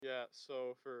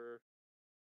So for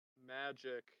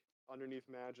magic, underneath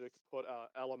magic, put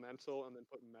elemental and then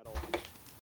put metal.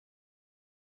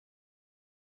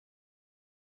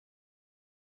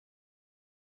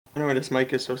 I know why this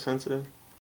mic is so sensitive.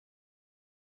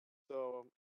 So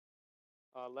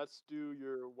let's do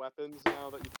your weapons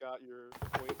now that you've got your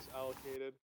points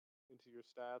allocated into your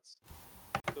stats.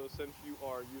 So since you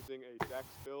are using a dex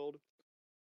build,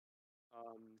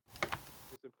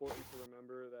 it's important to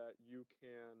remember that you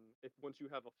can, once you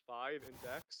have a 5 in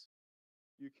dex,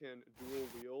 you can dual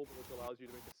wield, which allows you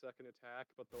to make a second attack,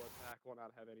 but the attack will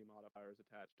not have any modifiers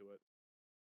attached to it.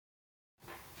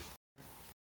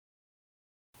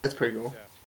 That's pretty cool. Yeah.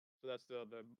 So that's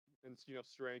and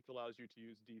strength allows you to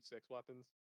use D6 weapons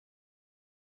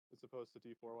as opposed to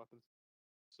D4 weapons.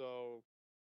 So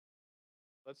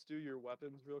let's do your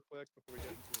weapons real quick before we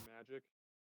get into your magic.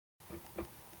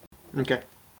 Okay.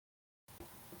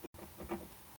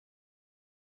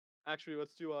 Actually,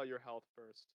 let's do your health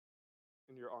first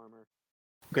and your armor.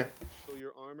 Okay. So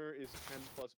your armor is 10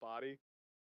 plus body.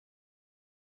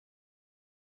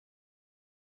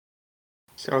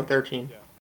 So 13. Yeah.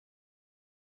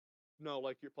 No,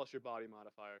 like plus your body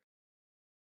modifier.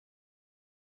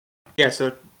 Yeah,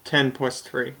 so 10 plus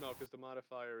 3. No, because the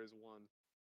modifier is 1.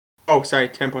 Oh, sorry,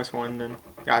 10 plus 1 then.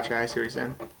 Gotcha, I see what you're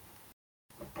saying.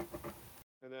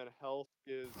 And then health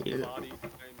is Yeah. body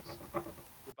times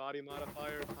your body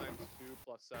modifier times 2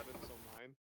 plus 7, so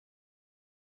 9.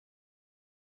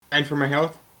 9 for my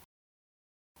health?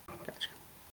 Gotcha.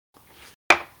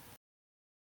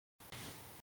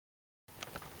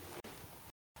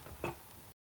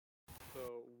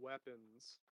 So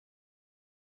weapons.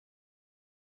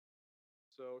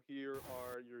 So here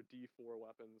are your D4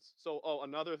 weapons. So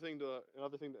another thing to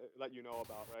let you know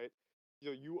about, right?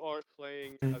 You are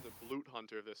playing as a Blut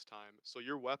Hunter this time, so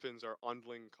your weapons are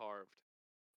undling carved,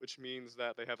 which means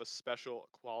that they have a special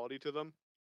quality to them.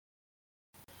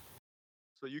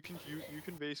 So you can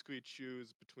basically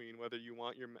choose between whether you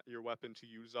want your weapon to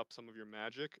use up some of your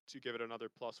magic to give it another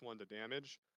 +1 to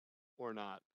damage, or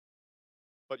not.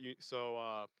 But your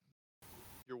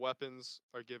weapons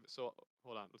are given. So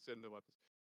hold on, let's get into weapons.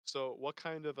 So what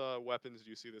kind of weapons do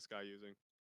you see this guy using?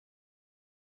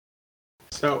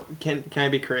 So can I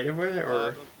be creative with it,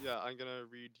 or? Yeah, I'm gonna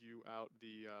read you out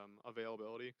the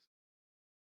availability.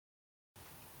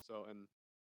 So, and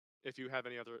if you have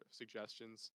any other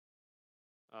suggestions,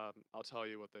 I'll tell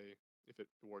you if it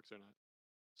works or not.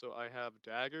 So I have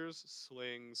daggers,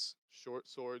 slings, short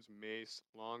swords, mace,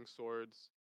 long swords,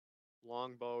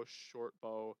 longbow, short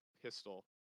bow, pistol.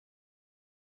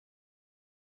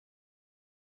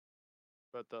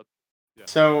 But yeah.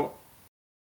 So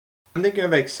I'm thinking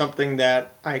of like something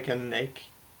that I can like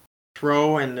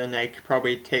throw and then like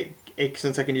probably take,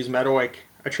 since I can use metal, like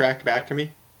attract back to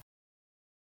me.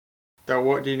 So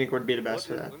what do you think would be the best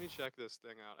for that? Let me check this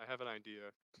thing out. I have an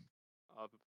idea.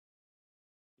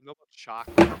 You know about shock?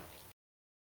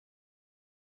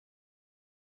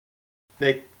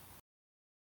 Like,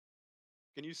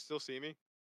 Can you still see me?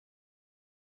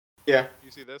 yeah.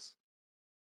 You see this?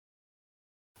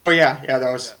 Oh yeah, that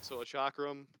was. Yeah. So a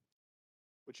chakram,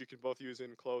 which you can both use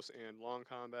in close and long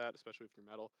combat, especially if you're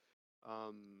metal.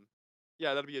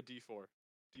 Yeah, that'd be a D4.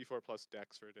 D4 plus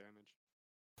Dex for damage.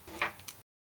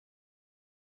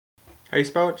 How do you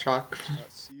spell it? Chalk.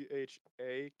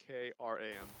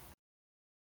 CHAKRAM.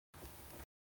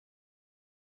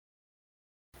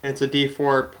 It's a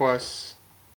D4 plus.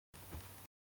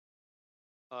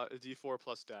 A D4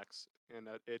 plus Dex, and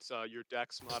it's your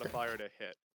Dex modifier to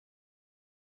hit.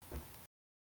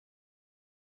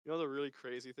 You know the really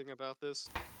crazy thing about this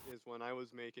is when I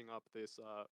was making up this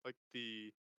like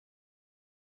the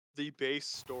base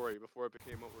story before it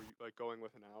became what we're like going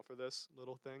with now for this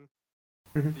little thing.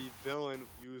 The villain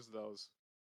used those.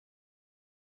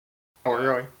 Oh,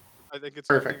 really? I think it's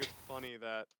Perfect. funny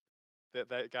that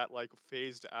got like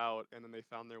phased out and then they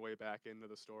found their way back into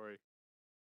the story.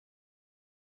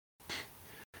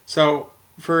 So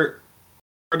for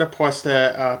the plus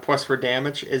for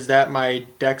damage, is that my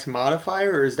Dex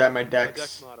modifier or is that my Dex?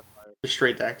 Dex modifier. The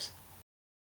straight Dex.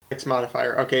 Dex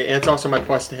modifier. Okay, and it's also my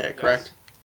plus to hit, correct?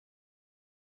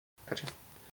 Gotcha.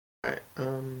 All right.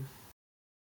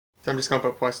 So I'm just gonna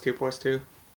put +2. I'm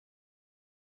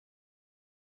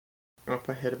gonna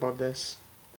put hit above this.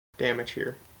 Damage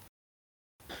here.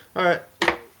 All right.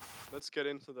 So let's get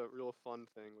into the real fun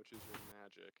thing, which is your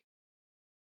magic.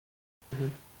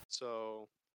 So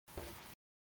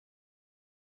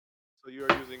you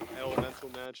are using elemental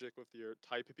magic with your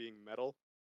type being metal.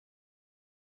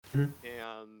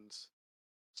 And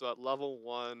So at level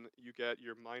 1, you get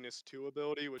your -2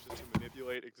 ability, which is to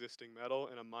manipulate existing metal,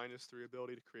 and a -3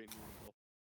 ability to create new metal.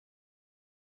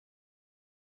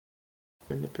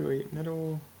 Manipulate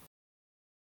metal.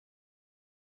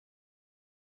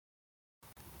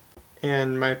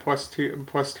 And my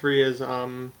 +3 is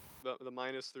The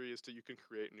 -3 is to you can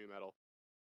create new metal.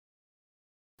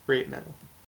 create metal.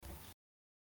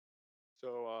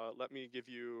 So let me give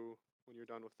you, when you're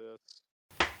done with this,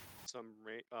 some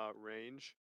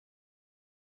range.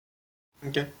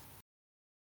 Okay.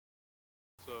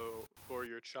 So for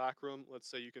your chakram, let's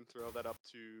say you can throw that up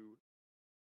to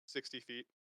 60 feet.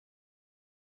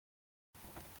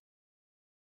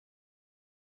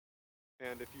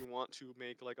 And if you want to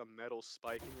make like a metal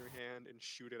spike in your hand and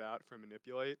shoot it out for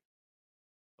manipulate,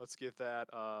 let's give that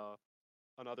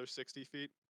another 60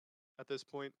 feet at this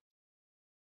point.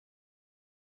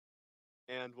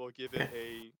 And we'll give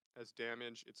it as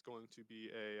damage, it's going to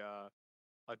be a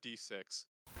d6.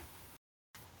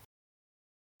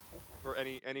 For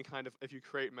any kind of, if you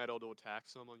create metal to attack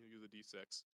someone, you use a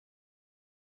d6.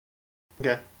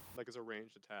 Okay. Like as a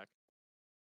ranged attack.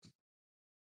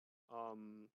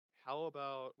 How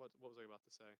about, what was I about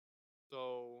to say?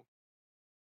 So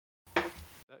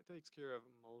that takes care of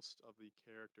most of the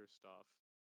character stuff.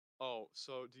 Oh,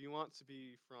 so do you want to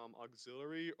be from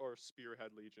Auxiliary or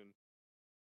Spearhead Legion?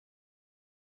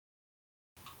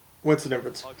 What's the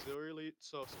difference? Auxiliary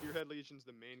so Spearhead Legion's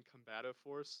the main combative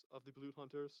force of the Blut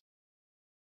Hunters.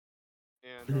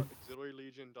 And Auxiliary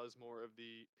Legion does more of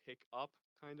the pick up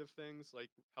kind of things, like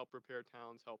help repair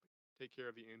towns, help take care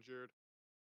of the injured,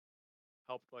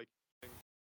 help like things.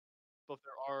 But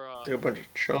there are a bunch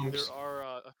of chumps.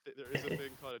 there is a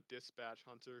thing called a dispatch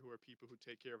hunter, who are people who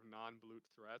take care of non-Blut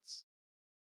threats.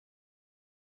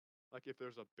 Like if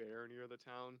there's a bear near the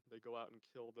town, they go out and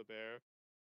kill the bear,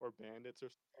 or bandits or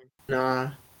something.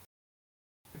 Nah.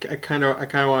 I kind of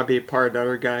want to be a part of the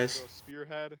other guys. So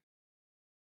Spearhead.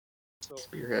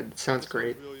 Spearhead sounds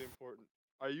great. This one's really important.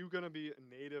 Are you gonna be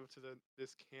native to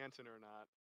this canton or not?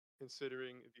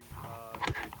 Considering the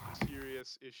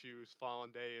serious issues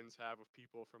Fallendeans have with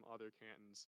people from other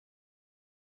cantons.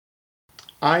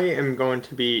 I am going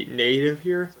to be native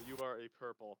here. So you are a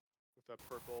purple, with a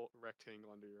purple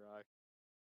rectangle under your eye.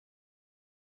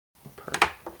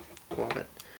 Perfect. Love it.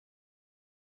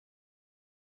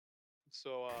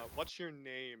 So, what's your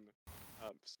name,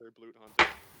 Sir Blut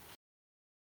Hunter?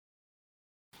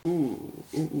 Ooh.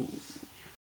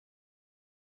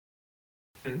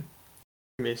 Give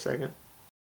me a second.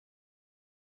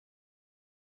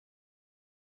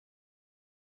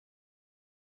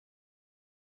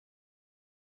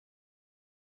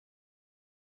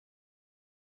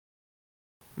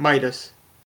 Midas.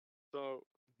 So,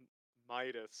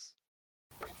 Midas.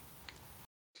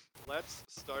 Let's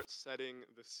start setting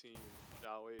the scene,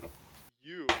 shall we?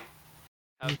 You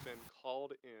have been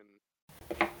called in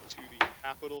to the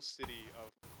capital city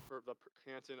of the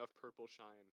canton of Purple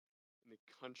Shine, in the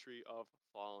country of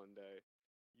Fallende.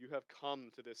 You have come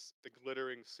to the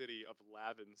glittering city of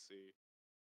Lavensey.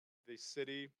 The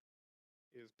city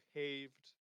is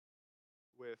paved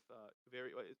with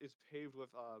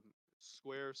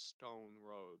square stone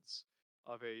roads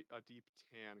of a deep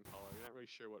tan color. You're not really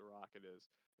sure what rock it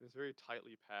is. It's very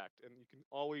tightly packed, and you can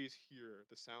always hear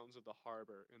the sounds of the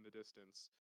harbor in the distance.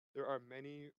 There are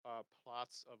many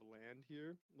plots of land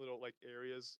here, little like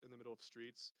areas in the middle of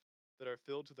streets, that are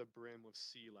filled to the brim with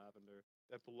sea lavender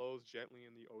that blows gently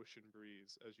in the ocean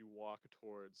breeze as you walk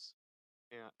towards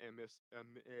Amythest,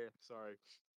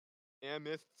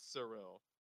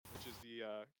 which is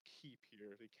the keep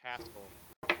here, the castle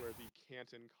where the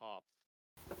Canton Kopf,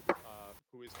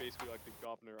 who is basically like the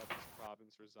governor of this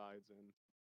province, resides in.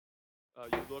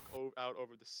 You look out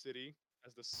over the city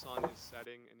as the sun is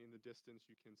setting, and in the distance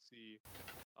you can see,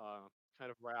 kind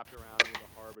of wrapped around in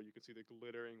the harbor, you can see the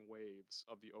glittering waves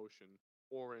of the ocean,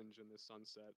 orange in the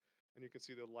sunset, and you can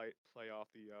see the light play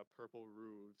off the purple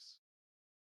roofs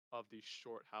of the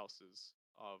short houses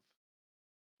of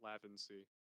Lavensey.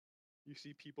 You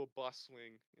see people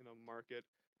bustling in a market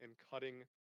and cutting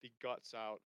the guts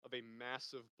out of a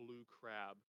massive blue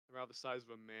crab, around the size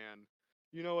of a man.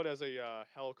 You know it as a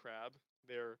hell crab.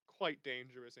 They're quite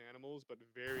dangerous animals, but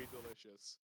very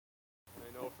delicious. And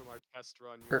I know from our test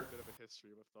run you have a bit of a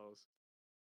history with those.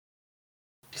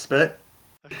 Spit?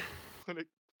 When it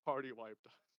party wiped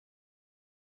us.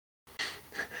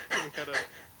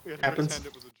 we had to pretend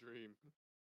it was a dream.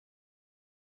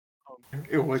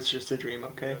 It was just a dream,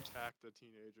 okay. Attacked a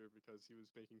teenager because he was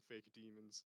making fake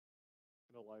demons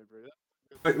in a library.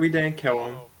 But we didn't kill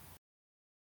him.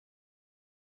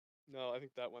 No, I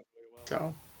think that went really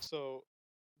well. So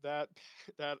that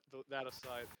that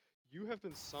aside, you have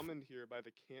been summoned here by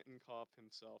the Cantoncopf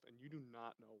himself, and you do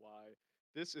not know why.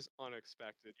 This is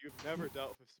unexpected. You've never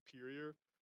dealt with a superior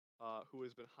who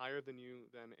has been higher than you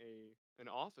than an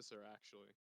officer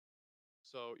actually.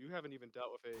 So you haven't even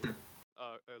dealt with a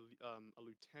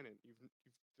lieutenant. You've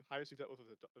the highest you've dealt with is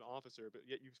an officer, but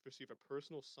yet you've received a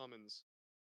personal summons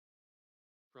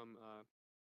from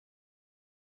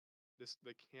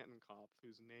the Cantoncopf,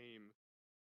 whose name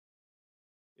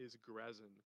is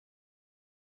Grezin.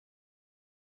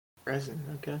 Resin,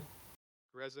 okay.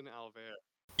 Grezin Alver.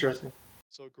 Interesting.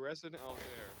 So Grezin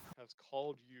Alver has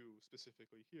called you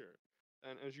specifically here,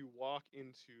 and as you walk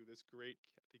into the great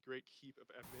keep of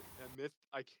Amyth,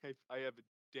 I have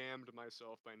damned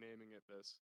myself by naming it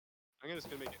this. I'm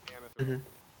just gonna make it Amithril. Hmm.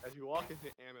 As you walk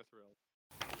into Amithril,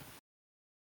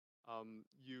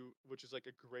 which is like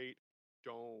a great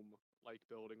dome-like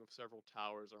building with several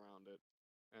towers around it,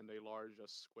 and a large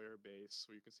square base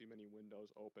where you can see many windows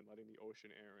open, letting the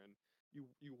ocean air in.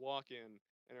 You walk in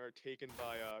and are taken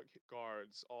by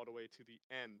guards all the way to the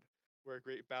end, where a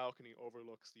great balcony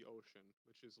overlooks the ocean,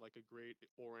 which is like a great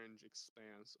orange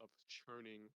expanse of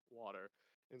churning water.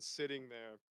 And sitting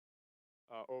there,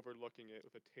 overlooking it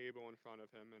with a table in front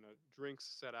of him and drinks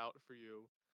set out for you,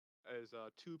 is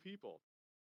two people.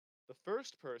 The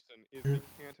first person is the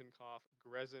Cantoncopf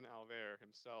Grezin Alver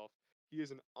himself. He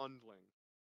is an undling.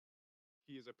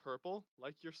 He is a purple,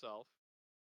 like yourself,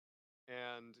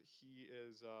 and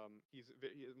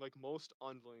like most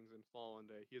undlings in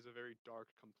Fallende. He has a very dark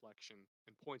complexion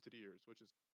and pointed ears, which is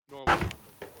normal for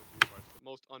undlings of both parts. But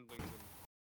most undlings in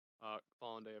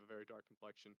Fallende have a very dark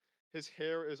complexion. His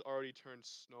hair is already turned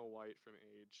snow white from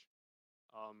age,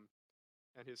 um,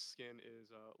 and his skin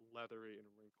is leathery and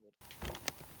wrinkled.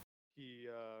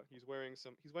 He's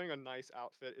wearing a nice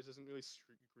outfit. It doesn't really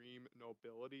scream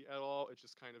nobility at all. It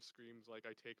just kind of screams like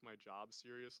I take my job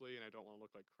seriously and I don't want to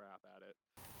look like crap at it.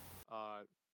 Uh,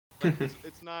 like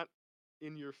it's not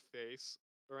in your face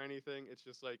or anything. It's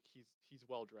just like he's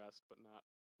well dressed but not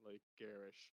like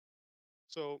garish.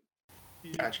 So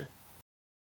he Gotcha.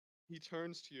 he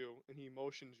turns to you and he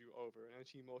motions you over. And as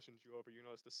he motions you over, you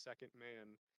notice the second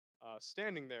man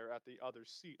standing there at the other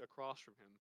seat across from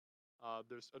him.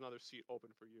 There's another seat open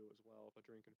for you as well, with a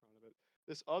drink in front of it.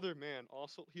 This other man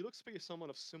also, he looks to be someone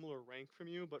of similar rank from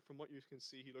you, but from what you can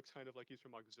see, he looks kind of like he's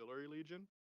from Auxiliary Legion.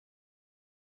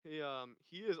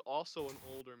 He is also an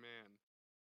older man,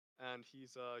 and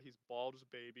he's bald as a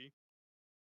baby.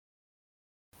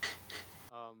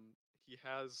 He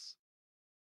has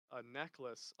a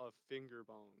necklace of finger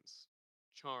bones,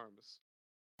 charms,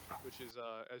 which is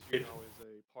as you know is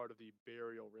a part of the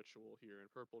burial ritual here in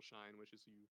Purple Shine, which is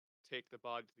you take the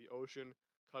body to the ocean,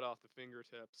 cut off the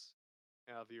fingertips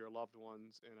of your loved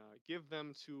ones, and give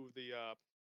them to the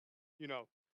you know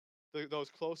those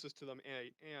closest to them,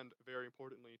 and very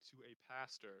importantly to a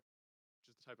pastor, which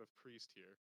is the type of priest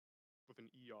here with an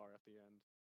er at the end,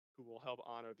 who will help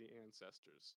honor the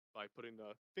ancestors by putting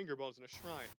the finger bones in a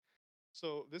shrine.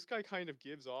 So this guy kind of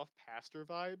gives off pastor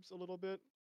vibes a little bit.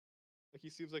 Like he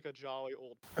seems like a jolly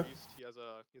old priest. He has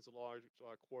a large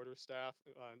quarter staff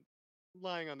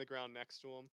lying on the ground next to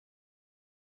him.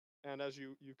 And as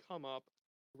you come up,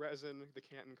 Resin, the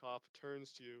Cantoncopf,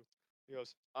 turns to you. He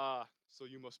goes, "Ah, so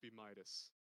you must be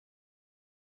Midas."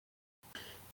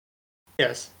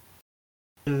 Yes.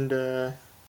 And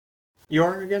you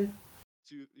are again?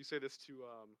 To you say this to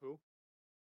who?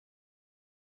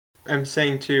 I'm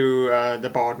saying to the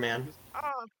bald He man goes,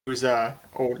 "Ah, who's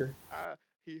older. ah."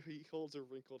 He holds a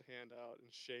wrinkled hand out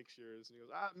and shakes yours, and he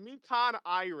goes, "Ah, Mikon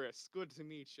Iris, good to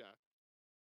meet ya."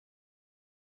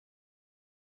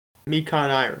 Mikon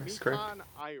Iris, correct? Mikon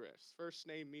Iris, first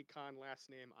name Mikon, last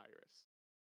name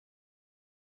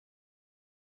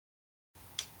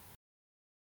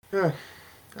Iris.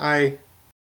 I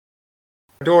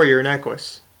adore your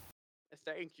necklace.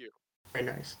 Thank you. Very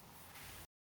nice.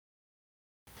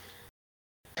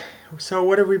 So,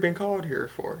 what have we been called here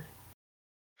for?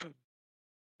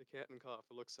 The Cantoncopf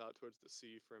looks out towards the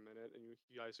sea for a minute, and you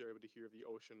guys are able to hear the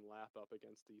ocean lap up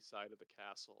against the side of the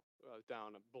castle,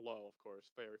 down below, of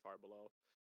course, very far below.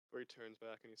 Where he turns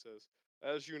back and he says,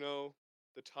 "As you know,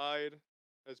 the tide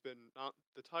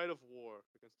the tide of war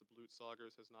against the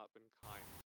Blutsagers has not been kind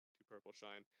to Purple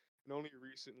Shine, and only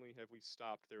recently have we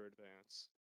stopped their advance,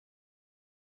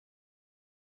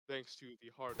 thanks to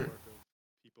the hard work of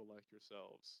people like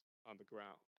yourselves on the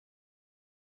ground.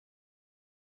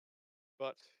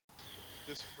 But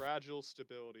this fragile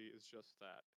stability is just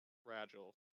that,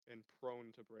 fragile and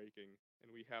prone to breaking,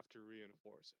 and we have to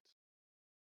reinforce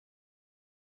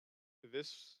it.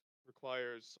 This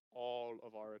requires all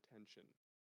of our attention.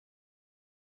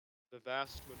 The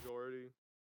vast majority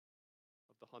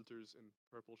of the hunters in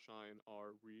Purple Shine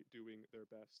are doing their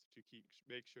best to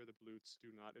make sure the Bluts do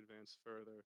not advance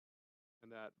further, and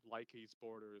that Lyke's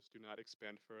borders do not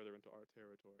expand further into our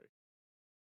territory.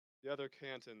 The other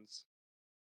cantons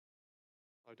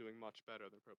are doing much better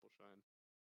than Purple Shine.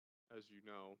 As you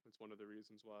know, it's one of the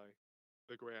reasons why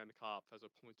the Grand Cop has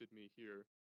appointed me here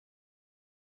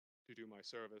to do my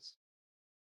service.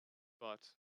 But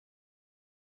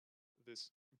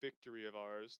this victory of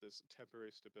ours, this temporary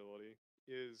stability,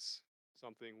 is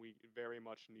something we very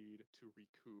much need to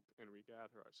recoup and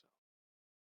regather ourselves.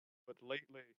 But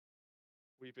lately,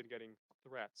 we've been getting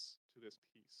threats to this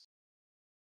peace.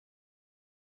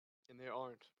 And they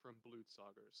aren't from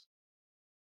Blutsaugers.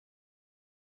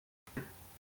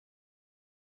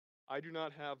 I do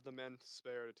not have the men to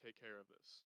spare to take care of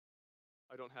this.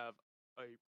 I don't have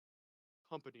a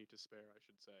company to spare, I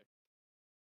should say.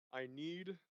 I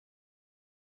need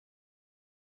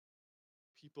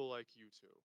people like you two,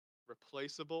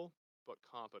 replaceable but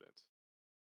competent,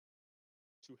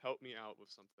 to help me out with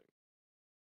something.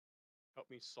 Help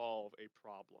me solve a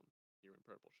problem here in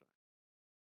Purple Shine.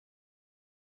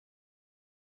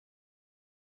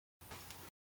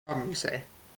 Problem, you say?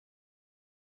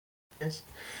 Yes.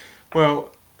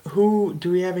 Well, who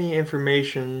do we have any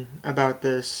information about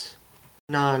this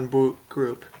non-boot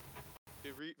group?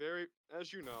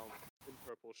 As you know, in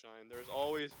Purple Shine, there's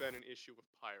always been an issue with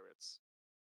pirates.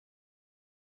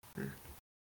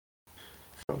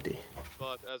 Faulty.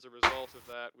 But as a result of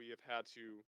that, we have had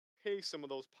to pay some of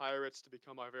those pirates to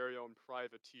become our very own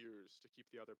privateers to keep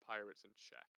the other pirates in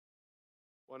check.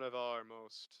 One of our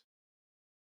most,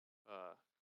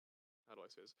 how do I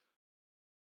say this?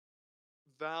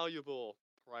 Valuable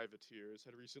privateers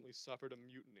had recently suffered a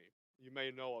mutiny. You may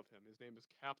know of him. His name is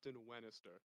Captain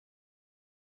Wenister.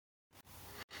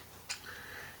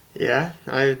 Yeah,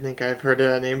 I think I've heard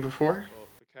of that name before. Well,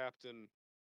 the captain,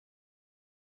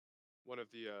 one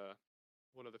of the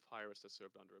pirates that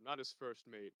served under him, not his first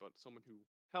mate, but someone who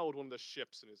held one of the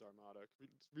ships in his armada,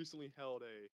 recently held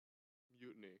a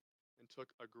mutiny and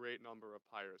took a great number of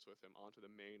pirates with him onto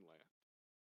the mainland.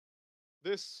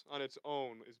 This, on its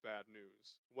own, is bad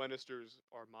news. Wenister's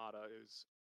armada is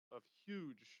of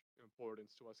huge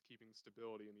importance to us keeping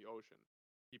stability in the ocean,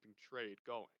 keeping trade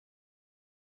going.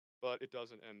 But it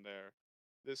doesn't end there.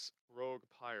 This rogue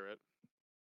pirate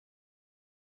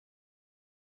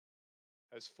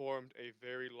has formed a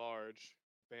very large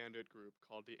bandit group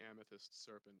called the Amythest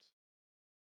Serpent.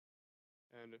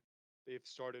 And they've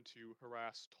started to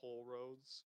harass toll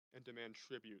roads and demand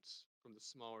tributes from the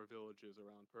smaller villages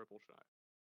around Purpleshire.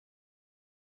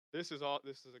 This is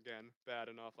again bad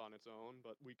enough on its own,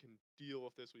 but we can deal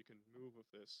with this, we can move with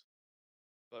this.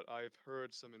 But I've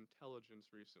heard some intelligence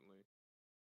recently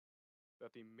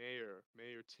that the Mayor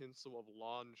Tinsel of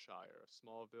Lawnshire, a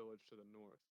small village to the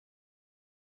north,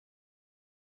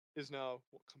 is now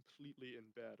completely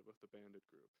in bed with the bandit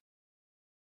group.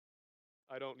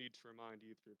 I don't need to remind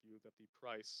either of you that the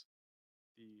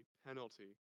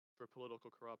penalty for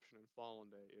political corruption in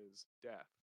Fallende is death.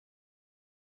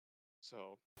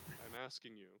 So, I'm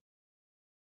asking you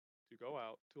to go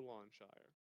out to Lawnshire,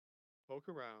 poke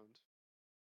around,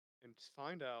 and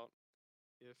find out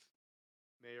if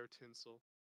Mayor Tinsel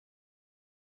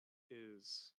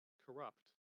is corrupt.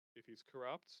 If he's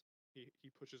corrupt, he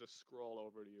pushes a scroll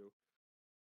over to you.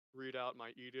 Read out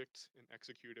my edict and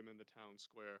execute him in the town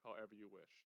square, however you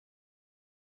wish.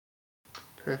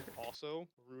 Perfect. Also,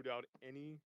 root out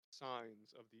any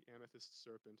signs of the Amythest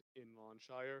Serpent in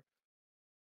Lawnshire,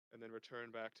 and then return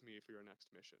back to me for your next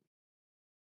mission.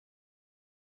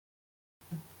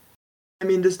 I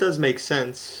mean, this does make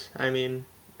sense. I mean,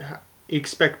 you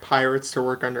expect pirates to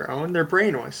work on their own? They're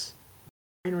brainless.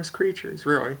 Brainless creatures,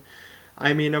 really.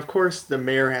 I mean, of course, the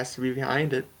mayor has to be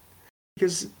behind it.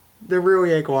 Because they're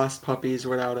really like lost puppies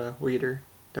without a leader,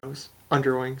 those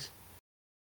underlings.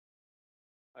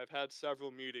 I've had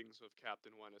several meetings with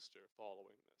Captain Wenister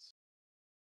following this.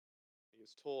 He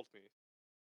has told me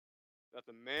that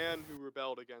the man who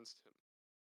rebelled against him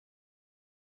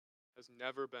has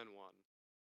never been one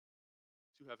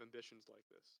to have ambitions like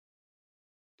this.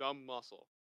 Dumb muscle.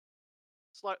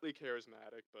 Slightly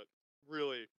charismatic, but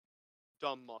really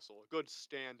dumb muscle. A good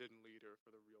stand-in leader for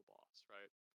the real boss,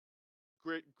 right?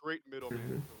 Great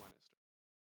middleman for Wenister.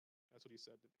 That's what he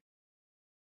said to me.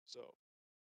 So,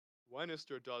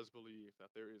 Wenister does believe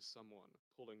that there is someone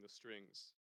pulling the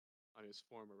strings on his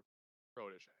former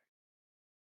protege.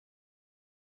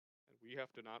 And we have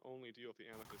to not only deal with the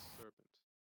Amythest Serpent,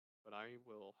 but I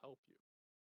will help you.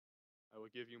 I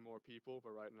will give you more people,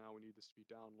 but right now we need this to be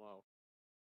down low.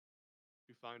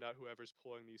 To find out whoever's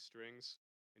pulling these strings,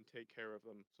 and take care of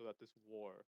them so that this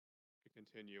war can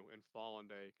continue and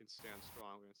Fallende can stand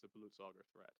strong against the Blutsauger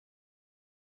threat.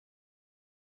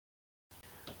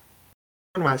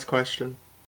 One last question.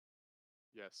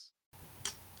 Yes.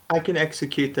 I can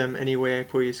execute them any way I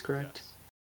please, correct? Yes.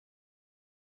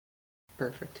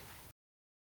 Perfect.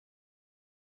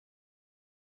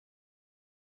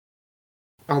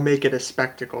 I'll make it a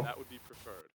spectacle. That would be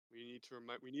preferred. We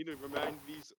need to remind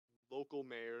these local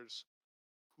mayors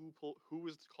who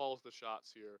calls the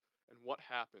shots here and what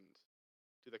happened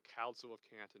to the Council of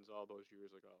Cantons all those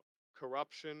years ago.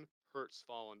 Corruption hurts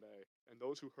Fallende, and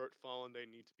those who hurt Fallende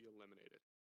need to be eliminated.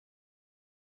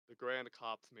 The Grand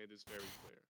Kopf made this very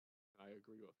clear. I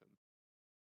agree with him.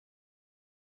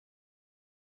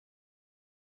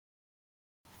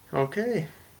 Okay.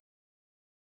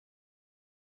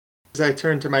 As I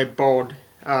turn to my bald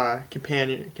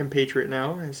compatriot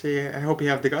now, I say, I hope you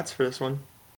have the guts for this one.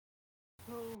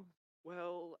 Oh,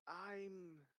 well,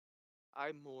 I'm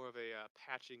more of a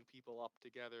patching people up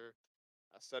together,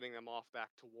 setting them off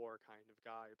back to war kind of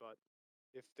guy. But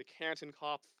if the Canton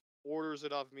Kopf orders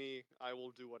it of me, I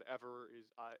will do whatever is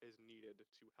needed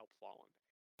to help Fallende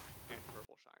and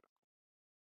Purple Shine.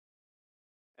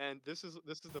 And this is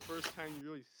the first time you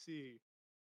really see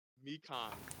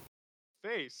Mikon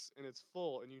face, and it's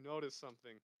full, and you notice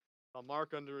something. The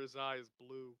mark under his eye is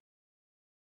blue.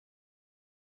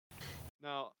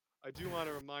 Now, I do want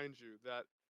to remind you that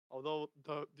although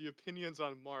the opinions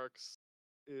on marks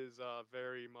is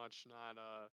very much not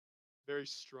very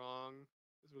strong,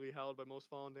 is really held by most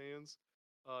Fallendeans.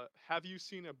 Have you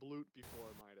seen a Blut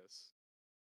before, Midas?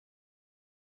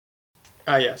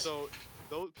 Yes. So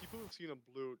those people who've seen a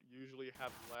Blut usually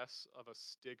have less of a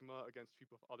stigma against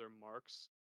people with other marks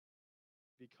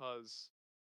because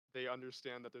they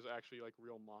understand that there's actually like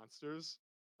real monsters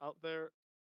out there,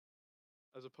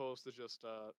 as opposed to just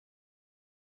other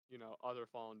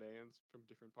Fallendeans from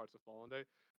different parts of Fallende.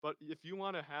 But if you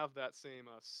want to have that same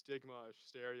stigma or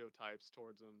stereotypes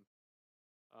towards them,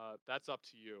 that's up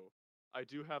to you. I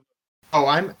do have. Oh,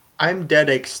 I'm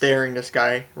dead staring this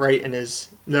guy right in his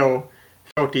no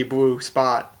filthy blue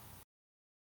spot.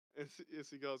 As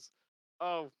he goes,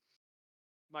 oh,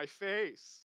 my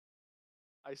face.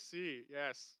 I see.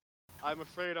 Yes, I'm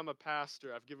afraid I'm a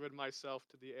pastor. I've given myself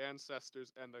to the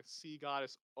ancestors and the sea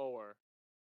goddess Oer.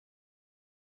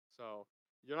 So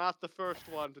you're not the first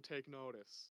one to take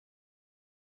notice.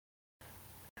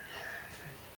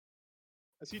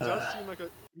 As he does seem like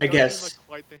I guess. Seem like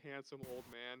quite the handsome old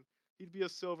man. He'd be a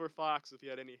silver fox if he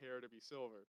had any hair to be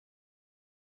silver.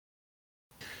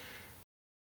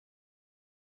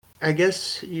 I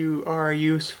guess you are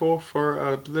useful for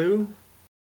a blue.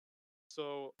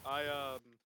 So I'm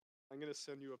gonna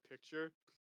send you a picture.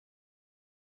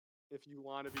 If you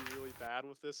want to be really bad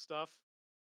with this stuff,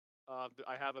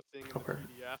 I have a thing in the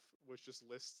PDF which just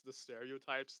lists the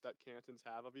stereotypes that cantons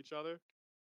have of each other.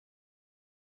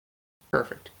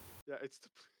 Perfect. Yeah,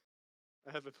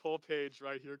 I have a whole page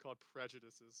right here called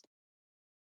prejudices.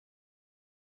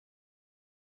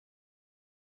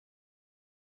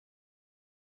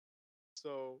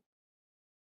 So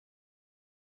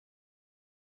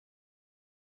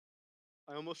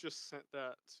I almost just sent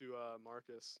that to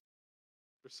Marcus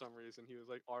for some reason. He was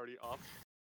like already up.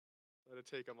 I had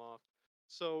to take him off.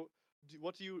 So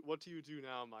what do you do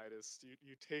now, Midas? Do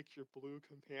you take your blue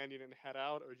companion and head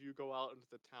out, or do you go out into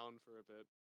the town for a bit?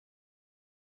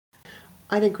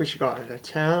 I think we should go out into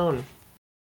town.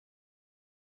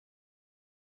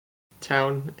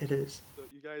 Town it is. So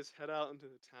you guys head out into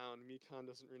the town. Mikon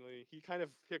doesn't really. He kind of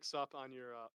picks up on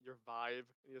your vibe.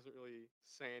 He doesn't really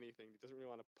say anything. He doesn't really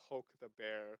want to poke the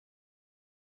bear.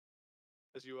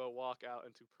 As you walk out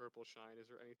into Purple Shine, is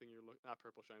there anything you're looking? Not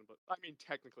Purple Shine, but I mean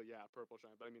technically, yeah, Purple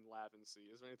Shine. But I mean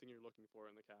Lavency. Is there anything you're looking for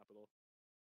in the capital?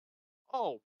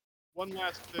 Oh, one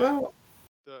last thing. Well,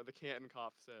 The Canton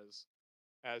Kopf says,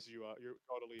 as you're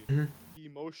totally. He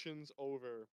motions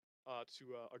over to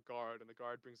a guard, and the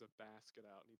guard brings a basket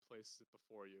out, and he places it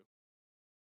before you.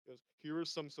 He goes, "Here are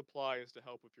some supplies to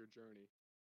help with your journey."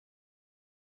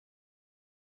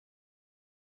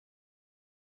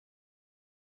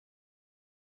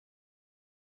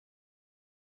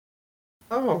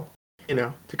 oh,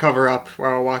 to cover up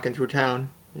while walking through town,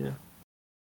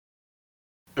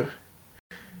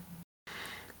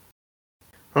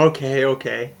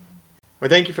 Okay. Well,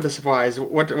 thank you for the supplies.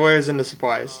 What is in the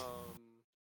supplies? Let me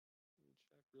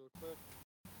check real quick.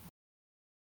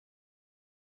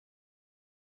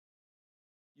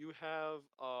 You have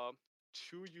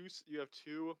You have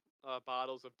two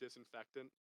bottles of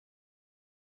disinfectant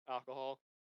alcohol.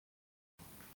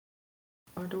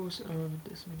 Bottles of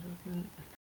disinfectant.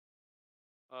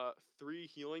 3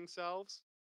 healing salves,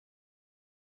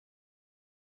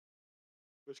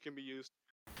 which can be used.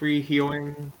 Free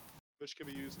healing Which can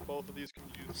be used. Both of these can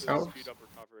be used to salves. speed up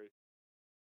recovery.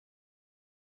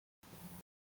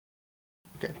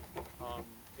 Okay.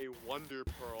 A wonder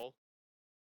pearl.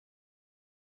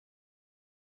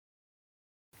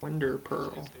 Wonder pearl.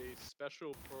 Which is a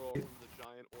special pearl from the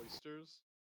giant oysters,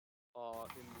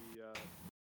 in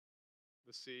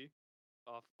the sea,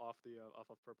 off of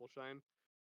Purple Shine.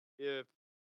 If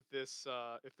the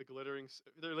glittering,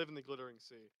 they live in the glittering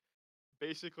sea.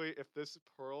 Basically, if this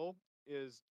pearl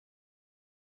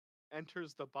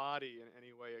enters the body in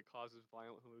any way, it causes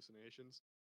violent hallucinations.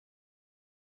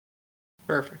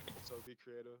 Perfect. So be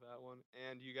creative with that one.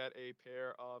 And you get a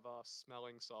pair of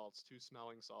smelling salts, 2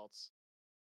 smelling salts,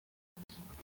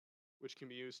 which can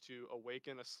be used to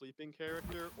awaken a sleeping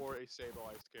character or a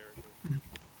stabilized character.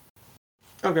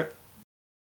 Okay.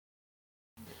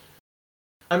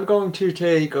 I'm going to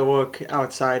take a look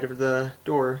outside of the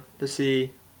door to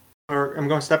see, or I'm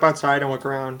going to step outside and look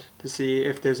around to see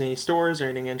if there's any stores or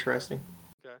anything interesting.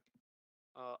 Okay.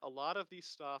 A lot of these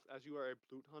stuff, as you are a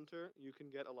Blut Hunter, you can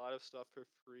get a lot of stuff for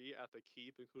free at the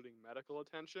keep, including medical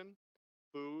attention,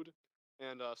 food,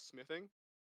 and smithing.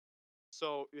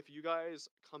 So if you guys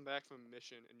come back from a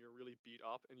mission and you're really beat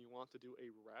up and you want to do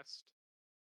a rest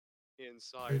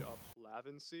inside of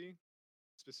Lavency,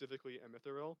 specifically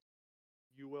Amythest,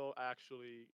 you will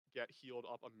actually get healed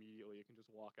up immediately. You can just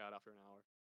walk out after an hour.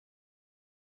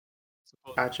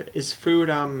 Gotcha. Is food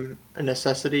a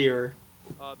necessity or?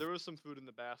 There was some food in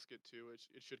the basket too.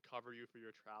 It should cover you for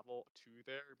your travel to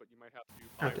there, but you might have to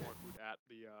buy more food at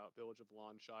the village of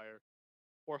Lawnshire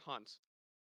or hunt.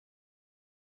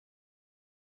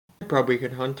 I probably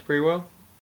could hunt pretty well.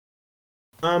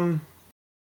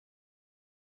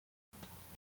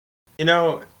 You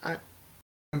know,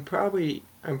 I'm probably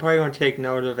going to take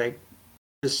note of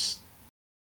just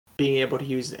being able to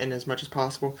use it in as much as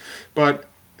possible. But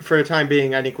for the time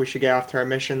being, I think we should get off to our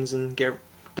missions and get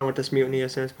done with this mutiny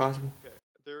as soon as possible. Okay.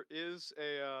 There is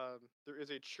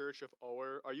a church of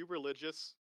Ower. Are you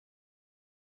religious?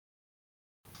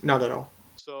 Not at all.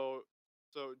 So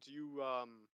do you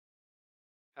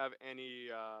have any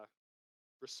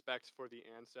respect for the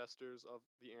ancestors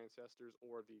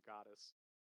or the goddess?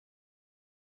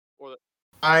 Or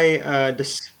I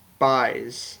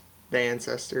despise the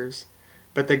ancestors,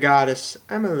 but the goddess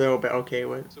I'm a little bit okay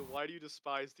with. So why do you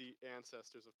despise the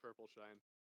ancestors of Purple Shine?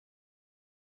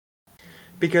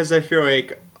 Because I feel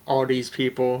like all these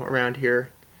people around here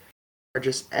are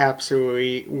just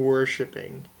absolutely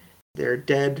worshipping their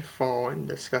dead, fallen,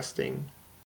 disgusting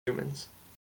humans.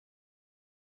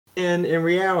 And in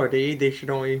reality, they should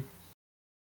only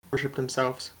worship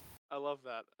themselves. I love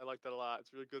that. I like that a lot.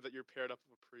 It's really good that you're paired up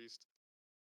with a priest.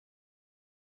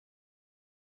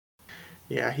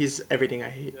 Yeah, he's everything I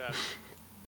hate. Yeah.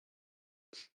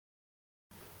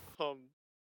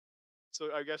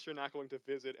 So I guess you're not going to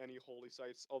visit any holy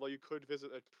sites, although you could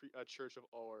visit a church of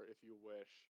Ower if you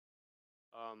wish.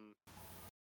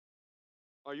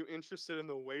 Are you interested in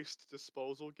the Waste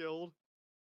Disposal Guild?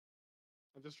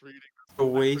 I'm just reading this. The I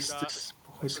waste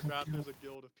forgot there's a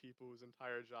guild of people whose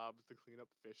entire job is to clean up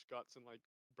fish guts and like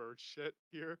bird shit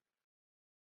here.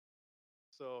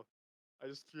 So I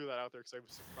just threw that out there because I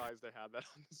was surprised they had that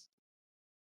on this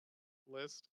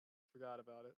list. Forgot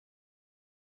about it.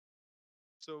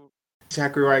 So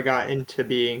exactly where I got into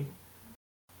being.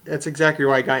 That's exactly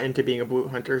why I got into being a Blut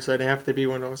Hunter, so I'd have to be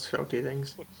one of those filthy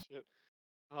things. oh shit.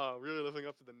 Really living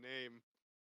up to the name.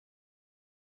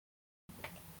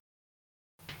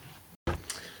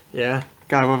 Yeah,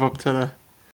 gotta live up to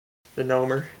the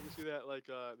Nomer. You see that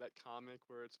that comic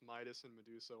where it's Midas and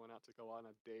Medusa went out to go on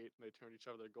a date and they turned each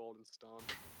other their golden stone?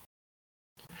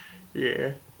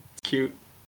 Yeah, it's cute.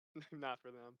 Not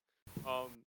for them.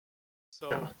 So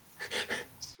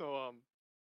No.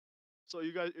 so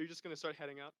you guys are you just gonna start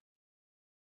heading out?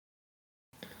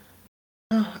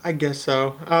 I guess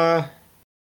so.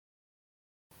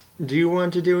 Do you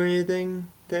want to do anything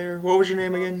there? What was your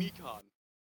name again? Mikon.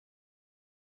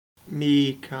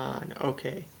 Mikon.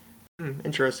 Okay.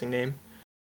 Interesting name.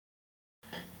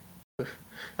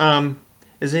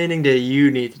 Is there anything that you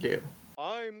need to do?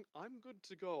 I'm good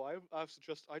to go. I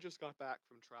just got back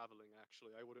from traveling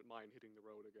actually. I wouldn't mind hitting the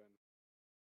road again.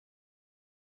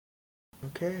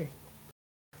 Okay.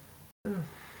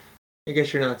 I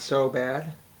guess you're not so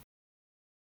bad.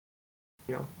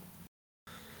 You know,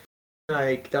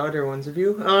 like the other ones of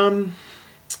you.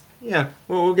 Yeah.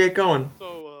 Well, we'll get going.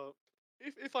 So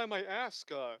if I might ask,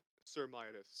 Sir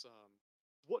Midas,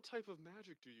 what type of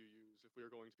magic do you use if we are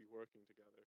going to be working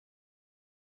together?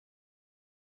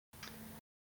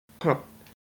 Huh.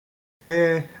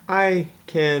 I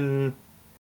can.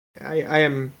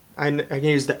 I can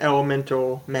use the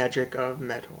elemental magic of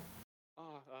metal.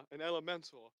 An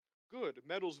elemental. Good.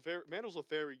 Metal's a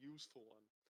very useful one,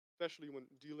 especially when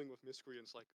dealing with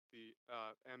miscreants like the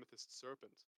Amythest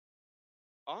Serpent.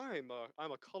 I'm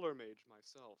a color mage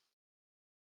myself.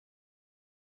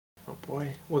 Oh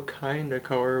boy, what kind of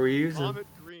color are we using? Vomit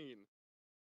green.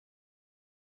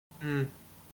 Hmm,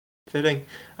 fitting.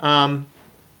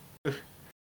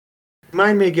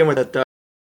 Mind me again what that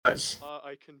does.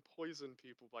 I can poison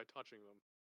people by touching them.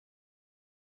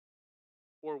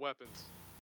 Or weapons.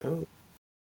 Oh.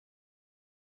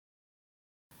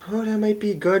 Oh, that might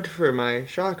be good for my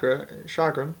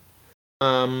chakram.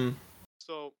 Um,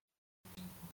 So,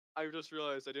 I just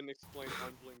realized I didn't explain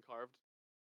Undling Carved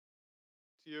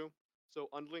to you. So,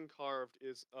 Undling Carved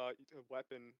is a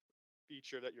weapon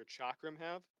feature that your chakram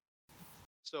have.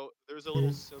 So, there's a little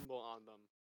mhm. symbol on them.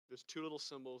 There's two little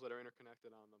symbols that are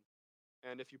interconnected on them.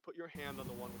 And if you put your hand on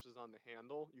the one which is on the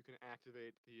handle, you can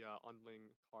activate the Undling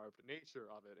Carved nature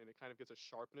of it, and it kind of gets a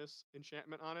sharpness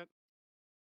enchantment on it.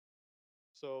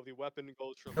 So the weapon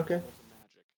goes from Okay, normal to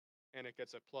magic, and it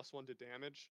gets a +1 to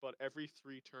damage, but every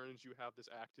 3 turns you have this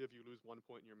active, you lose 1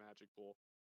 point in your magic pool.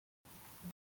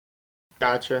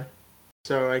 gotcha.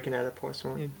 So I can add a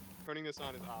 +1. Turning this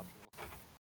on is optional.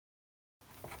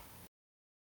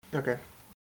 Okay,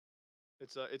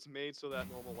 It's made so that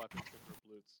normal weapons can hurt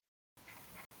blutes.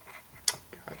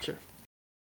 gotcha.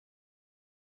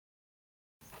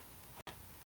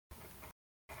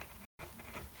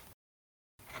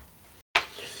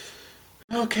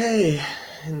 Okay,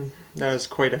 and that was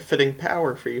quite a fitting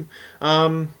power for you.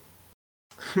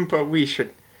 But we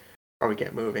should probably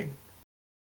get moving.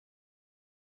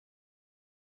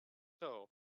 So,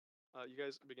 you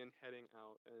guys begin heading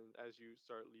out, and as you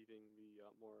start leaving the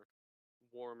more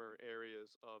warmer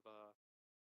areas of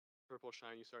Purple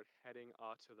Shine, you start heading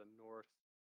to the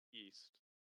northeast,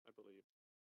 I believe,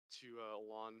 to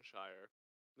Lawnshire.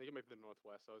 I think it might be the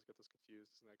northwest. I always get those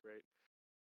confused. Isn't that great?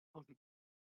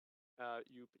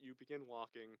 You begin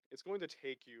walking. It's going to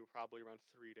take you probably around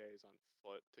 3 days on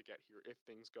foot to get here if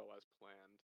things go as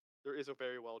planned. There is a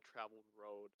very well-traveled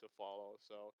road to follow,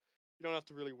 so you don't have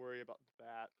to really worry about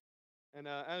that. And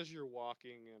as you're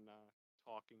walking and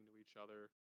talking to each other,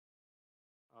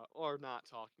 or not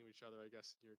talking to each other, I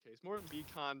guess in your case, more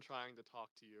Mikon trying to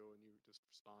talk to you and you just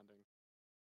responding.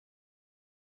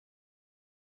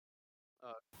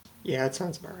 Uh, Yeah, that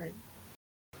sounds about right.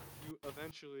 you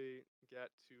eventually get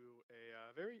to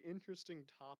a very interesting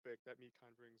topic that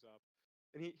Mikon brings up,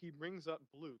 and he brings up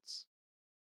Bluts,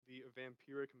 the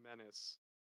vampiric menace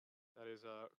that is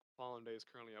Fallende is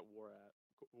currently at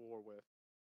war with.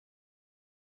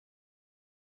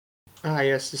 Ah,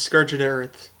 yes, the Scourge of the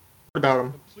Earth. What about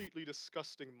him? Completely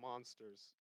disgusting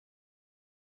monsters.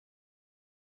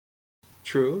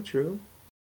 True, true.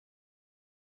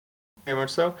 Very much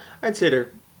so. I'd say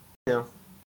they're, you know,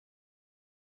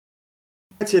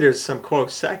 I'd say there's some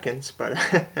close seconds, but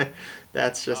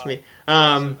that's just me.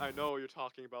 I know you're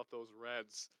talking about those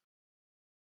reds.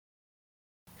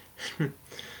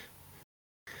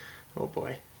 Oh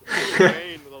boy.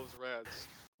 Insane, those reds.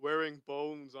 Wearing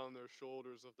bones on their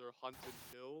shoulders of their hunted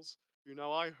kills. You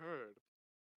know, I heard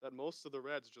that most of the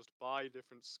reds just buy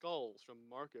different skulls from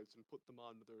markets and put them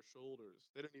onto their shoulders.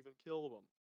 They didn't even kill them.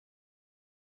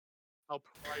 How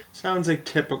pride. Sounds like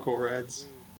typical Reds.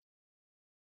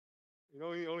 You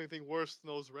know, the only thing worse than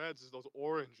those reds is those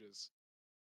oranges.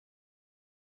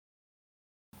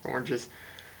 Oranges.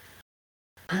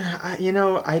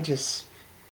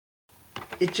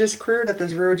 It just clear that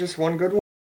there's really just one good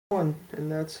one,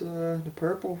 and that's the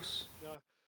purples. Yeah.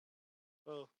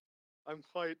 Well, I'm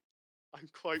quite, I'm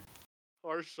quite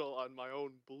partial on my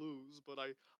own blues, but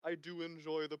I do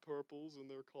enjoy the purples and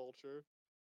their culture.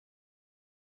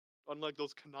 Unlike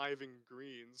those conniving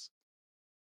greens.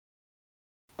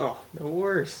 Oh, the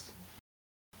worst.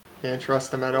 Can't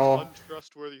trust them at Those all.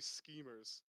 untrustworthy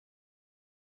schemers.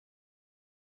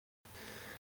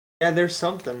 Yeah, there's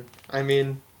something. I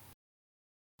mean,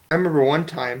 I remember one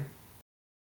time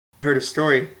I heard a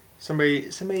story.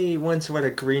 Somebody once let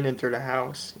a green enter the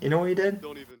house. You know what he did?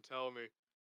 Don't even tell me.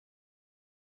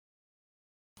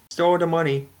 Stole the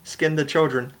money, skinned the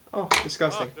children. Oh, Ah,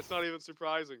 disgusting. that's not even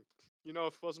surprising. You know,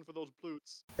 if it wasn't for those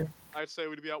blutes, I'd say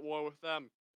we'd be at war with them.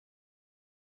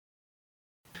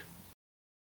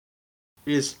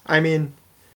 Jeez, I mean,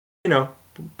 you know,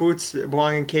 boots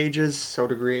belong in cages, so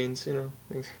do greens. You know,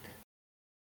 things.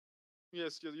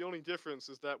 Yes, yeah, the only difference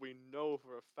is that we know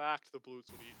for a fact the blutes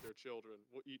would eat their children.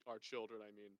 Will eat our children, I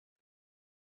mean.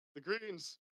 The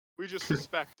greens, we just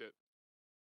suspect it.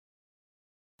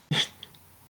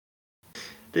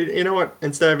 You know what?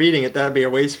 Instead of eating it, that'd be a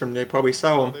waste from them. They probably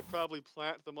sell them. They probably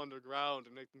plant them underground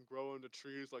and make them grow into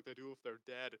trees like they do if they're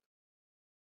dead.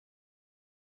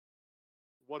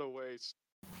 What a waste.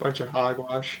 Bunch of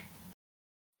hogwash.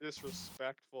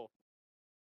 Disrespectful.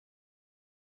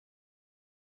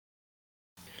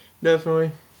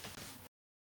 Definitely.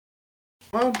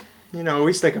 Well, you know, at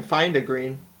least they can find a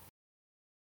green.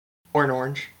 Or an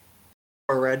orange.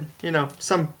 Or red. You know,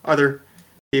 some other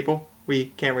people, we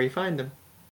can't really find them.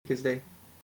 Because they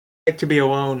like to be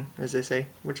alone, as they say.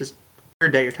 Which is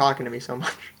weird that you're talking to me so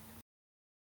much.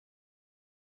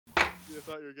 You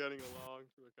thought you were getting along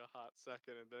for like a hot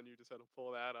second and then you just had to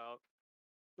pull that out.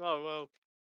 Oh,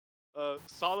 well,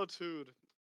 solitude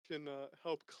can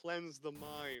help cleanse the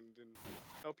mind and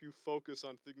help you focus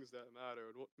on things that matter.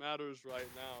 And what matters right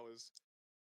now is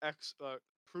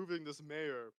proving this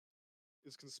mayor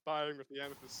is conspiring with the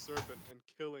Amythest Serpent and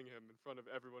killing him in front of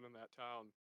everyone in that town.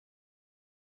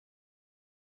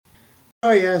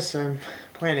 Oh yes, I'm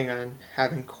planning on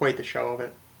having quite the show of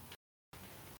it.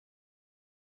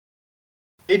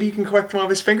 Maybe you can collect one of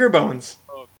his finger bones.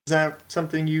 Oh. Is that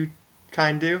something you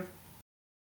kind do?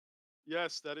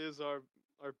 Yes, that is our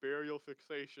burial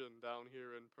fixation down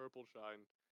here in Purpleshine.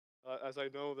 As I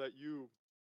know that you,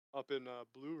 up in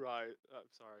Blue Ride,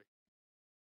 sorry,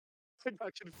 I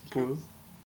got confused. Blue.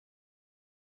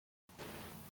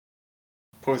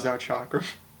 Pulls out chakra.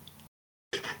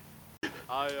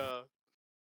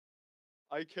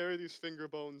 I carry these finger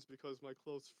bones because my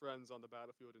close friends on the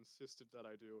battlefield insisted that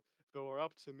I do. If it were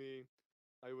up to me,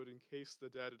 I would encase the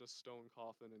dead in a stone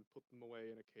coffin and put them away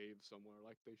in a cave somewhere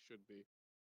like they should be.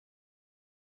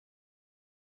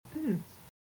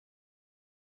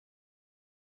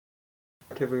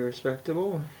 Relatively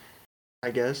respectable,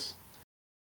 I guess.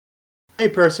 Me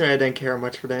personally, I didn't care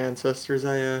much for the ancestors.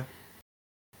 You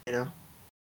know,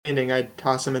 meaning I'd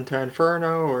toss them into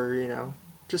Inferno or, you know,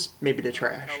 just maybe the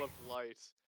trash. Hell of light.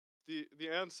 The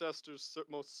ancestors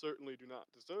most certainly do not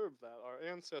deserve that. Our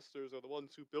ancestors are the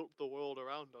ones who built the world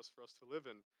around us for us to live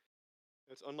in.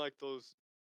 It's unlike those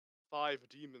 5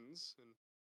 demons and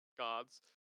gods.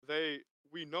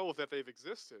 We know that they've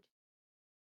existed.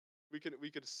 We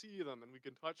can see them and we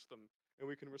can touch them and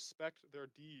we can respect their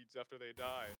deeds after they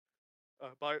die.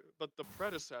 But the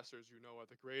predecessors, you know, are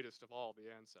the greatest of all the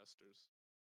ancestors.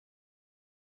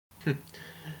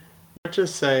 Let's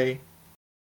just say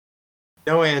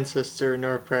no ancestor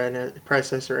nor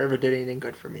predecessor ever did anything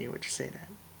good for me. Would you say that?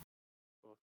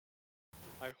 Well,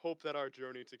 I hope that our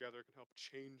journey together can help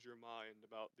change your mind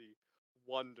about the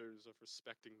wonders of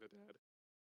respecting the dead.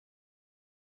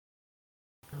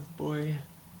 Oh boy.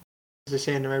 As I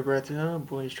say under my breath, oh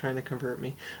boy, he's trying to convert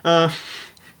me. I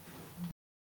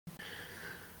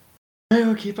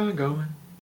will keep on going.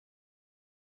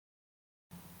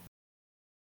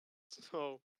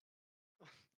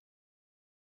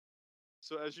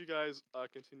 So as you guys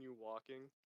continue walking,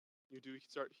 you do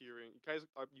start hearing.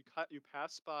 You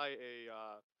pass by it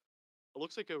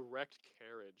looks like a wrecked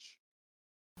carriage.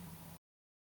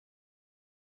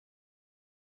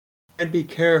 I'd be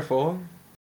careful.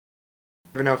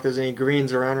 I don't know if there's any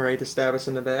greens around right to stab us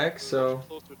in the back, so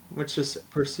let's just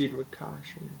proceed with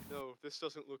caution. No, this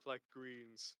doesn't look like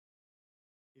greens,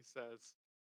 he says.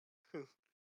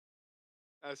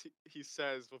 As he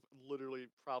says, with literally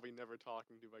probably never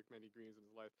talking to like many greens in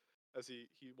his life, as he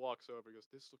walks over, he goes,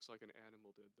 "This looks like an animal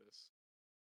did this."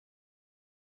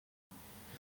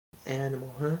 Animal,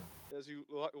 huh? As you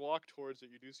walk towards it,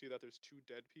 you do see that there's 2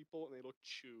 dead people, and they look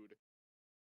chewed.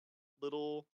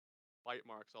 Little bite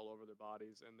marks all over their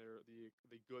bodies, and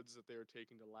the goods that they were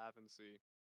taking to Lavency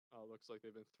looks like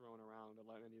they've been thrown around and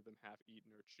let any of them half eaten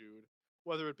or chewed,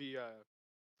 whether it be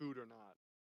food or not.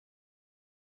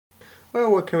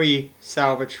 Well, what can we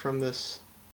salvage from this?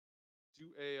 Do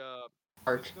a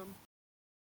art? Wisdom.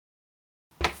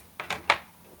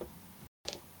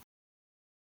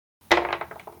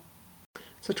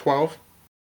 It's a 12.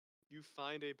 You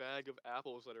find a bag of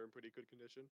apples that are in pretty good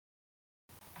condition.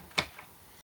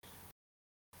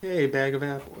 Hey, bag of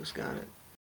apples, got it.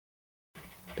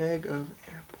 Bag of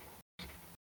apples.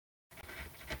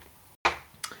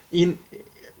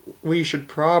 We should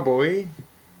probably,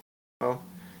 well,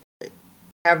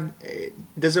 have.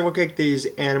 Does it look like these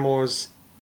animals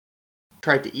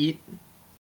tried to eat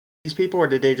these people, or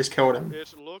did they just kill them?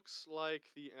 It looks like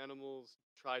the animals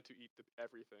tried to eat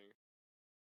everything.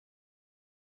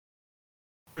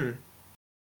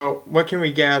 Well, what can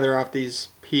we gather off these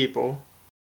people?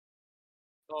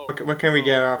 Oh, what can we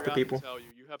gather off the I people? forgot to tell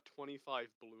you, you have 25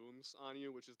 blooms on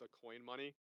you, which is the coin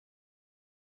money.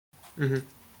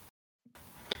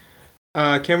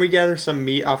 Can we gather some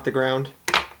meat off the ground?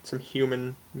 Some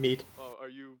human meat? Oh, are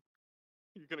you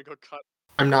You're gonna go cut.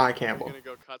 I'm not a You're cannibal. gonna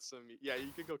go cut some meat. Yeah,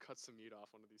 you could go cut some meat off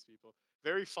one of these people.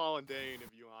 Very Fallendean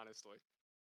of you, honestly.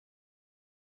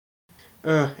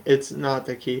 It's not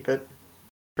to keep it.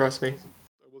 Trust me.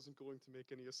 I wasn't going to make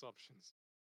any assumptions.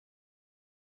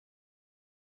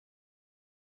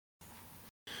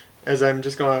 As I'm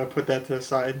just gonna put that to the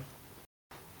side.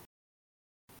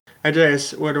 I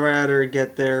just would rather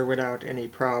get there without any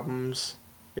problems.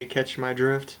 You catch my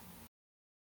drift?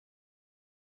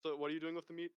 So what are you doing with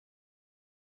the meat?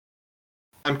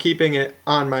 I'm keeping it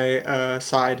on my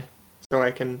side so I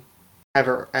can have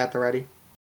it at the ready.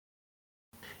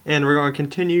 And we're going to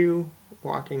continue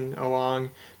walking along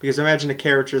because I imagine the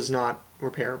carriage is not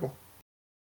repairable.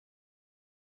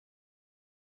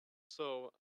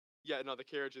 So, yeah, no, the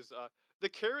carriage is. The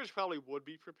carriage probably would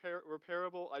be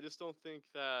repairable. I just don't think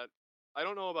that. I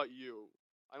don't know about you.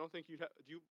 I don't think you'd have.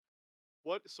 Do you?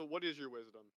 What? So what is your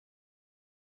wisdom?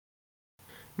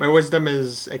 My wisdom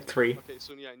is like 3. Okay,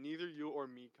 so yeah, neither you or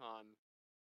Mikon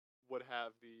would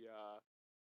have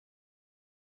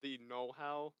the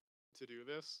know-how to do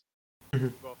this. Mhm. You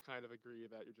both kind of agree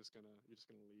that you're just gonna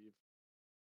leave.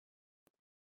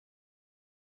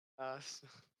 So,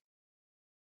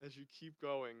 as you keep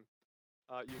going,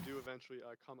 you do eventually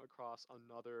come across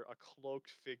a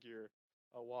cloaked figure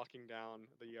walking down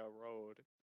the road.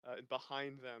 And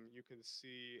behind them, you can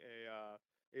see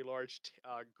a large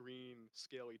green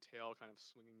scaly tail kind of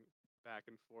swinging back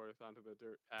and forth onto the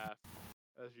dirt path.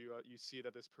 As you see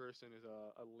that this person is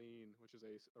a lean, which is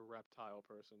a reptile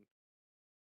person,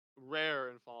 rare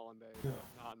in Fallende, but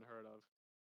not unheard of.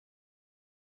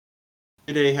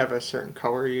 Do they have a certain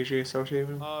color usually associated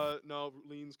with them? No,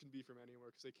 leans can be from anywhere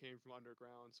because they came from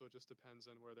underground, so it just depends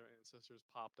on where their ancestors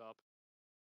popped up.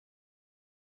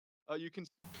 You can,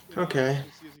 Okay. you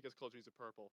can see as he gets closer, he's a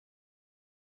purple.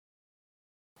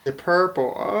 The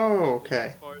purple. Oh, okay.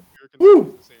 As far as you're concerned,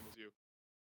 Woo! he's the same as you.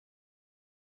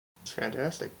 It's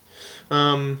fantastic.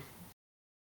 Hello,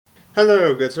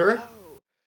 good sir. Oh,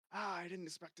 I didn't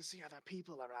expect to see other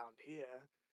people around here.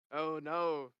 Oh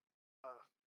no,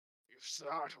 you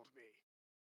startled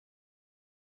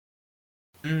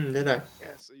me. Did I?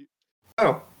 Yes, you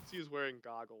Oh, see he's wearing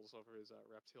goggles over his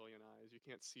reptilian eyes. You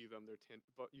can't see them; they're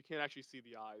but you can't actually see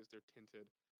the eyes; they're tinted.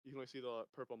 You can only see the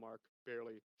purple mark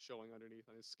barely showing underneath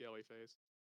on his scaly face.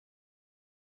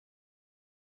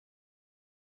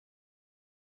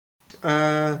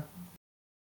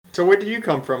 so where did you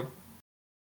come from?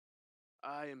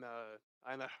 I'm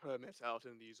a hermit out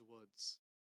in these woods.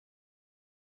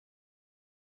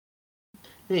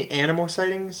 Any animal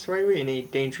sightings, right? Any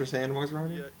dangerous animals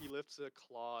around here? He lifts a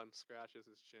claw and scratches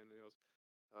his chin. And he goes,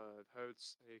 "It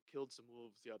hurts. I killed some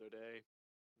wolves the other day.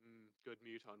 Good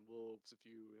meat on wolves if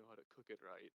you know how to cook it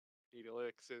right." He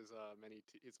licks his many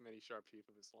sharp teeth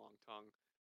with his long tongue.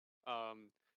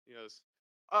 He goes,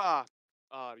 "Ah,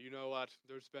 you know what?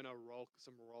 There's been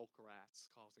some roke rats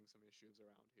causing some issues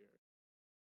around here."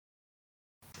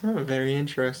 Oh, very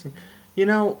interesting. You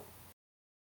know,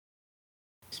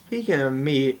 speaking of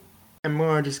meat, I'm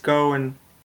gonna just go and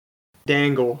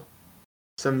dangle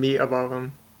some meat above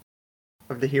him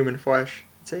of the human flesh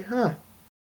and say, huh,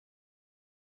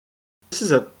 this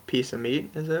is a piece of meat,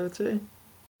 is that what I'd say?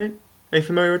 Right? Are you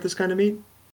familiar with this kind of meat?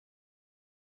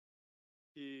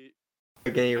 He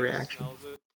Like any kind of reaction? smells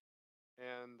it,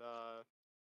 and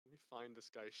let me find this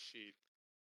guy's sheet.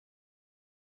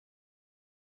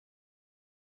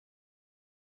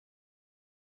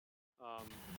 Um,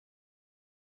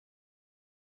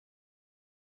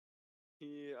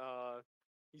 he uh,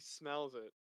 he smells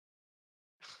it.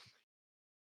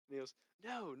 And he goes,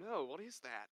 "No, no, what is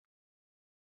that?"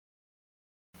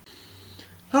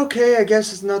 Okay, I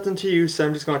guess it's nothing to you, so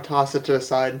I'm just gonna toss it to the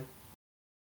side.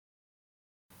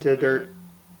 To the dirt. Okay.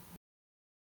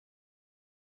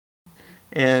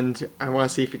 And I want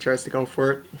to see if he tries to go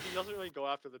for it. He doesn't really go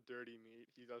after the dirty meat.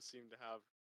 He does seem to have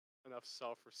enough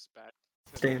self-respect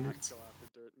to not Standards. go after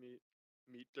dirt meat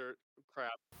dirt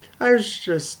crap. I was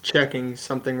just checking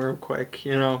something real quick,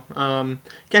 you know.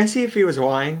 Can I see if he was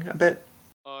lying a bit?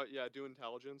 Yeah, do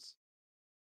intelligence.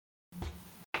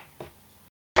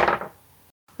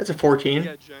 That's a 14.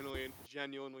 Yeah,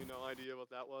 genuinely no idea what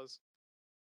that was.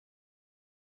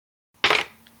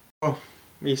 Oh,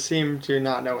 you seem to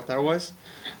not know what that was.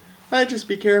 I'd just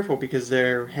be careful because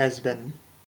there has been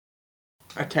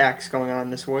attacks going on in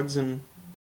this woods, and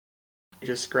you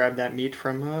just grabbed that meat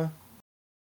from one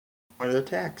of the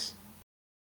attacks.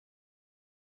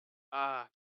 Ah,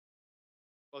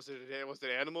 was it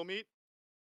animal meat?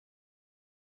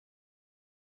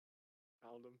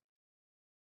 Found him.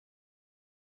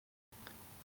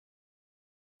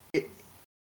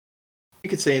 You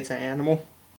could say it's an animal.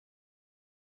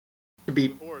 To be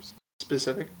The horse,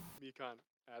 specific. Mikon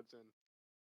adds in.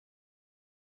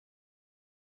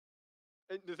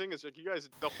 And the thing is, like, you guys,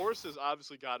 the horses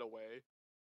obviously got away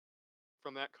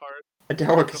from that cart. A The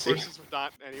delicacy. horses were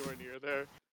not anywhere near there.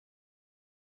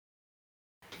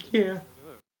 Yeah.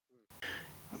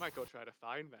 I might go try to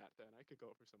find that then. I could go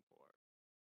for some more.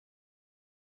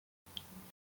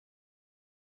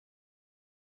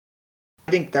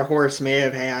 I think the horse may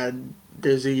have had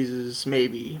diseases,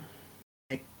 maybe.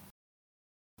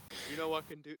 You know what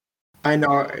can do? I know.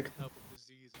 What can help with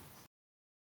diseases?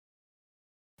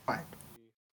 What?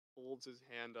 He holds his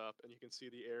hand up, and you can see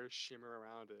the air shimmer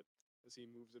around it as he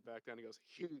moves it back down. He goes,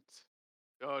 "Heat!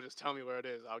 Oh, just tell me where it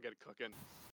is. I'll get it cooking."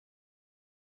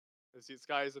 This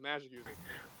guy is a magic user,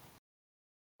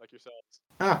 like yourselves.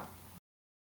 Ah.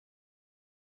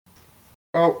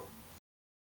 Oh.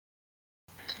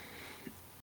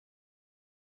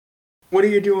 What are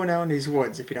you doing out in these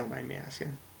woods, if you don't mind me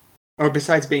asking? Oh,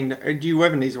 besides being, do you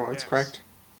live in these woods, Yes. correct?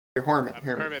 You're hermit. I'm a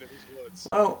hermit in these woods.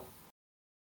 Oh.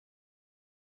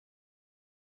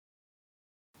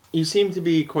 You seem to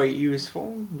be quite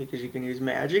useful because you can use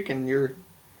magic, and you're.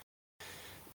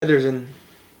 There's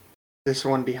this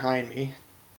one behind me.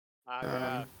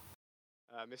 Yeah.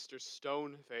 Mr.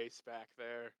 Stoneface back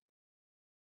there.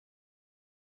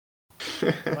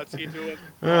 What's he doing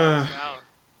south?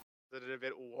 Is it a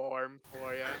bit warm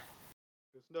for you?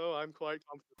 No, I'm quite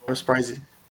comfortable. I'm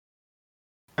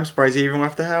surprised he even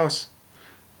left the house.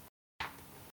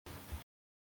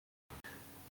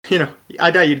 You know, I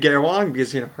thought you'd get along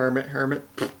because, you know, hermit.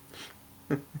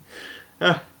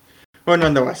 Well,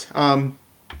 nonetheless,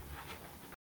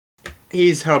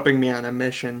 he's helping me on a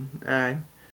mission. I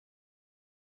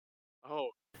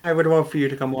would love for you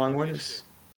to come along with us.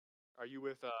 Are you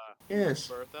with Yes.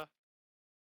 Bertha?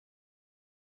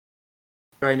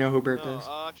 Do I know who Bertha No, is?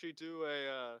 I'll actually do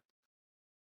a.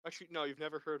 Actually, no, you've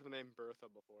never heard the name Bertha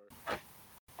before.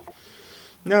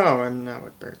 No, I'm not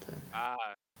with Bertha.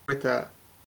 With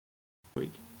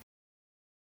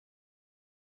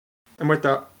I'm with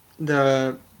the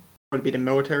would it be the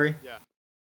military? Yeah.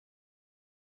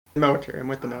 The military. I'm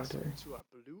with the military. So are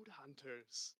Blut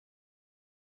Hunters.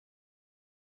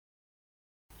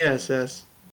 Yes. Yes.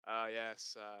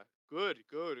 Good.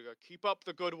 Keep up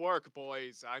the good work,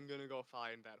 boys. I'm gonna go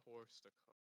find that horse to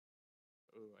cook.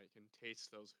 Oh, I can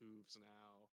taste those hooves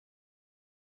now.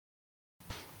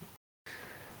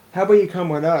 How about you come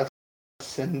with us,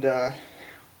 and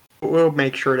we'll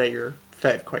make sure that you're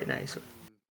fed quite nicely.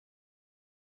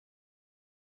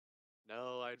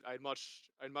 No, I'd much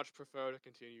prefer to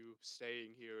continue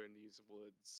staying here in these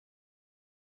woods.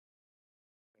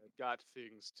 I've got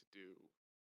things to do.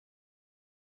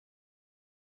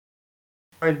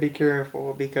 I'd be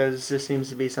careful because there seems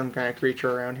to be some kind of creature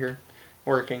around here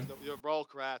working. The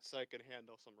Rolk rats, I can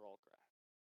handle some Rolk rats.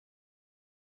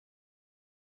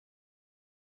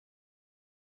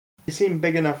 You seem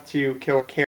big enough to kill a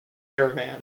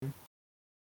caravan. I'm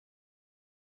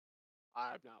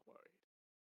not worried.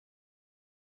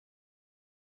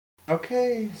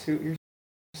 Okay, suit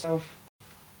yourself.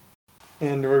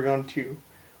 And we're going to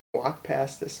walk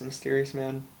past this mysterious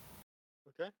man.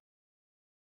 Okay.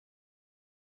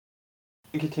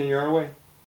 And continue our way.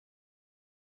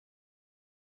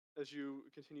 As you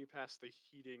continue past the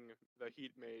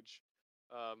heat mage,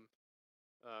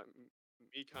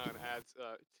 Mikon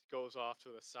goes off to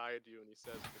the side of you and he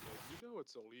says, "You know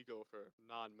it's illegal for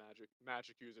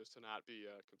non-magic users to not be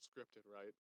conscripted,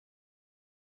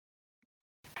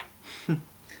 right?"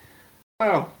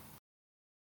 Well,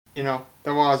 you know,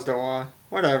 the law's the law.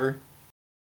 Whatever.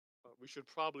 We should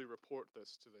probably report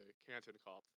this to the canton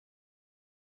cop.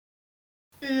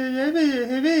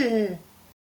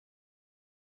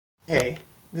 Hey,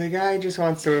 the guy just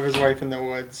wants to live his life in the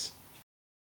woods.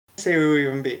 Say we will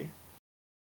even be.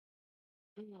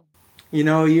 You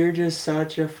know, you're just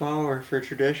such a follower for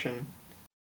tradition,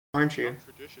 aren't you?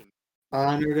 Tradition.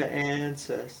 Honor the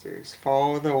ancestors.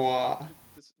 Follow the law.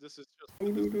 This is just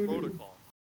protocol.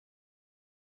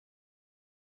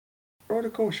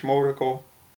 Protocol, schmotocol.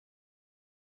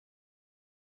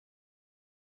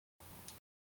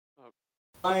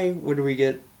 Why would we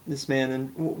get this man,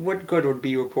 and what good would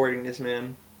be reporting this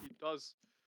man?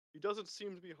 He doesn't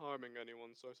seem to be harming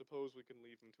anyone, so I suppose we can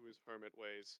leave him to his hermit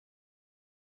ways.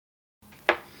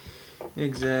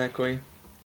 Exactly.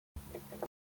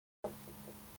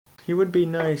 He would be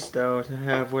nice, though, to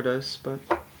have with us, but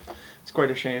it's quite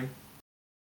a shame.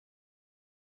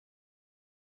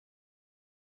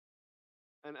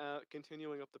 And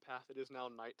continuing up the path, it is now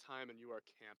nighttime and you are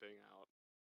camping out.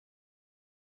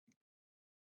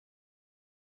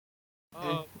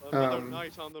 Oh, another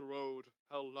night on the road.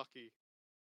 How lucky.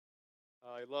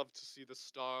 I love to see the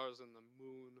stars and the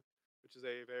moon, which is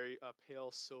a very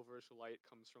pale silverish light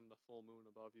comes from the full moon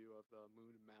above you of the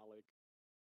moon Malik.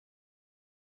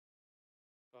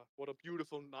 What a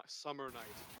beautiful summer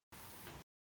night.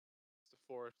 It's the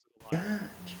forest of the light.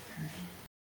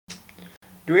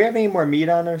 Do we have any more meat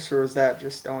on us, or is that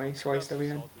just the only slice that we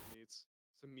had? Salted meats.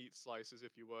 Some meat slices,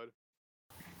 if you would.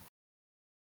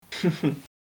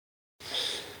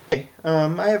 Okay,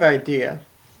 I have an idea,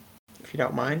 if you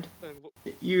don't mind.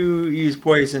 You use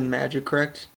poison magic,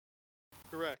 correct?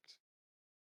 Correct.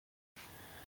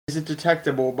 Is it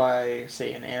detectable by,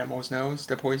 say, an animal's nose,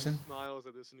 the poison? He smiles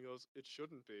at this and he goes, "It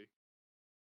shouldn't be."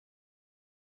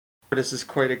 But this is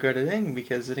quite a good thing,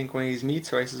 because I think one of these meat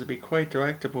slices would be quite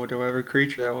delectable to whatever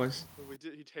creature that was. Well,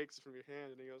 he takes it from your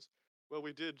hand and he goes, "Well,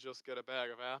 we did just get a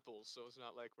bag of apples, so it's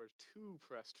not like we're too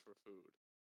pressed for food."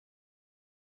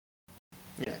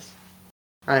 Yes.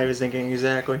 I was thinking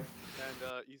exactly.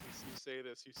 And you say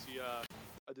this, you see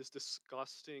this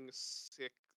disgusting,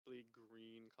 sickly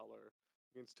green color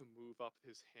begins to move up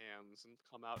his hands and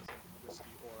come out as a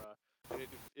wispy aura, and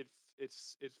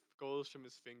it goes from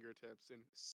his fingertips and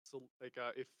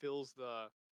it fills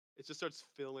it just starts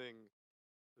filling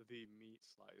the meat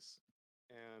slice,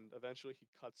 and eventually he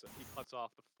cuts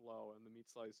off the flow, and the meat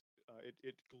slice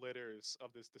it glitters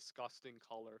of this disgusting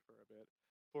color for a bit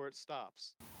before it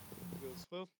stops. He goes,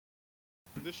 "Well,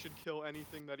 this should kill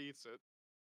anything that eats it."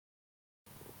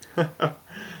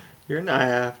 You're not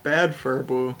half bad,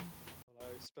 Furblue.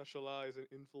 I specialize in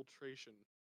infiltration.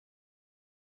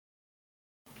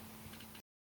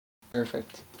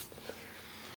 Perfect.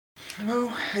 Well,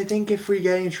 I think if we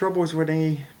get any troubles with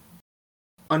any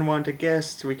unwanted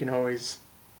guests, we can always,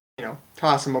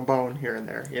 toss them a bone here and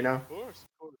there, Of course.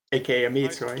 AKA a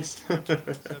meat slice. Send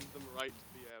them right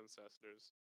to the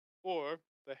ancestors. Or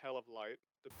the Hell of Light,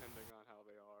 depending on how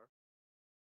they are.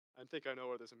 I think I know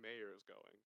where this mayor is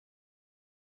going.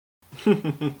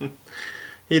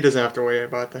 He doesn't have to worry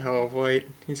about the Hell of Light.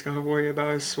 He's got to worry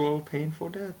about his slow, painful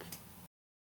death.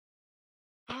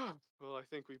 Well, I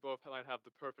think we both might have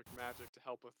the perfect magic to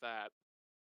help with that.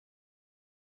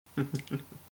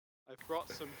 I've brought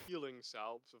some healing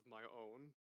salves of my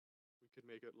own. We could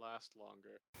make it last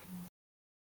longer.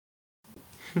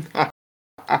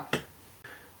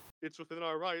 It's within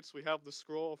our rights. We have the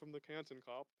scroll from the Canton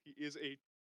Cop. He is a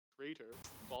traitor,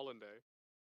 Fallende.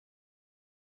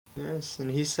 Yes,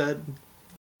 and he said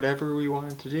whatever we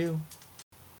wanted to do.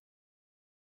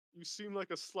 You seem like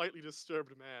a slightly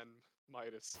disturbed man,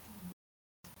 Midas.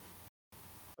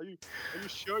 Are you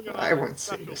sure you're not? I wouldn't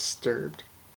say disturbed.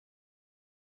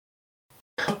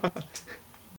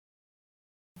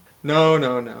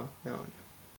 No.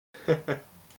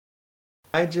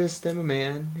 I just am a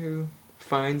man who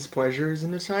finds pleasures in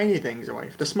the tiny things in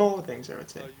life, the small things, I would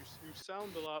say. You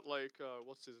sound a lot like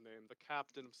what's his name, the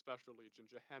captain of Special Legion,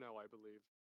 Gehenno, I believe.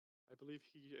 I believe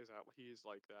he is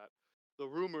like that. The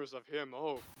rumors of him,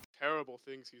 terrible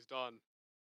things he's done.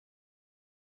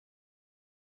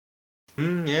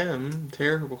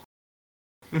 Terrible.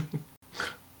 And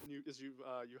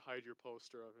you hide your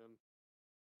poster of him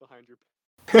behind your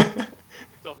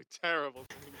so terrible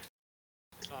thing.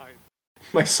 Sign.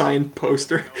 My signed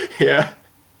poster. Yeah.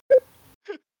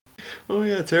 Oh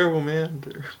yeah, terrible man.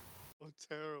 Oh,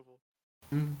 terrible.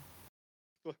 Mm.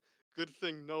 Good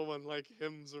thing no one like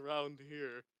him's around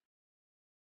here.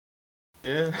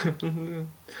 Yeah.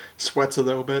 Sweats a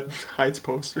little bit. Hides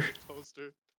poster.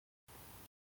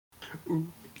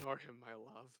 Ooh. Ignore him, my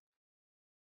love.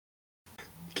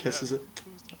 Kisses it.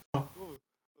 Oh.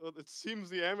 Well, it seems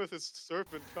the Amythest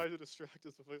Serpent tried to distract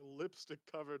us with a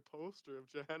lipstick-covered poster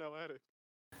of Gehenno Attic.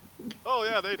 Oh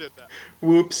yeah, they did that.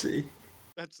 Whoopsie.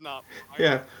 That's not right.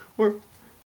 Yeah.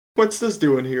 What's this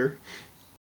doing here?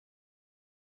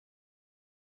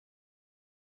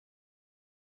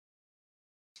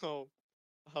 So,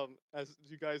 as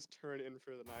you guys turn in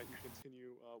for the night, you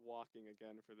continue walking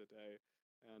again for the day,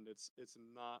 and it's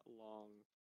not long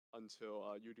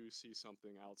until you do see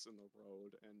something else in the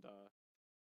road, and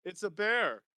it's a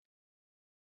bear.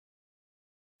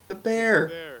 The bear.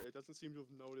 It's a bear. It doesn't seem to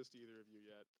have noticed either of you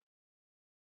yet.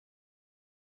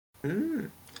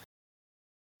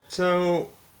 So,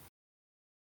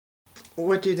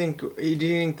 what do you think? Do you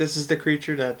think this is the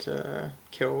creature that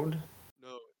killed?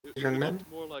 No, young men?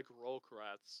 Looked more like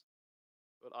Rolkrats,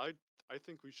 but I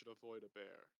think we should avoid a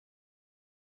bear.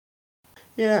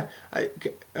 Yeah,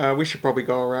 we should probably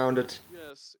go around it.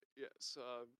 Yes.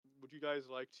 Would you guys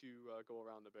like to go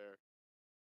around the bear?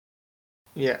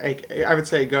 Yeah, I would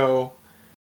say go.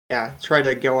 Yeah, try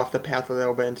to go off the path a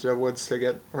little bit into the woods to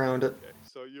get around it. Okay,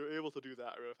 so you're able to do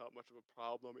that without much of a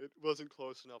problem. It wasn't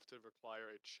close enough to require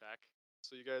a check.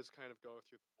 So you guys kind of go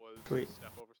through the woods, Sweet.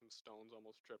 step over some stones,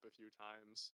 almost trip a few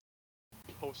times.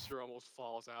 Poster almost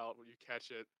falls out when you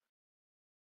catch it.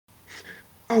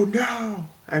 Oh no!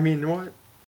 I mean, what?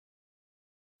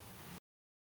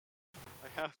 I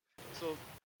have so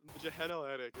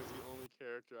Jehenoetic is the only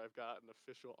character I've got an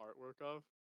official artwork of.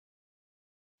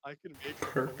 I can make the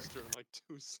Perfect. poster in like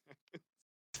 2 seconds.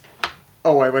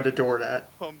 Oh, I would adore that.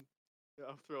 Yeah,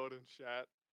 I'll throw it in chat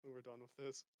when we're done with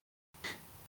this.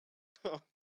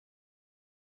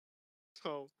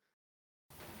 So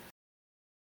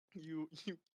you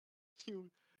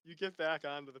you get back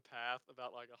onto the path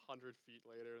about like 100 feet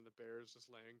later, and the bear is just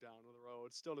laying down on the road.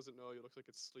 It still doesn't know you. Looks like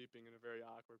it's sleeping in a very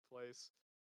awkward place.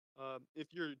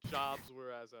 If your jobs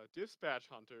were as dispatch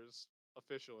hunters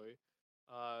officially,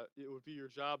 it would be your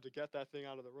job to get that thing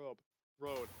out of the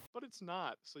road, but it's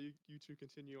not. So you two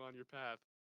continue on your path.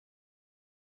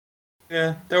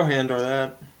 Yeah, they'll handle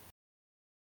that.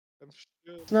 I'm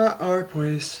sure. It's not our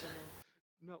place.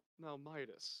 No, now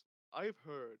Midas, I've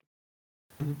heard.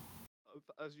 Mhm.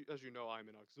 As you know, I'm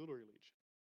an auxiliary legion.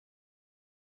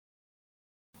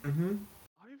 Mm-hmm.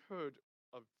 I've heard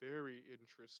a very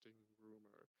interesting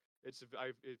rumor.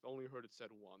 I've only heard it said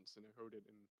once, and I heard it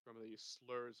from the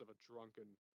slurs of a drunken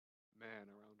man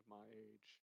around my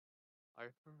age.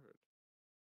 I've heard.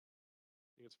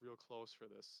 He gets real close for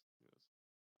this. Yes.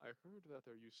 I heard that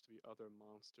there used to be other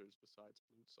monsters besides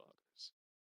bloodsuckers,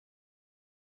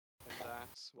 and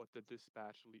that's what the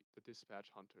dispatch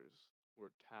hunters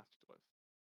were tasked with,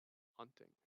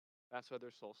 hunting. That's why they're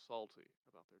so salty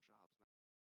about their jobs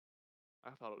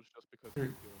now. I thought it was just because they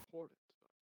feel important, but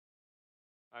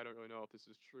I don't really know if this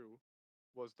is true.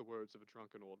 Was the words of a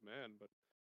drunken old man, but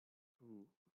ooh,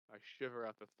 I shiver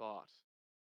at the thought.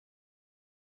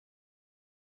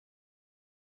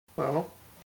 Well,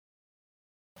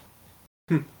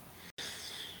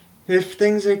 if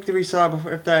things like we saw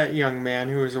before, if that young man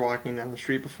who was walking down the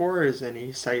street before is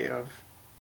any sight of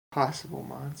possible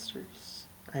monsters,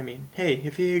 I mean, hey,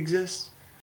 if he exists,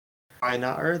 why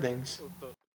not our things? So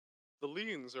the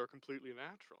leans are completely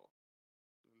natural.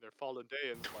 They're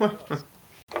Fallendeans like us.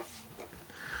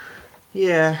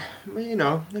 Yeah, but you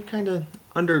know, they're kind of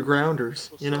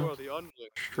undergrounders, Well, you so know? are the unlings. The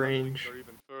unlings Strange. are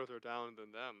even further down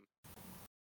than them.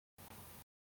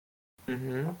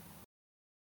 Mm-hmm.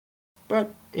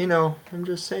 But, you know, I'm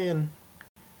just saying,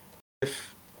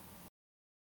 if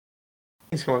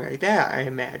it's going like that, I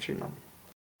imagine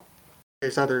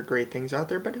there's other great things out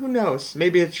there, but who knows?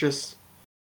 Maybe it's just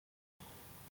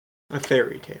a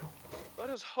fairy tale. Let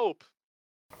us hope.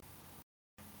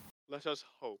 Let us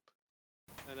hope.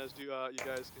 And as you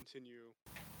guys continue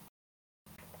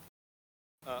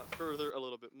further a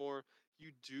little bit more,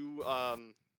 you do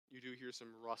hear some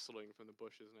rustling from the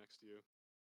bushes next to you.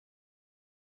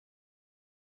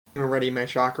 I'm ready my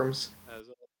chakrams. As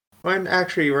I'm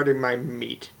actually ready my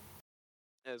meat.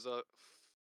 as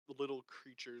little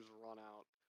creatures run out.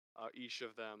 Each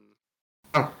of them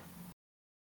Oh,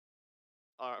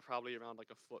 are probably around like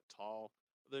a foot tall.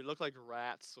 They look like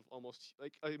rats of almost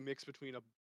like a mix between a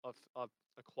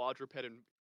quadruped and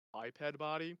biped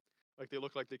body. Like they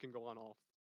look like they can go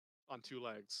on 2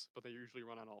 legs, but they usually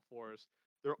run on all 4s.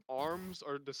 Their arms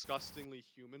are disgustingly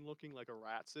human looking, like a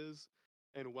rat's is,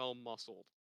 and well muscled.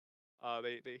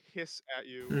 They hiss at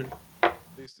you. mm.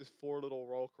 These 4 little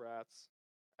rock rats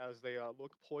as they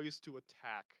look poised to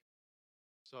attack.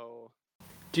 So,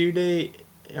 Do they...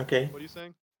 Okay. what are you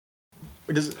saying?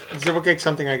 Does it look like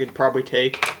something I could probably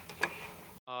take?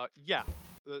 Yeah,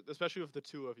 especially with the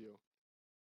 2 of you.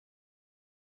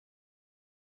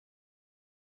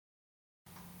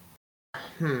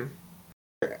 Hmm.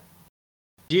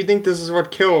 Do you think this is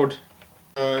what killed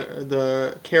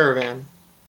the caravan?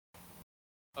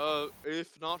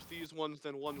 If not these ones,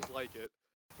 then ones like it.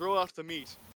 Throw out the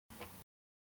meat.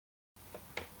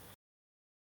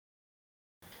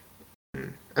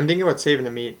 I'm thinking about saving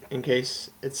the meat in case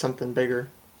it's something bigger.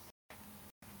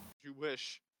 You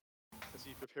wish, as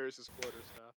he prepares his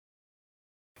quarterstaff.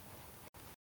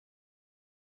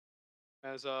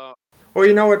 As Well,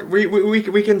 you know what?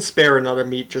 We can spare another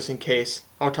meat just in case.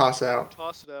 I'll toss it out.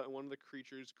 toss it out, and one of the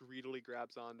creatures greedily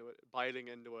grabs onto it, biting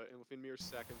into it, and within mere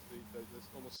seconds, this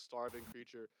almost starving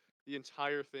creature, the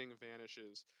entire thing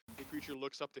vanishes. The creature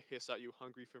looks up to hiss at you,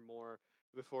 hungry for more,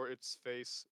 before its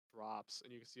face drops,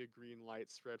 and you can see a green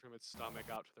light spread from its stomach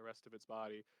out to the rest of its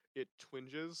body. It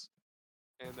twinges,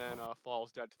 and then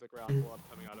falls dead to the ground, blood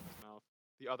coming out of its mouth.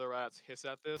 The other rats hiss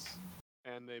at this,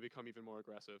 and they become even more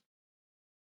aggressive.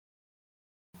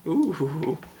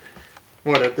 Ooh.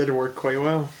 What, it did work quite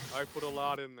well. I put a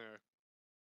lot in there.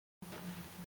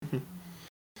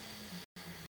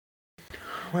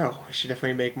 Well, we should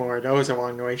definitely make more of those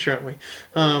along the way, shouldn't we?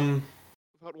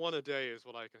 About one a day is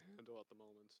what I can handle at the moment.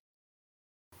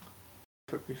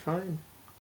 Would be fine.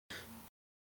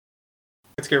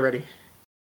 Let's get ready.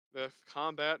 The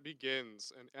combat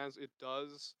begins, and as it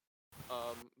does,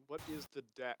 what is the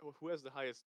who has the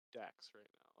highest dex right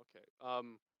now? Okay,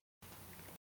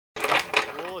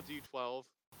 roll a d12.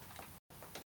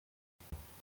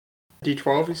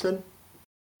 D12, you said?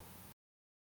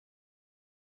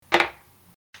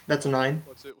 That's a 9.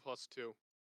 What's it plus 2?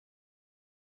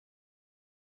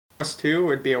 Plus 2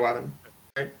 would be 11.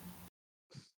 Right?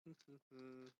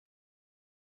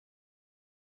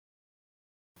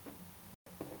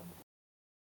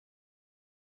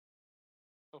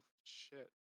 Oh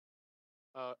shit.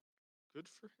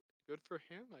 Good for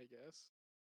him, I guess.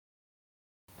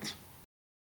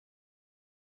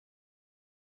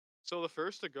 So the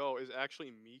first to go is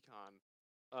actually Mikon.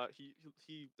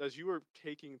 He as you were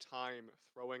taking time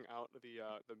throwing out the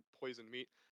poison meat,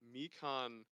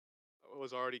 Mikon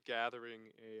was already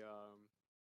gathering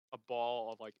a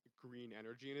ball of like green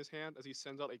energy in his hand as he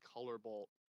sends out a color bolt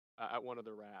at one of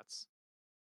the rats.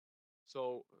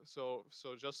 So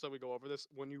just so we go over this,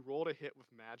 when you roll a hit with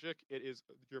magic, it is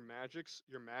your magic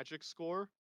score,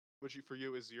 which for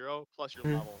you is 0 plus your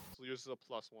level. So yours is a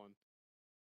 +1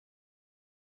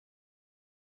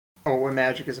 Oh, when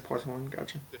magic is a +1,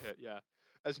 gotcha. to hit. Yeah,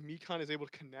 as Mikon is able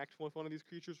to connect with one of these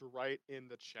creatures right in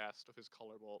the chest of his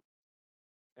color bolt,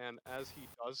 and as he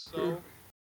does so,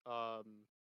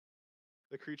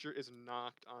 the creature is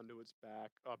knocked onto its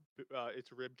back,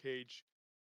 its rib cage,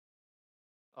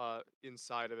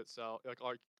 inside of itself,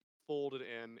 like folded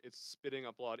in. It's spitting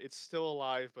up blood. It's still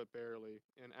alive, but barely.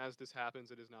 And as this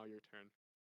happens, it is now your turn.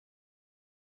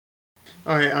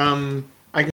 Alright,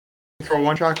 I can throw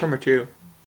one shot from or 2.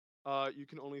 You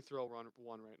can only throw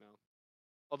one right now.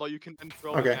 Although you can then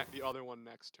throw Okay. the other one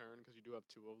next turn because you do have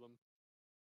 2 of them.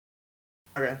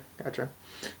 Okay, gotcha.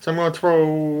 So I'm going to throw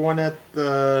one at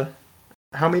the...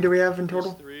 How many do we have in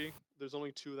total? There's 3. There's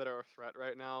only 2 that are a threat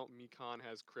right now. Mikon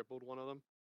has crippled one of them.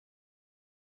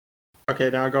 Okay,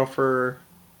 now I'll go for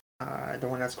the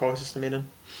one that's closest to me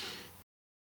then.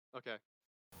 Okay.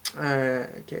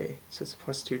 Okay, so it's a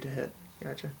 +2 to hit.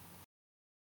 Gotcha.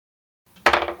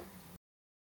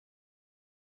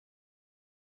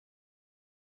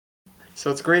 So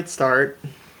it's a great start.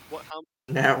 What? How?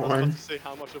 Nat I was 1. about to say,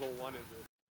 how much of a 1 is it?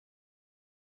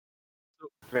 So,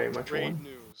 Very much great 1.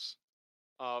 news.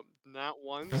 Nat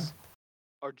 1s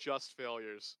are just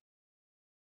failures.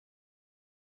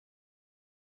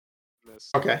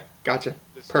 This. Okay, gotcha.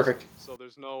 This Perfect. system. So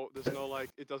there's no like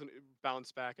it doesn't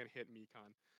bounce back and hit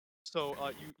Mikon. So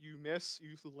you miss,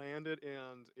 you landed,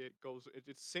 and it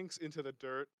sinks into the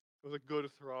dirt. It was a good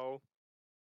throw.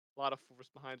 A lot of force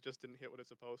behind it, just didn't hit what it's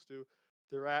supposed to.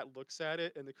 The rat looks at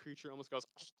it, and the creature almost goes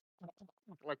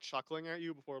like chuckling at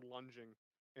you before lunging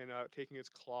and taking its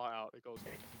claw out. It goes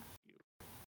you.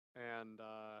 And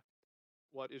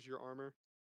what is your armor?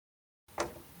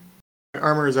 My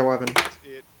armor is 11.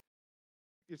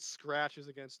 It scratches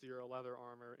against your leather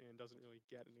armor and doesn't really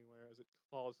get anywhere as it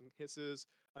falls and hisses.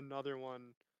 Another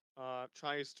one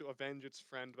tries to avenge its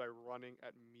friend by running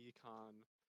at Mikon.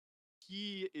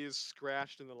 He is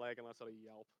scratched in the leg and lets out a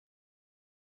yelp.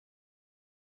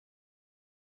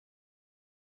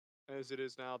 As it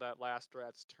is now that last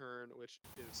rat's turn, which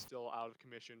is still out of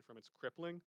commission from its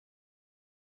crippling.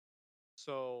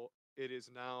 So it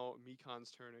is now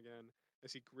Mikon's turn again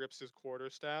as he grips his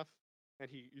quarterstaff, and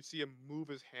you see him move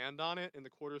his hand on it, and the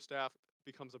quarterstaff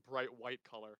becomes a bright white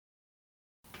color.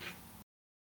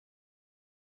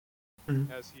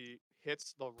 Mm-hmm. As he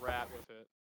hits the rat with it.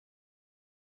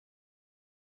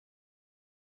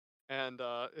 And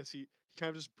as he kind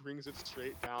of just brings it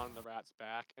straight down the rat's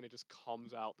back, and it just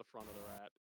comes out the front of the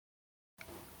rat.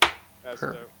 As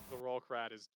the Rolk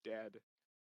rat is dead.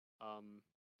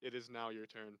 It is now your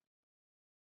turn.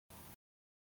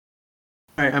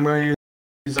 Alright, I'm going to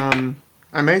use,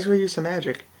 I may as well use some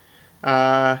magic.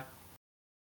 Can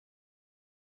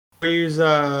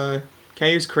I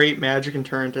use create magic and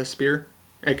turn into a spear?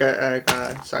 Like a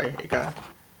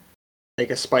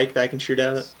spike that I can shoot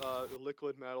at it? The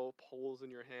liquid metal pulls in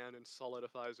your hand and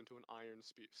solidifies into an iron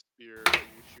spear that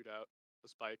you shoot out the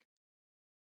spike.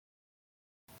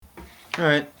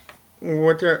 Alright.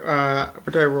 What do I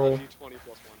roll? D20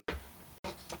 plus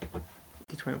 1.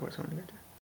 D20 plus 1.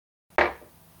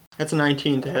 That's a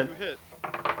 19 to hit. You hit.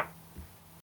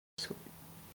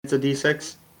 It's a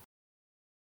D6.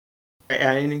 I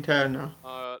add anything to it? No.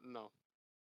 No.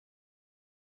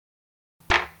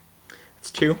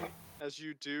 It's 2. As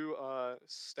you do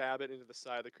stab it into the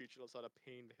side, the creature lets out a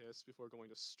pained hiss before going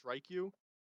to strike you.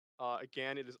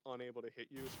 Again, it is unable to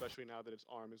hit you, especially now that its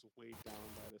arm is weighed down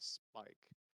by the spike.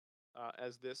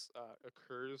 As this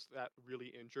occurs, that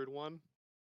really injured one,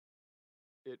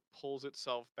 it pulls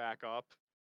itself back up,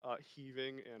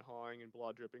 heaving and hawing and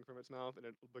blood dripping from its mouth, and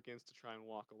it begins to try and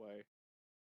walk away.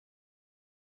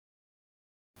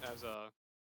 As a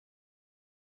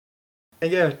I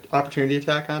get an opportunity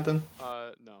attack on them?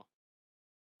 no.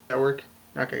 That work?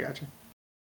 Okay, gotcha.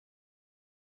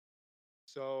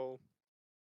 So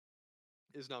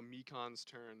is now Mikon's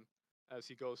turn as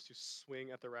he goes to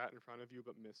swing at the rat in front of you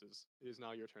but misses. It is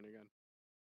now your turn again.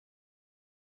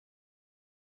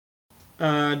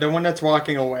 The one that's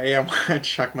walking away, I want to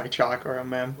chuck my chakra on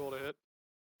them. Roll to hit.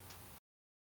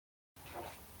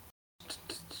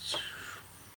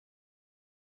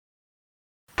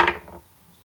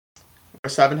 A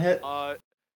 7 hit?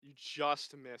 You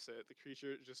just miss it. The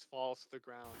creature just falls to the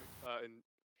ground in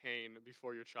pain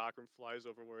before your chakram flies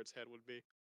over where its head would be.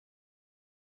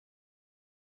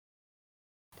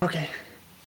 Okay.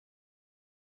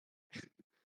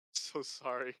 So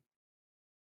sorry.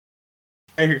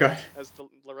 There you go. As the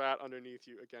rat underneath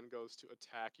you again goes to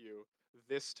attack you,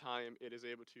 this time it is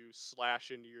able to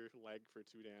slash into your leg for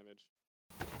 2 damage.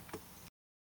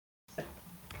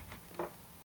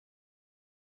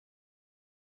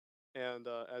 And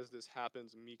as this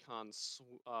happens, Mikon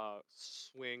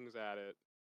swings at it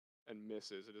and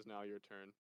misses. It is now your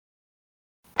turn.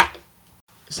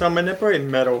 So I'm manipulating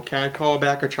metal. Can I call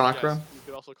back a chakra? Yes, you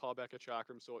could also call back a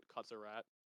chakram so it cuts a rat.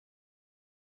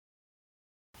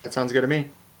 That sounds good to me.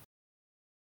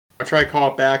 I'll try to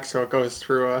call it back so it goes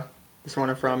through this one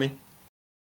in front of me.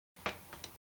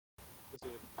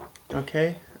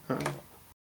 Okay.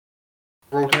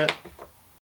 Roll hit.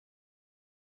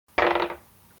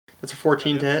 That's a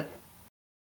 14 to hit.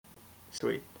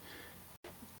 Sweet.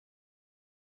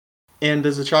 And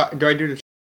does do I do the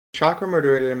chakram or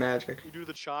do I do the magic? You do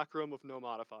the chakram with no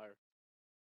modifier.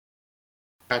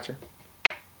 Gotcha.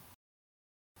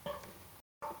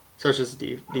 So it's just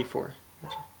D4.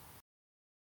 Gotcha.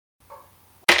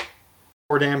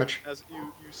 4 damage. As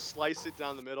you slice it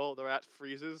down the middle, the rat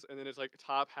freezes, and then its like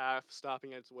top half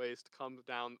stopping at its waist comes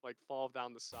down, like falls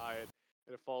down the side,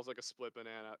 and it falls like a split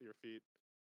banana at your feet.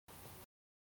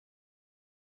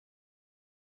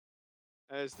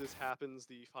 As this happens,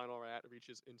 the final rat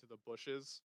reaches into the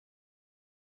bushes.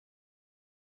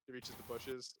 It reaches the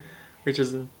bushes.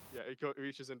 Yeah, it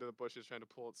reaches into the bushes trying to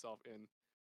pull itself in.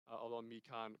 Although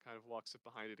Mikon kind of walks up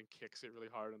behind it and kicks it really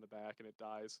hard in the back, and it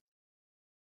dies.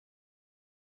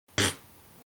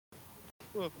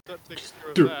 Well, that takes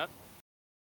care of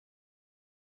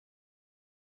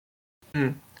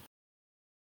that.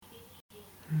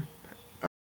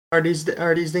 Are these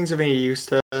things of any use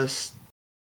to us?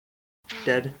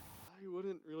 Dead? I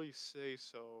wouldn't really say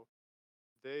so.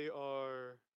 They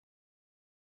are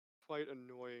quite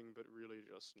annoying, but really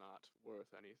just not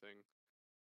worth anything.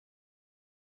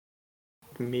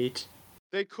 Meat.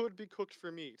 They could be cooked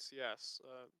for meat, yes.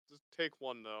 Just take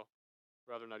one, though.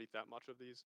 Rather not eat that much of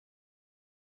these.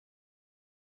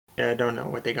 Yeah, I don't know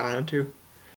what they got into.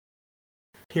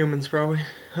 Humans, probably.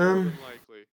 More than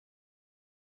likely.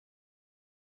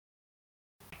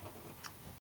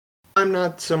 I'm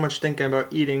not so much thinking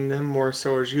about eating them, more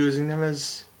so as using them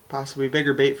as possibly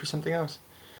bigger bait for something else.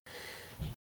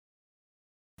 In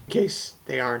case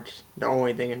they aren't the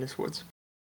only thing in this woods.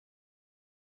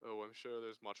 Oh, I'm sure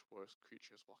there's much worse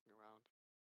creatures walking around.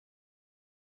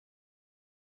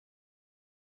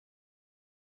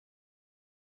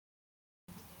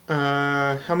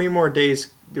 How many more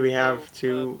days do we have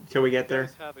till we get there? You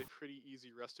guys have a pretty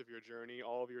easy rest of your journey.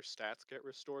 All of your stats get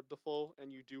restored to full,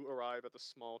 and you do arrive at the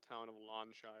small town of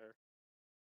Lawnshire.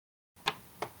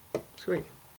 Sweet.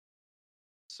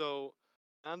 So,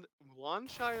 and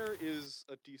Lawnshire is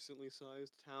a decently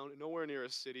sized town, nowhere near a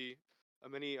city.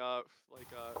 Many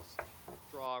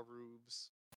straw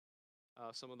roofs.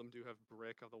 Some of them do have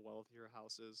brick of the wealthier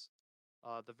houses.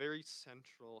 The very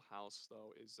central house,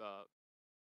 though, is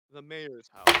the mayor's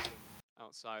house. And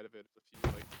outside of it, a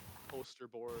few like poster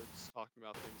boards talking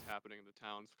about things happening in the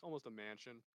town. It's almost a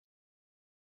mansion.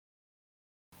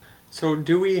 So,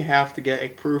 do we have to get a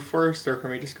proof first, or can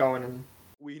we just go in and...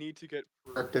 We need to get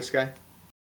proof. Mark this guy?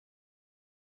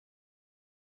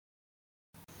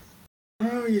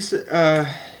 Oh, you said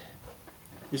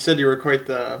you were quite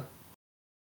the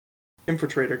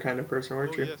infiltrator kind of person,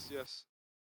 weren't you? Yes.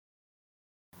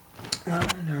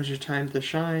 Now's your time to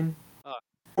shine.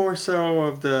 More so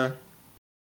of the,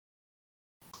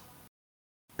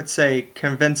 let's say,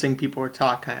 convincing people to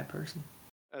talk kind of person.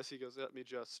 As he goes, let me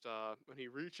just, when he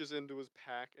reaches into his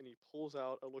pack and he pulls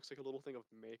out, it looks like a little thing of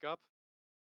makeup.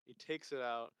 He takes it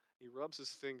out He rubs his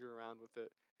finger around with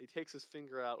it. He takes his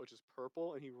finger out, which is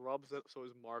purple, and he rubs it so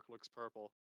his mark looks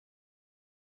purple.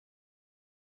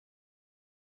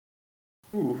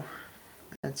 Ooh,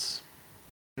 that's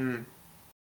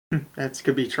that's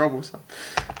could be troublesome.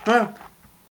 Well,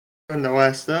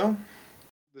 nonetheless, though,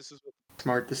 This is what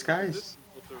smart this disguise. is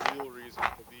what the real reason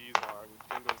for these are. And he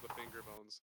jingles the finger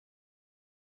bones.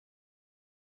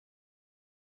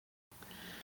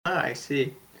 Ah, I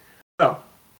see. Oh,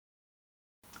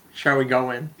 shall we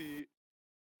go in? He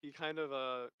kind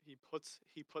of he puts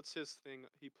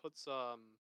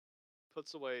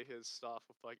puts away his stuff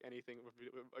with like anything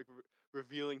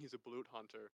revealing he's a Blut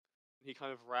Hunter. And he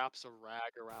kind of wraps a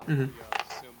rag around the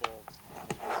symbol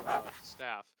on his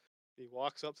staff. He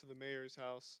walks up to the mayor's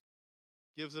house,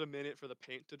 gives it a minute for the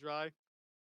paint to dry.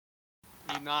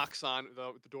 He knocks on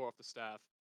the door of the staff.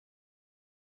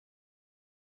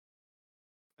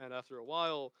 And after a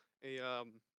while, a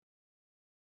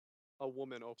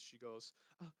woman opens. She goes,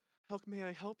 "How may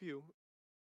I help you?"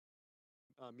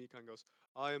 Mikon goes,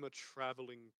 "I am a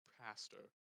traveling pastor.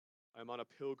 I'm on a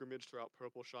pilgrimage throughout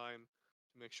Purpleshine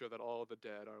to make sure that all the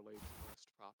dead are laid to rest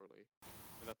properly,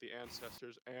 and that the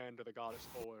ancestors and the goddess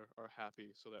Oer are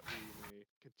happy, so that we may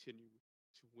continue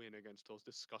to win against those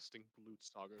disgusting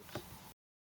Blutstoggers.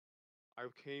 I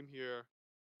came here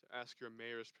to ask your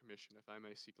mayor's permission if I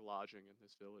may seek lodging in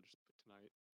this village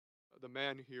tonight. The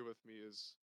man here with me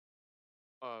is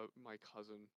my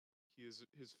cousin.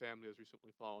 His family has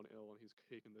recently fallen ill, and he's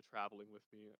taken to traveling with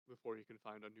me before he can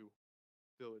find a new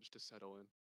village to settle in."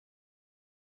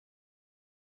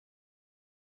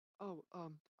 "Oh,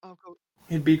 I'll go.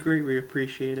 It'd be great. We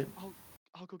appreciate it.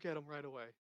 I'll go get him right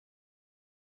away."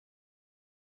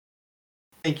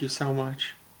 Thank you so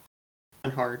much.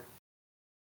 And hard.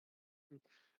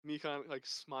 Mikon like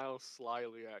smiles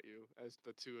slyly at you as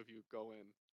the two of you go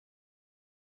in.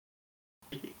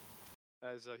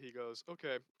 As he goes,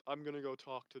 "Okay, I'm gonna go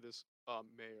talk to this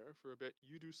mayor for a bit.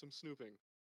 You do some snooping."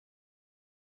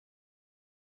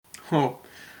 Oh,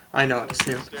 I know You what wanna to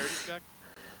do a do. dexterity check?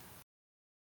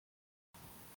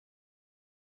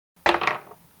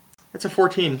 It's a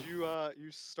 14. As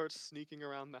you start sneaking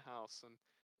around the house, and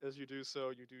as you do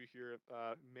so, you do hear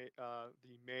the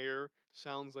mayor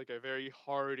sounds like a very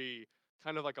hearty,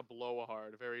 kind of like a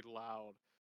blowhard, very loud.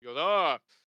 He goes,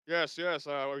 yes, yes,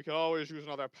 we can always use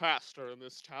another pastor in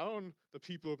this town. The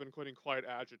people have been getting quite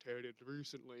agitated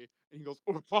recently." And he goes,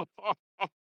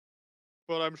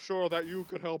 "But I'm sure that you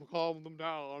could help calm them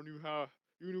down. You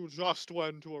knew just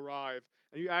when to arrive."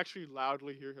 And you actually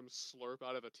loudly hear him slurp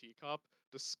out of a teacup,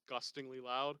 disgustingly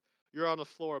loud. You're on the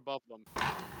floor above them,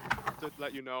 to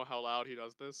let you know how loud he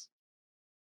does this.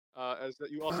 As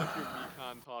that you also hear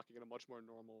Mikon talking in a much more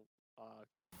normal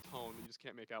tone. You just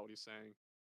can't make out what he's saying.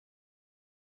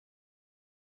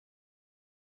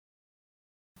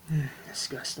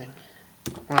 Disgusting.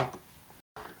 Well,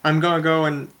 I'm gonna go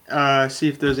and see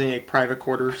if there's any private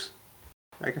quarters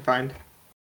I can find.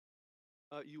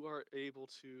 You are able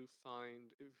to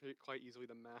find quite easily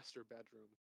the master bedroom.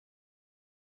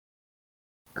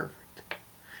 Perfect.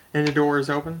 And the door is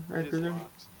open, I It is presume?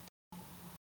 locked.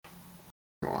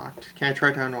 Locked. Can I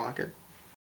try to unlock it?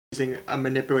 Using a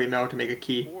manipulate metal to make a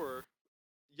key. Or,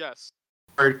 yes.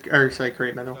 Or sorry,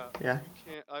 create metal. Yeah. You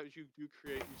can't. You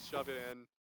create. You shove it in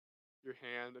your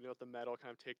hand, and you let the metal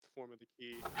kind of take the form of the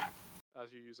key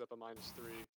as you use up a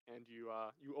 -3, and you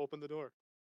open the door.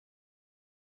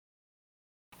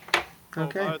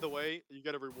 Okay. Oh, by the way, you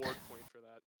get a reward point for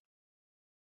that.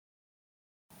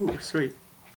 Ooh, sweet.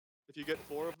 If you get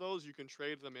 4 of those, you can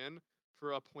trade them in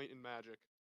for a point in magic,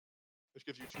 which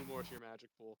gives you 2 more to your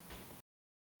magic pool.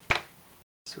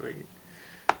 Sweet.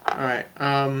 Alright,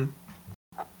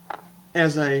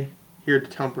 as I hear the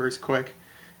tumbers quick,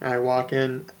 and I walk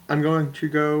in, I'm going to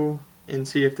go and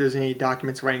see if there's any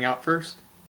documents writing out first.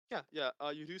 Yeah.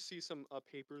 You do see some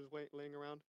papers laying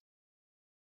around.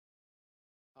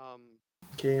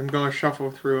 Okay, I'm going to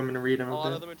shuffle through them and read them A a lot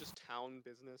bit. of them are just town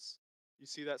business. You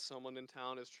see that someone in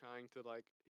town is trying to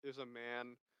there's a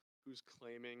man who's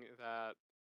claiming that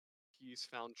he's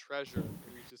found treasure,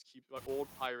 and he's just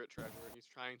old pirate treasure, and he's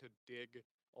trying to dig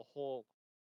a hole.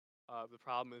 The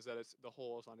problem is that the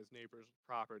hole is on his neighbor's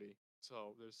property,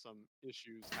 so there's some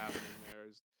issues happening there.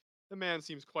 The man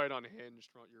seems quite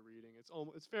unhinged from what you're reading.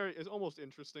 It's almost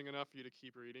interesting enough for you to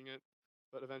keep reading it,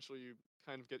 but eventually you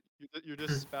kind of you're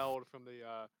dispelled from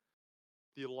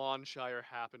the Lawnshire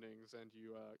happenings, and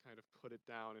you kind of put it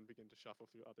down and begin to shuffle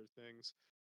through other things,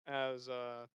 as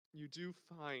you do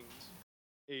find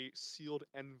a sealed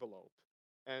envelope,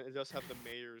 and it does have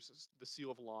the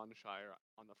seal of Lawnshire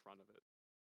on the front of it.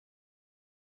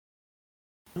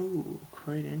 Ooh,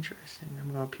 quite interesting.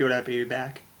 I'm gonna peel that baby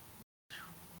back.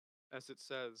 As it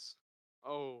says,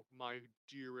 "Oh, my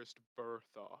dearest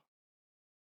Bertha,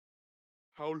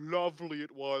 how lovely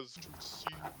it was to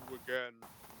see you again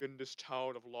in this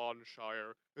town of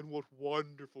Lawnshire, and what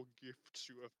wonderful gifts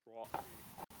you have brought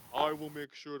me. I will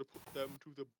make sure to put them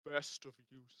to the best of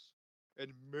use,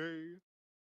 and may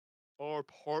our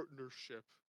partnership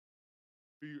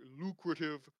be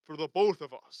lucrative for the both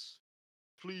of us.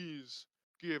 Please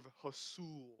give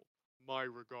Hasul my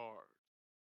regard.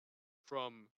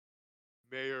 From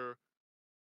Mayor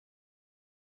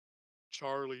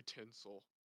Charlie Tinsel."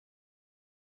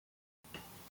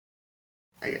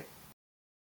 I get.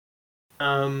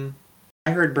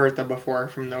 I heard Bertha before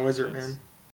from the Wizard Yes. Man.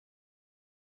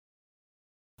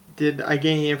 Did I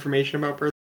gain any information about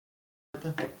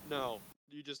Bertha? No,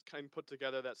 you just kind of put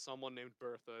together that someone named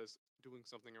Bertha is doing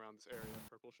something around this area,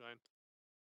 Purple Shine.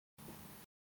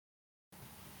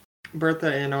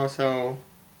 Bertha and also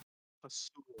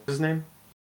Hasul. what's his name?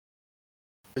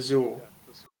 Azul. Yeah,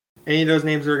 Hasul. Any of those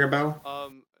names ring a bell?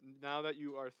 Now that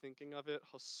you are thinking of it,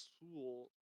 Hasul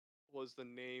was the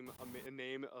name, a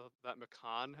name that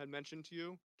Mikon had mentioned to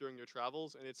you during your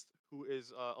travels, and it's who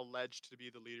is alleged to be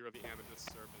the leader of the Amythest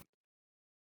Serpent.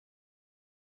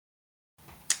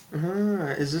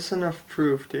 Is this enough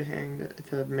proof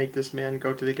to make this man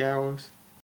go to the gallows?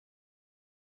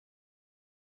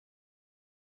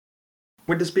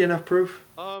 Would this be enough proof?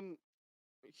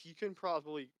 He can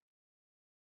probably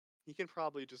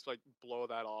just like blow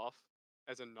that off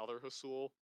as another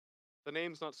Hasul. The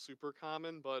name's not super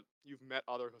common, but you've met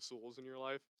other Hasuls in your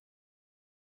life.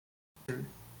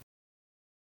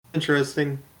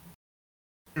 Interesting.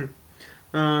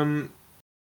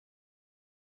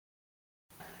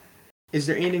 Is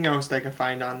there anything else that I can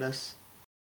find on this?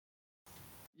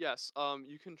 Yes,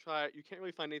 you can try. You can't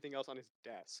really find anything else on his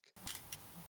desk.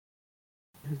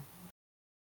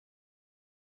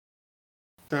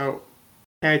 So,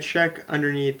 can I check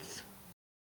underneath?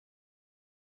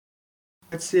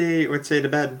 Let's say the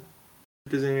bed.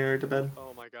 If there's any under the bed.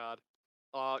 Oh my god.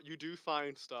 You do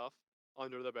find stuff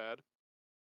under the bed.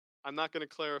 I'm not gonna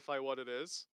clarify what it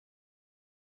is.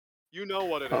 You know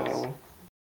what it is. Oh.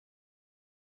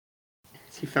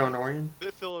 Is he Felnorian?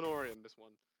 Bit Fillonorian, this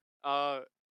one.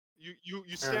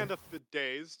 You stand up a bit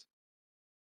dazed,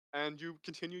 and you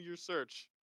continue your search.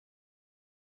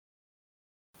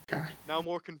 God. Now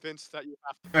more convinced that you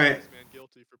have to find this man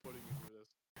guilty for putting you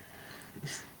through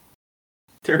this.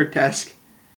 Third desk.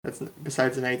 That's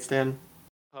besides the nightstand.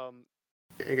 A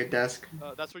good desk.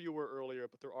 That's where you were earlier,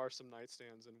 but there are some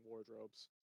nightstands and wardrobes.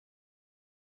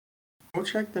 We'll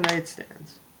check the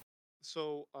nightstands.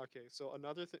 So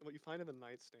another thing, what you find in the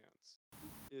nightstands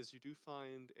is you do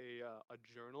find a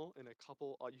journal and a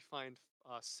couple. You find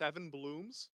 7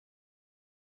 blooms.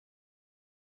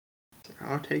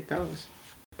 I'll take those.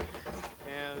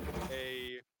 And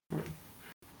a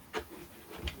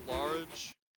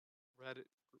large red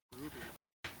ruby.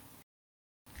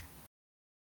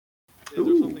 Is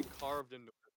there something carved into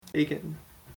it? Bacon.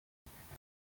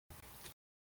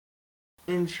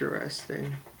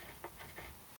 Interesting.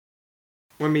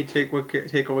 Let me take a look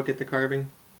at the carving.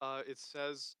 It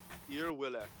says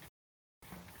Irwille.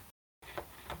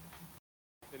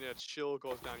 And a chill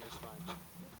goes down your spine.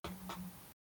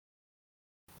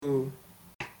 Ooh.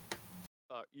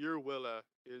 Irwille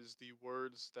is the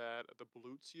words that the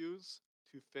Bluts use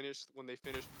to finish when they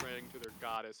finish praying to their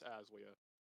goddess Aslia.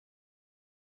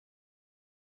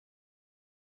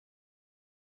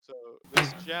 So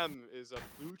this gem is a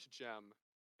Blut gem,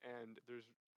 and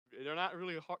they're not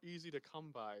really easy to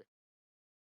come by.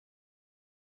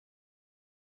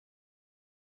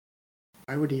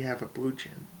 Why would he have a blue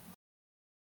gem?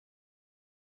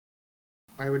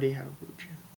 Why would he have a blue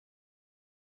gem?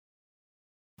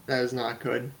 That is not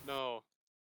good. No.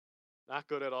 Not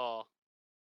good at all.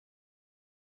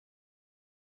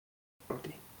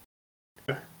 Okay.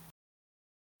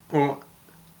 Well,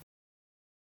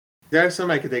 is there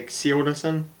something I could like seal this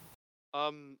in?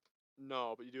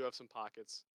 No, but you do have some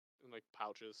pockets and like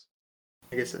pouches.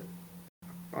 I guess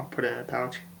I'll put it in a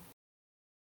pouch.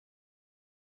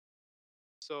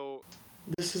 So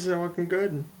this isn't looking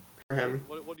good for him.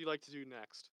 What do you like to do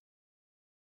next?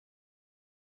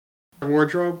 The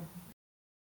wardrobe.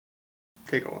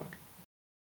 Take a look.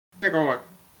 Take a look.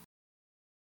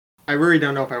 I really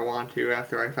don't know if I want to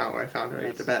after I found what I found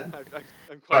underneath the bed.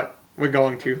 But we're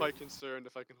going to. I'm quite concerned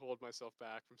if I can hold myself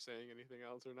back from saying anything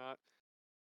else or not.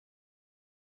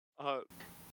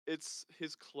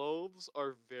 His clothes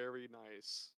are very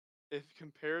nice. If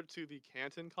compared to the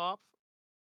Canton cop,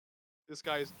 this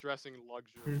guy is dressing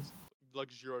luxuriously.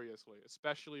 luxuriously,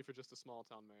 especially for just a small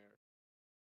town mayor.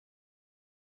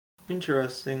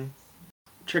 Interesting.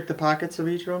 Check the pockets of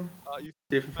each of them. You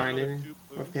See if you find find another anything 2 left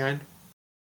blooms. behind.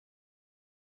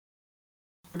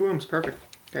 Boom's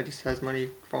perfect. Guy just has money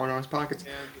falling out of his pockets.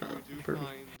 And you do Perfect.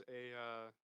 find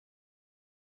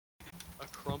a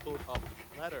crumpled up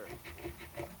letter.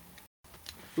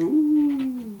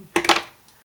 Ooh.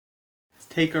 Let's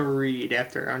take a read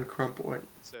after uncrumple it.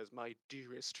 It says, "My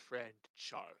dearest friend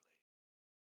Charlie,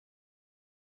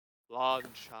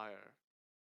 Longshire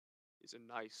is a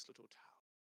nice little town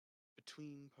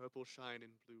between Purpleshine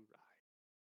and Blue Ride.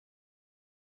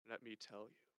 Let me tell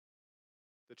you,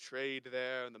 the trade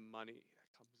there and the money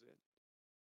that comes in,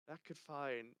 that could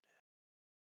find,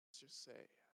 let's just say,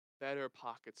 better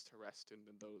pockets to rest in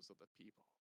than those of the people.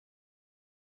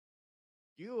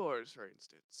 Yours, for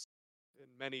instance,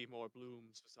 and many more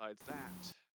blooms besides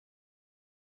that.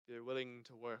 If you're willing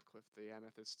to work with the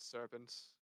Amythest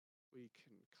Serpent, we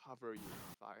can cover you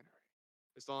in finery,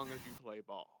 as long as you play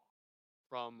ball.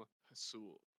 From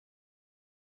Hasul."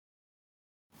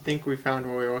 I think we found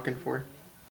what we were looking for.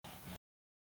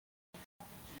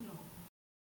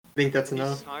 I think that's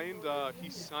enough. He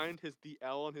signed the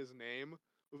L on his name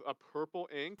with a purple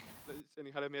ink, and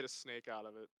he had made a snake out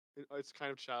of it. It's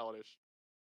kind of childish,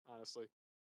 honestly.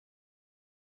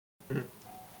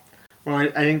 Well, I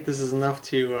think this is enough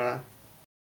to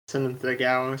send him to the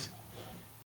gallows.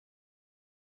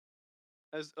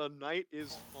 As a night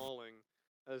is falling,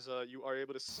 as you are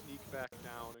able to sneak back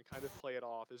down and kind of play it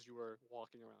off as you are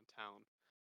walking around town,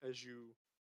 as you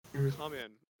come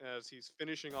in, as he's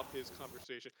finishing up his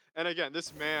conversation. And again,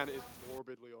 this man is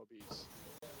morbidly obese.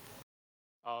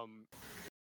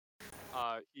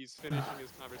 He's finishing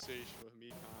his conversation with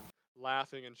Mikon,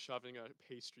 laughing and shoving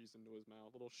pastries into his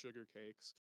mouth, little sugar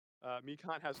cakes.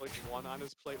 Mikon has like one on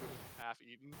his plate with half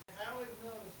eaten.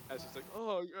 As he's like,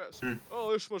 "Oh yes,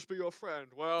 oh this must be your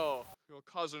friend. Well, your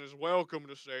cousin is welcome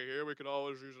to stay here. We could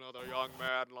always use another young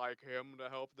man like him to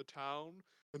help the town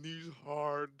in these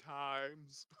hard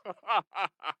times."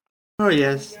 Oh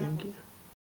yes, thank you.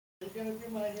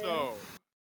 So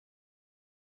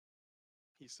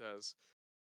he says,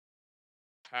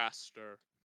 "Pastor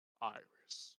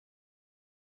Iris,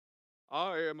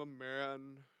 I am a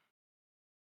man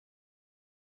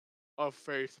of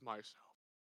faith myself.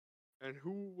 And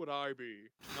who would I be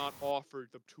to not offer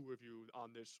the two of you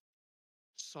on this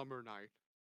summer night,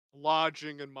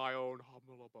 lodging in my own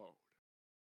humble abode?"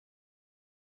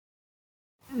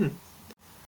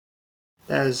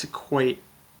 That is quite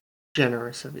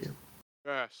generous of you.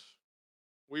 "Yes,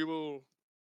 we will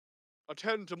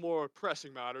attend to more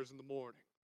pressing matters in the morning.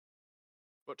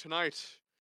 But tonight,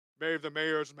 may the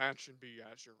mayor's mansion be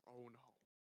as your own home."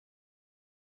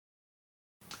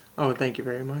 Oh, thank you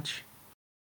very much.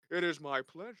 "It is my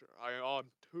pleasure. I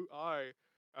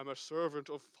am a servant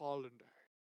of Fallende.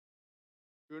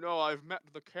 You know, I've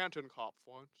met the Canton cop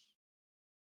once.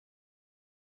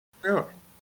 Really?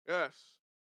 Yes.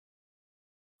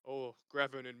 Oh,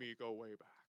 Grevin and me go way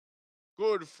back.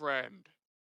 Good friend."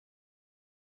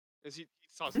 As he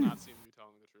does not seem to be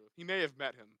telling the truth. He may have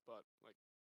met him, but like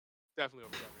definitely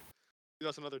over Grevin. He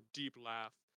does another deep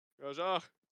laugh. He goes, "Ah,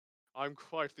 I'm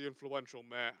quite the influential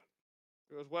man."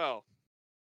 He goes, "Well,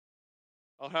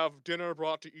 I'll have dinner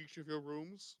brought to each of your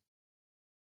rooms.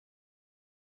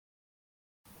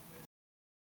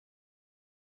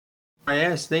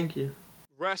 Yes, thank you.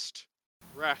 Rest,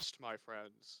 rest, my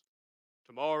friends.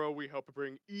 Tomorrow we hope to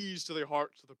bring ease to the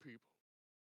hearts of the people."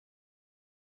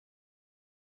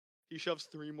 He shoves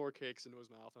 3 more cakes into his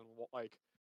mouth and like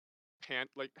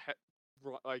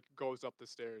goes up the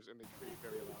stairs, and they creak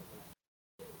very loudly.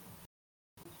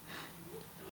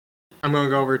 I'm gonna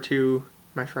go over to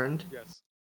my friend Yes.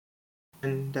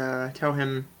 and show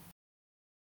him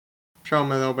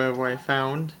a little bit of what I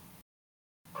found.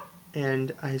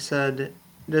 And I said,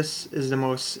 this is the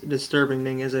most disturbing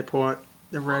thing as I pull out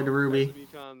the red ruby. So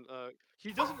Mikon,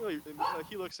 he doesn't really.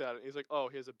 He looks at it. And he's like, "Oh,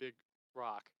 here's a big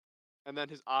rock," and then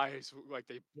his eyes like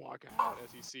they block out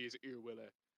as he sees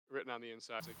Earwilla written on the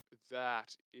inside. He's like,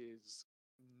 "That is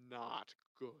not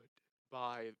good."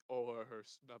 By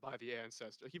by the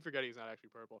ancestor. I keep forgetting he's not actually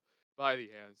purple. By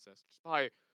the ancestors.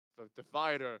 By the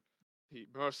divider, the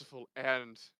merciful,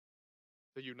 and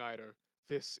the uniter.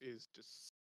 This is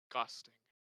disgusting.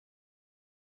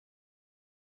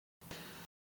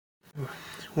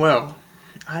 Well,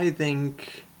 I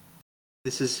think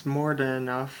this is more than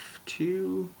enough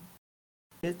to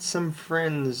get some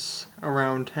friends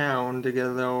around town to get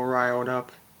a little riled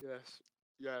up. Yes,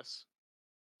 yes.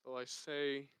 Well, I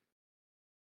say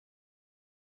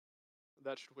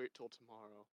that should wait till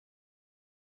tomorrow.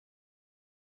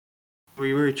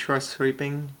 we really trust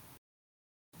sleeping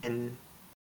in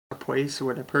a place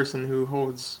with a person who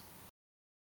holds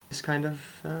this kind of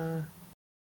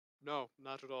No,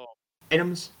 not at all.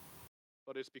 items?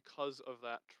 But it's because of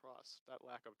that trust, that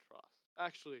lack of trust.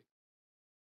 Actually,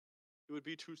 it would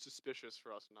be too suspicious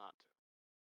for us not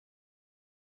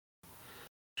to.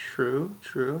 True,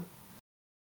 true.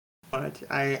 But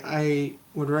I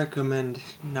would recommend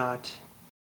not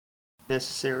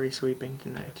necessary sleeping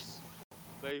tonight. Yes.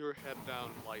 Lay your head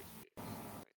down lightly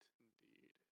tonight,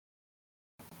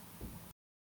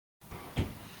 indeed.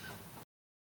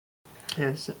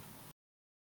 Yes.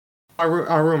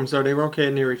 Our rooms, are they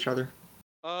located near each other?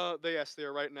 They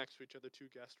are right next to each other, 2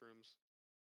 guest rooms.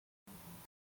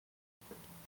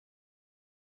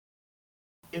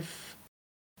 If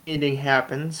anything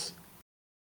happens,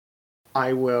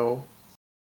 I will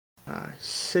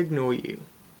signal you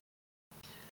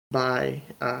by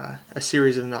a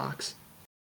series of knocks.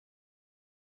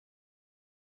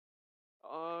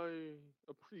 I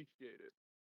appreciate it.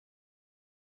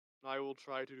 I will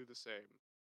try to do the same.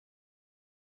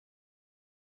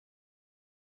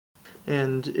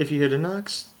 And if you hear the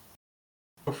knocks,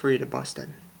 feel free to bust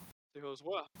in. He goes,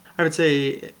 what? I would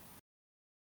say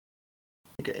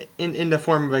in the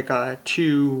form of like a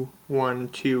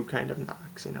 2-1-2 kind of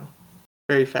knocks,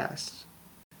 very fast.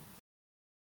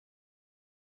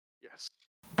 Yes.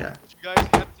 Yeah. But you guys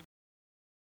have to.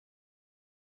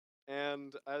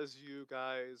 And as you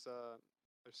guys are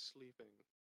sleeping,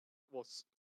 well,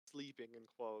 sleeping in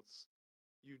quotes,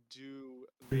 you do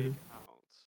make out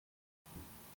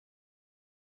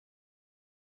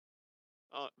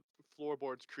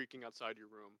floorboards creaking outside your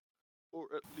room, or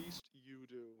at least you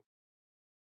do.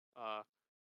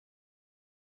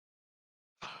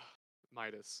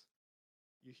 Midas,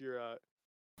 you hear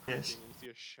Yes. and you see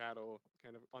a shadow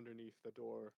kind of underneath the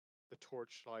door, the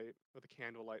torchlight or the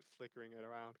candlelight flickering it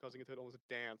around, causing it to almost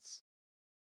dance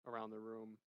around the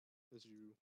room as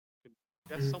you can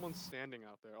guess someone's standing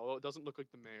out there, although it doesn't look like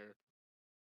the mayor.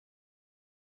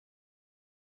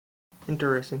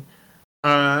 Interesting.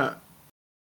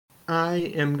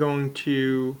 I am going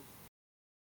to.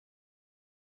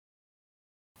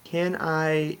 Can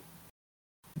I?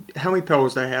 How many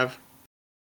pillows do I have?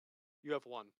 You have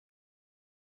 1.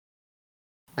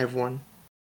 I have 1.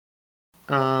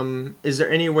 Is there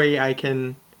any way I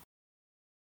can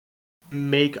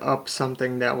make up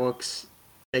something that looks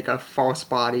like a false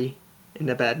body in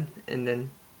the bed and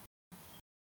then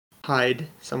hide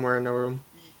somewhere in the room?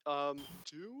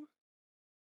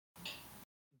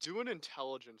 Do an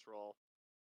intelligence roll.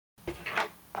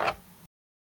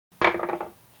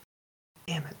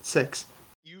 Damn it, 6.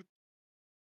 You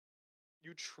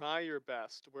try your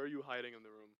best. Where are you hiding in the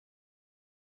room?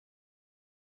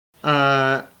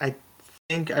 I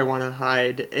think I want to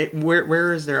hide it.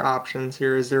 Where is there options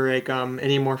here? Is there like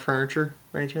any more furniture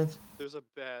by any chance? There's a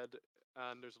bed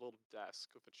and there's a little desk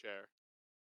with a chair.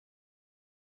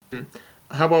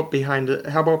 How about behind it?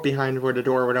 How about behind where the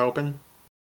door would open?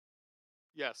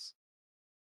 Yes.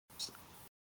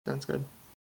 Sounds good.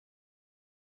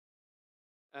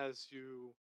 As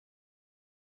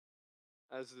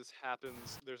this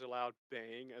happens, there's a loud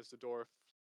bang as the door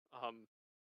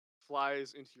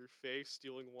flies into your face,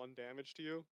 dealing 1 damage to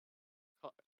you.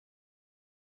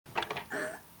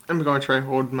 I'm going to try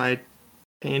hold my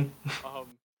pain.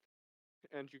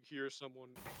 And you hear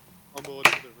someone tumble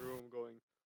into the room going,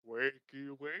 "Wakey,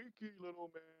 wakey, little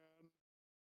man.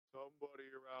 Somebody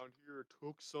around here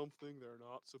took something they're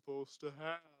not supposed to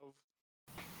have."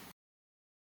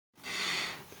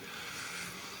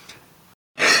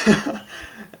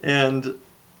 And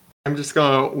I'm just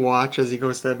gonna watch as he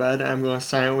goes to bed. I'm gonna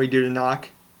silently do the knock.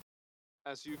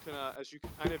 As you can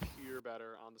kind of hear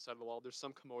better on the side of the wall, there's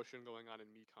some commotion going on in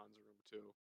Mikon's room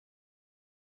too.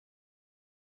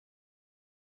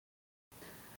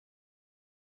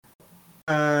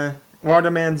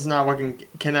 Waterman's not looking.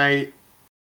 Can I?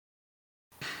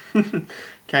 Can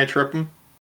I trip him?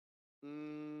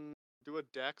 Do a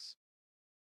dex.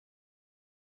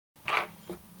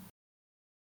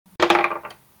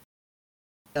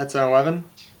 That's an 11.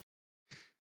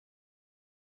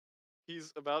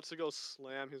 He's about to go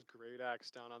slam his great axe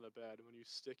down on the bed when you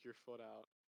stick your foot out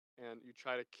and you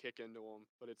try to kick into him,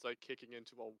 but it's like kicking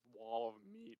into a wall of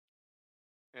meat.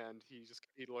 And he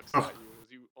looks at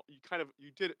you as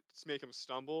you did make him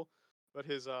stumble, but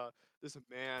this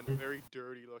man, a very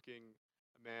dirty looking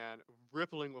man,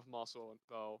 rippling with muscle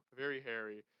though, very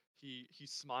hairy. He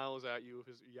smiles at you with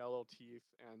his yellow teeth,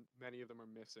 and many of them are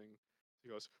missing. He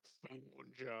goes, "Found.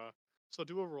 So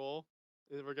do a roll.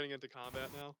 We're getting into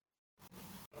combat now.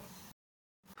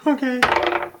 Okay.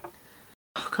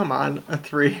 Oh, come on, a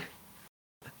 3.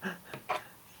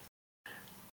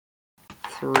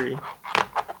 3.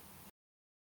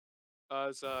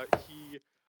 As he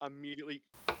immediately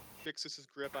fixes his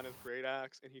grip on his great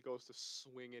axe and he goes to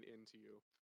swing it into you.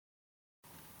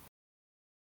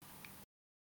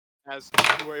 As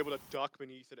you were able to duck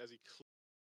beneath it as he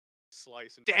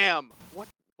slice and damn! What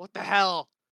the hell?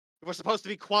 We're supposed to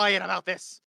be quiet about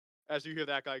this! As you hear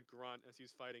that guy grunt as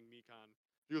he's fighting Mikon.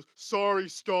 He goes, sorry,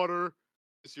 stutter!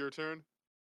 It's your turn.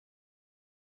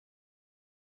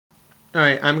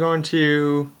 Alright, I'm going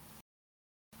to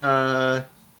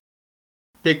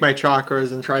take my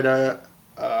chakras and try to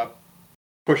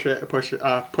push it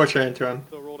into him.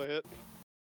 So roll to hit.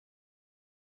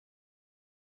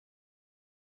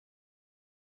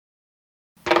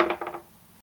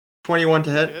 21 to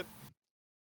hit.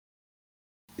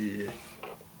 Hit.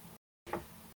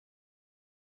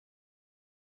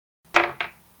 Yeah.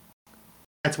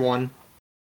 That's 1.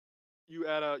 You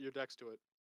add your dex to it.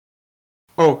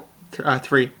 Oh,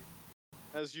 3.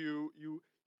 As you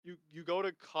go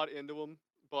to cut into him,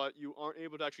 but you aren't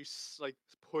able to actually like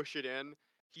push it in.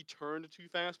 He turned too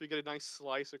fast, but you get a nice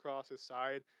slice across his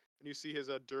side, and you see his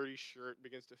dirty shirt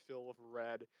begins to fill with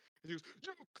red. And he goes,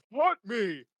 "You cut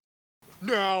me!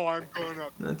 Now I'm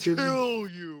gonna kill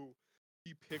you!"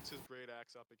 He picks his great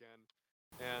axe up again,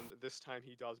 and this time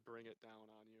he does bring it down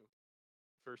on you.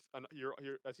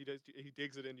 As he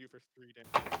digs it into you for 3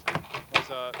 damage. As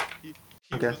he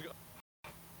okay. was,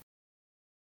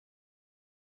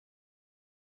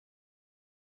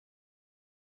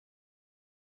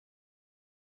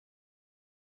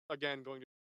 again going to.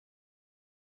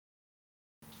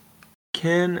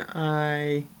 Can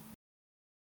I?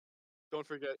 Don't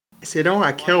forget. See, I don't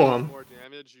want to kill him. More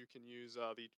damage. You can use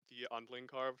the Undling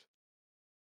carved.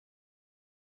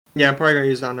 Yeah, I'm probably gonna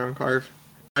use the Undling carved.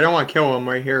 I don't want to kill him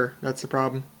right here. That's the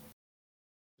problem.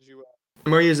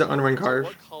 I'm gonna use the Undling carved.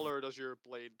 What color does your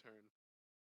blade turn?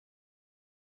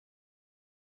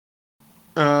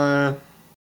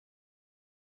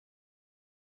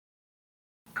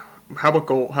 How about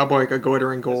gold? How about like a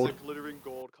glittering gold? The glittering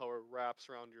gold color wraps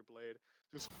around your blade.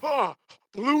 Just, Blut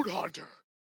Hunter!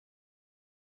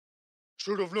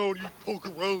 Should have known you'd poke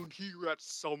around here at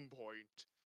some point.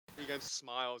 He again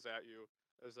smiles at you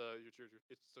as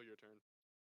it's still your turn.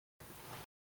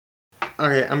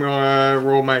 Okay, I'm gonna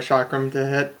roll my chakram to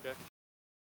hit. Okay.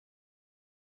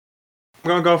 I'm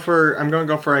gonna go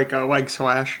for like a leg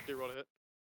slash. Okay, roll to hit.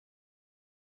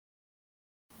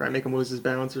 Try to make him lose his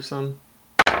balance or something.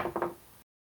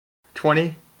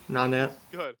 20? Not net.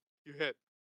 Good. You hit.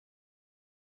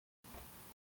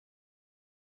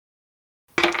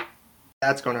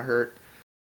 That's gonna hurt.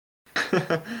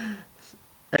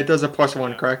 It does a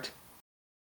 +1, correct?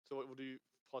 So what will do?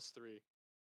 +3.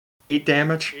 8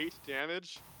 damage. 8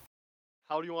 damage.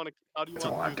 How do you want to? That's a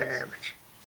lot of damage.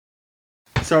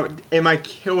 So, am I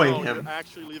killing him? You're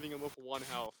actually leaving him with 1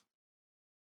 health.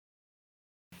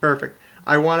 Perfect.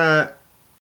 I wanna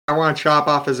chop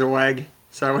off his leg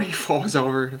so he falls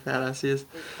over. The fat ass he is.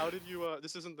 Wait, how did you?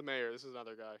 This isn't the mayor. This is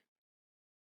another guy.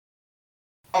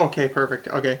 Okay, perfect.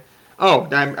 Okay. Oh,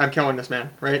 I'm killing this man,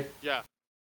 right? Yeah.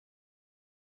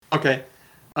 Okay.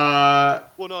 Well,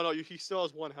 no. He still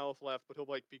has 1 health left, but he'll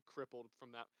like be crippled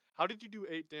from that. How did you do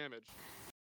 8 damage?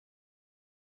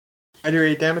 I do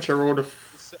 8 damage. I rolled a.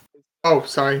 Oh,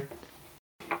 sorry.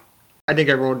 I think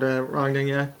I rolled the wrong thing.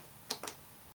 Yeah.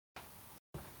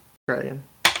 Try again.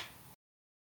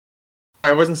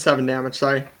 It wasn't 7 damage.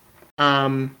 Sorry.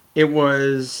 It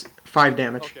was 5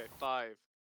 damage. Okay, 5.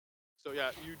 So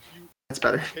yeah, you. That's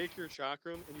better. Take your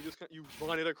chakram and you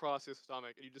run it across his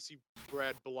stomach and you just see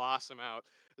bread blossom out.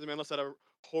 The man lets out a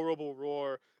horrible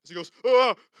roar as he goes,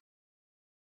 "Ah!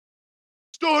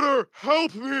 Stutter!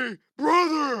 Help me!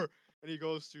 Brother!" And he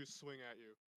goes to swing at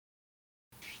you.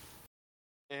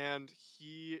 And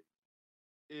he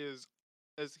is,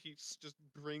 as he just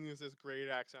brings his great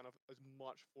axe out of as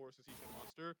much force as he can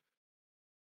muster,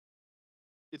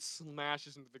 it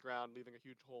smashes into the ground, leaving a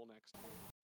huge hole next to you.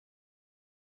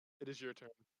 It is your turn.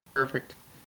 Perfect.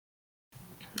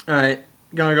 Alright,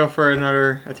 gonna go for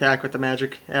another attack with the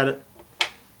magic at it.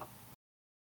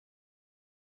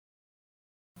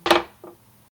 Of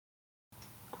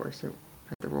course, I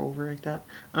have to roll over like that.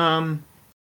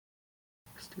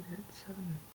 Let's do that.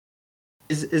 7.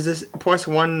 Is this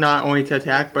 +1 not only to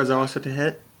attack, but also to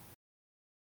hit?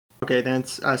 Okay, then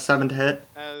it's 7 to hit.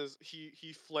 As he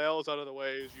flails out of the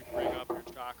way as you bring up your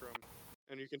chakram,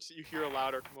 and you hear a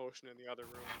louder commotion in the other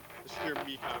room. You hear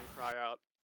Mikon cry out.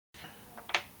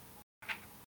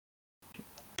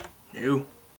 Ew.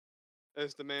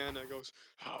 As the man goes,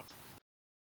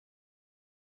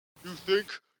 You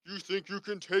think you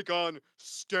can take on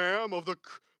Scam of the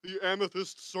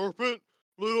Amythest Serpent?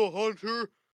 Little hunter,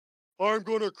 I'm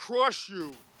gonna crush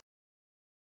you!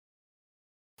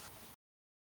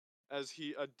 As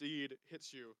he indeed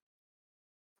hits you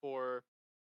for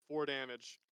 4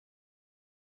 damage.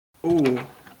 Ooh.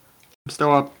 I'm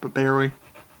still up, but barely.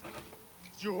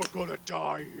 You're gonna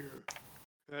die here.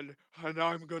 And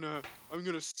I'm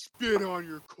gonna spit on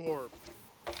your corpse.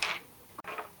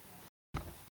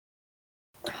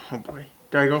 Oh boy.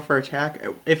 Do I go for attack?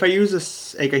 If I use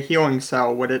this like a healing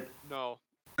cell, would it No.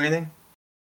 do anything?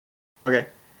 Okay.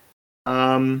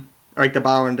 Like the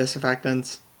bottle and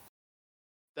disinfectants.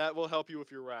 That will help you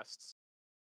with your rests.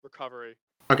 Recovery.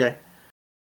 Okay.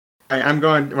 I'm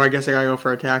going. Well, I guess I gotta go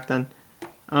for attack then.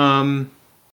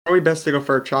 Probably best to go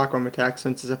for a chakram attack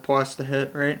since it's a plus to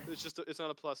hit, right? It's not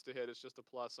a plus to hit. It's just a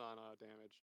plus on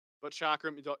damage. But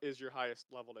chakram is your highest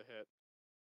level to hit.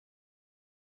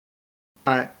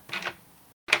 All right.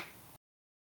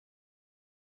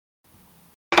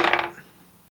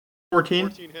 14.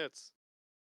 14 hits.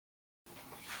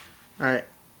 All right.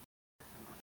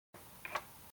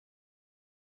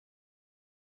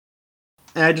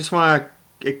 And I just want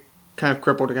to kind of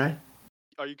cripple the guy.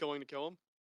 Are you going to kill him?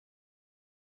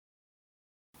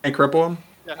 I cripple him.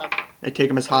 Yeah. I take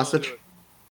him as hostage.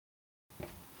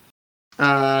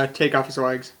 Take off his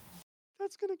legs.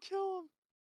 That's gonna kill him.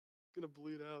 Gonna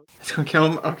bleed out. It's gonna kill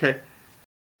him. Okay.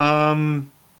 I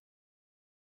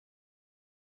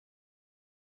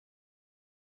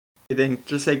think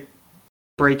just like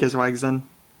break his legs then.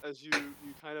 As you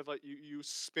kind of like you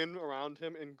spin around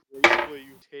him and gracefully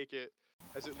you take it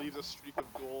as it leaves a streak of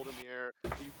gold in the air.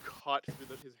 You cut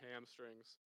through his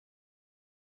hamstrings.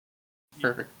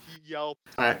 Perfect. He yelps.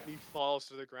 All right. And he falls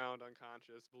to the ground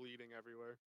unconscious, bleeding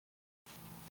everywhere.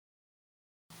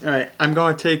 All right. I'm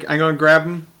gonna grab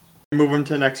him, and move him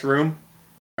to the next room.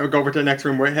 I would go over to the next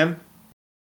room with him,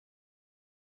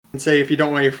 and say, "If you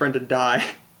don't want your friend to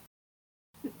die."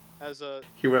 You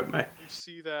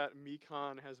see that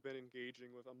Mikon has been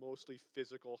engaging with a mostly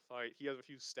physical fight. He has a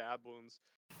few stab wounds,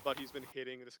 but he's been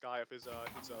hitting this guy with his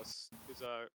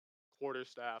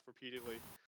quarterstaff repeatedly.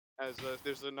 As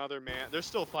there's another man, they're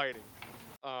still fighting.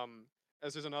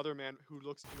 As there's another man who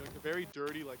looks very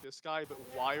dirty like this guy, but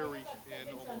wiry and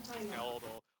almost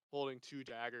skeletal, holding 2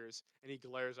 daggers, and he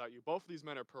glares at you. Both of these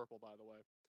men are purple, by the way.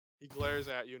 He glares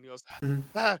at you and he goes,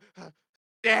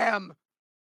 "Damn!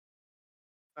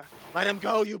 Let him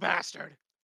go, you bastard!"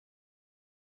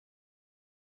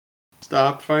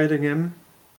 Stop fighting him,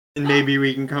 and maybe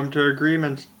we can come to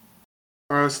agreement.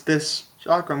 Or else this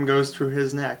chakram goes through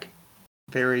his neck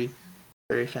very,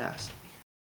 very fast.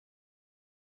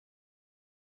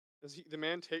 The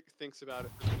man thinks about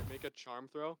it. Make a charm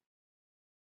throw.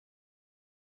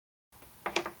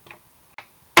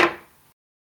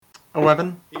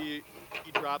 11. He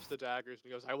drops the daggers and he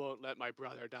goes, "I won't let my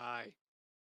brother die."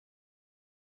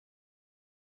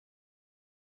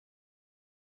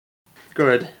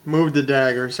 Good. Move the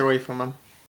daggers away from him.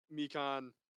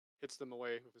 Mikon hits them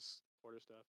away with his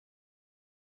quarterstaff.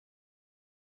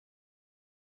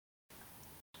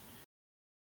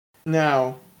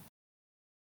 Now,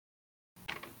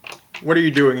 what are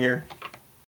you doing here?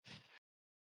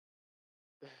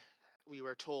 We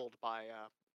were told by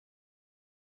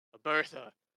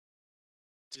Bertha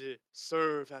to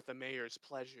serve at the mayor's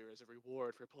pleasure as a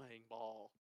reward for playing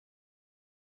ball.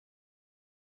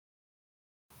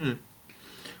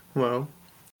 Well,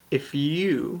 if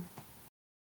you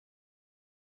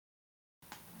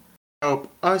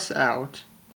help us out,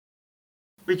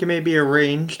 we can maybe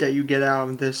arrange that you get out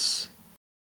of this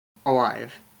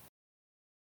alive.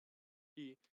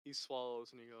 He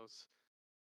swallows and he goes,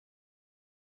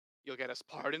 "You'll get us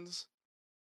pardons?"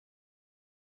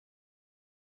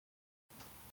 I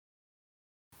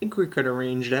think we could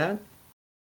arrange that.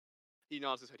 He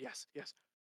nods his head. Yes.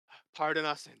 Pardon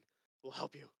us and we'll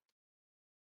help you.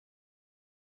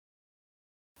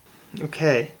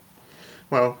 Okay.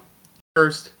 Well,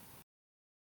 first,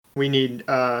 we need,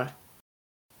 let's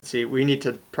see, we need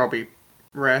to probably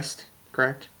rest,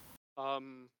 correct?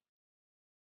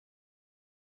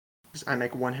 I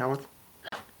make 1 health.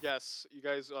 Yes, you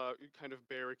guys you kind of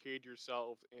barricade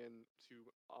yourself into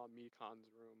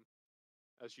Mikon's room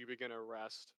as you begin a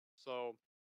rest. So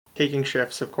Taking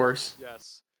shifts, of course.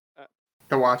 Yes.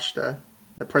 To watch the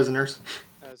prisoners.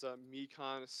 As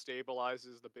Mikon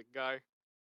stabilizes the big guy.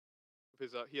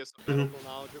 He has some medical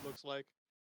knowledge, it looks like.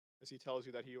 As he tells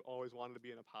you that he always wanted to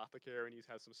be an apothecary and he's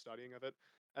had some studying of it.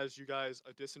 As you guys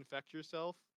disinfect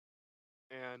yourself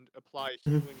and apply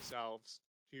healing salves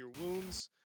to your wounds,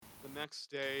 the next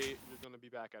day you're going to be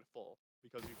back at full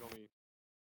because you've only.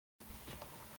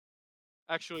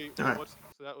 Actually, so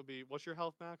that would be, what's your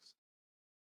health max?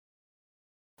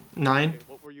 9. Okay,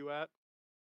 what were you at?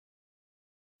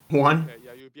 1. Okay,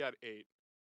 yeah, you'd be at 8.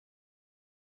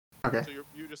 Okay. So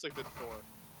you're just like the door.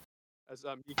 As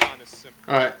Mikon is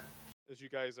simple. Alright. As you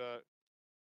guys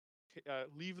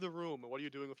leave the room, what are you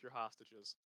doing with your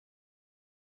hostages?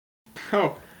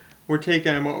 Oh, we're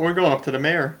going up to the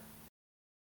mayor.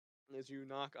 As you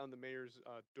knock on the mayor's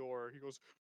door, he goes,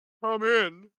 "Come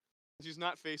in." As he's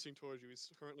not facing towards you, he's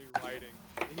currently writing,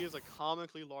 and he has a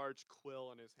comically large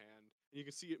quill in his hand, and you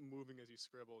can see it moving as he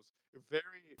scribbles.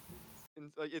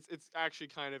 It's actually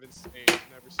kind of insane.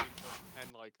 I've never seen a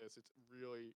pen like this. It's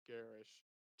really garish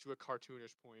to a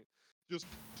cartoonish point. Just,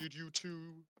 did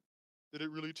it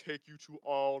really take you two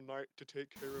all night to take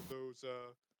care of those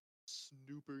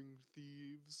snooping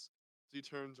thieves? As he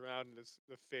turns around and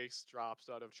the face drops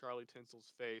out of Charlie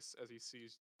Tinsel's face as he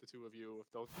sees the two of you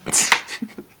with those.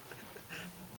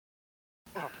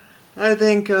 I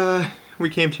think we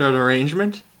came to an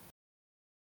arrangement.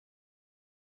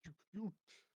 You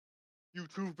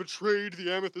two betrayed the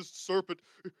Amythest Serpent.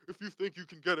 If you think you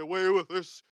can get away with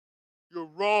this, you're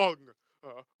wrong.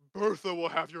 Bertha will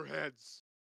have your heads.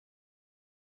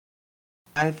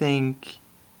 I think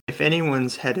if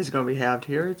anyone's head is going to be halved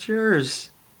here, it's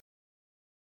yours.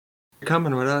 You're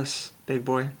coming with us, big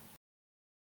boy.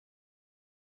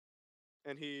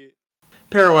 And he,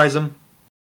 Paralyze him.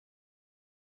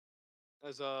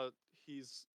 as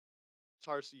he's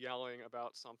starts yelling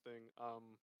about something,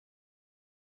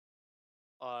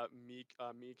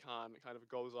 Mikon kind of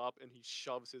goes up and he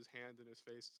shoves his hand in his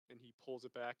face and he pulls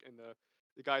it back, and the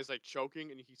guy's like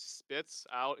choking and he spits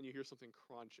out and you hear something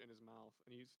crunch in his mouth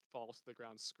and he falls to the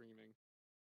ground screaming.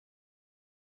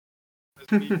 As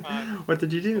Mikon What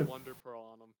did you puts the do? Wonder Pearl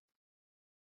on him.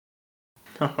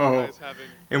 Oh, Guy's having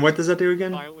and what does that do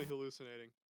again? violently hallucinating.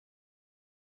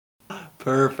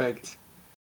 Perfect.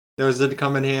 Those did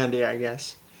come in handy, I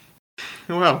guess.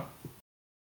 Well,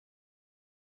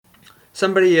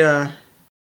 somebody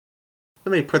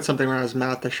put something around his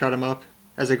mouth to shut him up.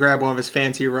 As I grab one of his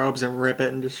fancy robes and rip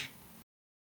it and just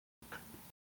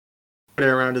put it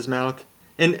around his mouth.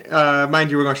 And mind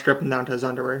you, we're going to strip him down to his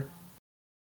underwear.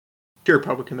 Pure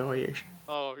public humiliation.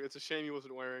 Oh, it's a shame he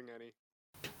wasn't wearing any.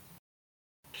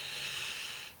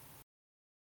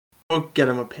 We'll get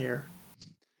him a pair.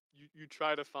 You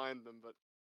try to find them, but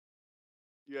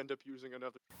you end up using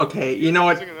another. Okay, you know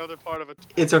what? Using another part of a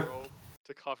It's a robe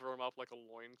to cover him up like a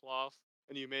loincloth,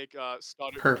 and you make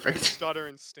Stutter. perfect. Stutter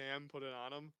and Stam put it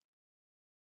on him.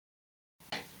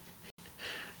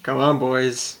 Come on,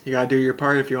 boys. You gotta do your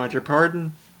part if you want your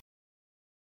pardon.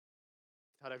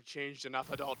 "Thought I've changed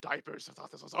enough adult diapers. I thought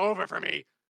this was over for me,"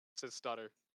 says Stutter.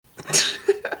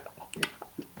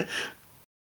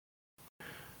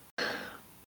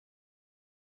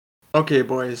 Okay,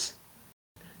 boys.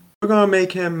 We're gonna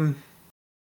take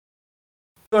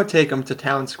him to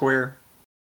town square.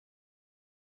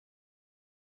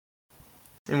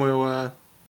 And we'll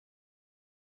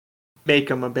make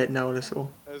him a bit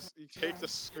noticeable. As you take the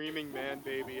screaming man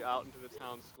baby out into the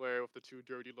town square with the two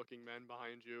dirty-looking men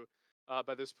behind you.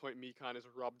 By this point, Mikon has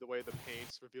rubbed away the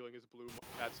paints, revealing his blue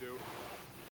tattoo.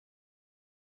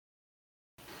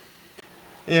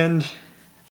 And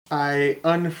I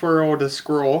unfurl the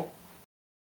scroll.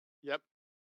 Yep.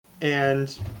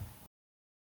 And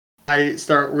I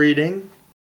start reading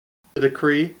the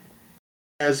decree,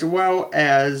 as well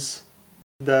as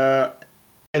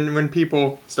and when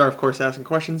people start, of course, asking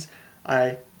questions,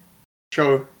 I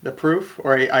show the proof,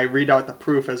 or I read out the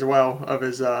proof as well of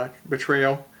his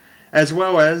betrayal, as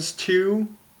well as 2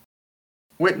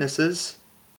 witnesses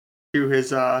to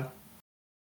his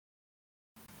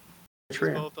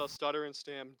betrayal. Both Stutter and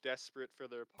Stam, desperate for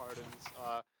their pardons,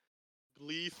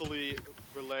 gleefully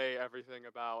relay everything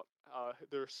about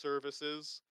their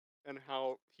services and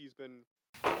how he's been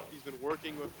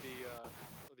working with the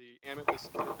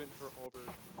Amythest Serpent for over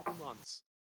 2 months.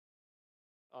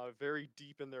 Very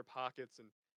deep in their pockets and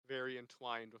very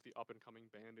entwined with the up-and-coming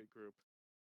bandit group.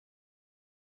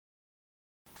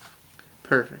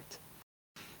 Perfect.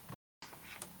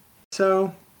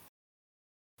 So,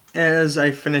 as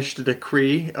I finish the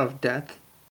decree of death,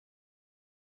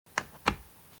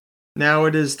 now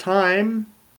it is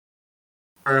time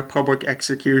for a public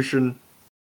execution.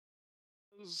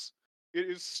 It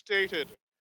is stated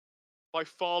by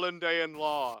Fallende and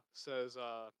law, says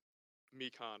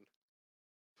Mikon.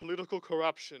 Political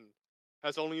corruption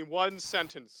has only one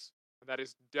sentence, and that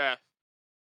is death.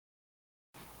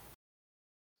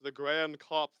 The Grand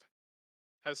Kopf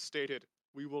has stated,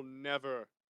 we will never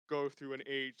go through an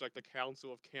age like the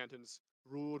Council of Cantons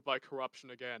ruled by corruption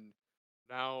again.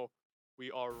 Now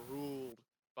we are ruled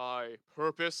by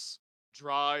purpose,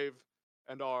 drive,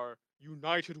 and our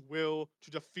united will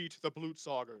to defeat the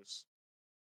Blutsaugers.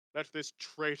 Let this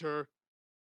traitor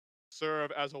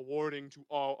serve as a warning to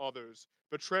all others.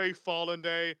 Betray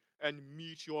Fallende and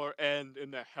meet your end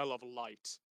in the hell of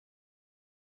light.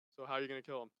 So how are you gonna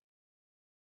kill him?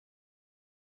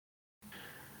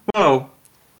 Whoa.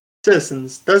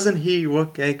 Citizens, doesn't he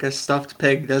look like a stuffed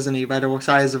pig, doesn't he, by the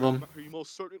size of him? He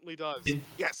most certainly does.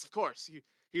 Yes, of course.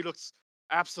 He looks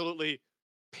absolutely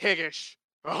piggish.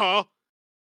 Uh-huh.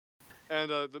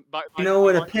 And You know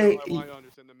what a I pig... want you to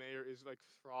understand, the mayor is like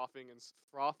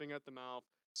frothing at the mouth,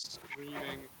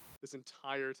 screaming this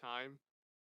entire time.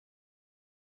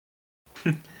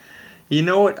 You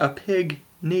know what a pig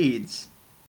needs?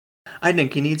 I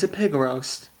think he needs a pig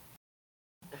roast.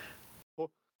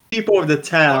 People of the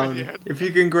town, if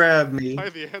you can grab me. By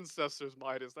the ancestors,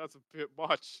 Midas, that's a bit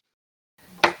much.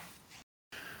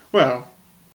 Well,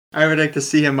 I would like to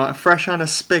see him fresh on a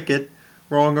spigot,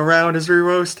 rolling around as we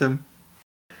roast him.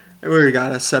 We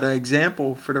gotta set an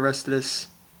example for the rest of this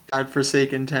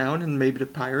godforsaken town and maybe the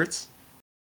pirates.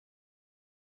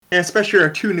 And especially our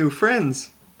two new friends,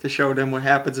 to show them what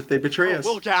happens if they betray us.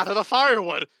 We'll gather the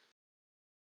firewood!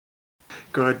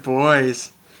 Good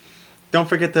boys. Don't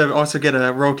forget to also get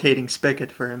a rotating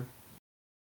spigot for him.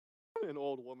 An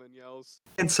old woman yells.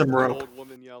 And some rope. An old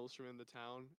woman yells from in the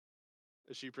town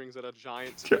as she brings out a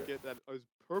giant spigot that is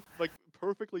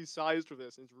perfectly sized for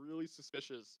this. And it's really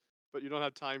suspicious, but you don't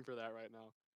have time for that right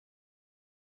now.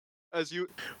 As you,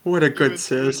 what a good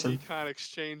citizen. You kind of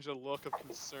exchange a look of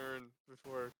concern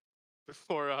before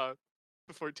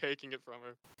taking it from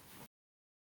her.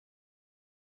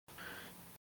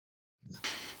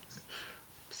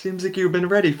 Seems like you've been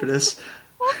ready for this.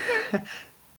 Okay.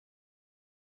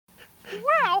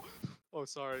 Wow! Oh,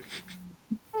 sorry.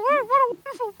 What a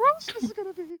wonderful roast this is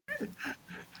gonna be.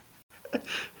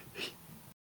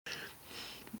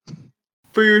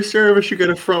 For your service, you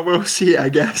get a front row seat, I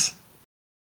guess.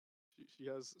 She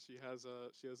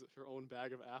has her own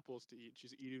bag of apples to eat.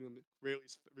 She's eating them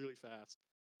really fast.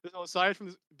 So aside from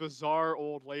this bizarre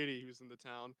old lady who's in the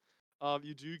town,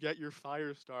 you do get your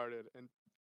fire started, and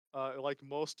like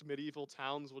most medieval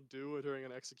towns would do during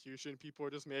an execution, people are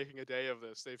just making a day of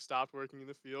this. They've stopped working in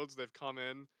the fields. They've come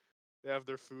in. They have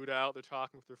their food out. They're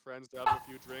talking with their friends. They're having a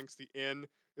few drinks. The inn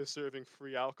is serving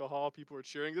free alcohol. People are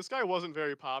cheering. This guy wasn't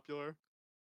very popular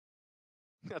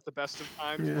at the best of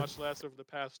times, much less over the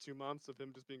past 2 months of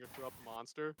him just being a corrupt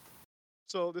monster.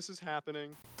 So this is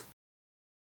happening.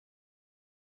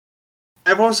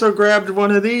 I've also grabbed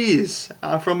one of these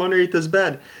from underneath his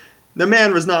bed. The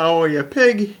man was not only a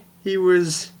pig, he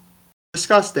was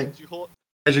disgusting,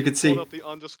 as you can see. Hold up the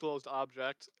undisclosed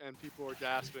object, and people are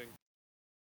gasping.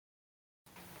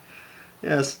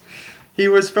 Yes, he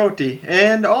was filthy.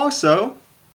 And also,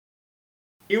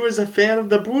 he was a fan of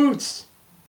the Bluts,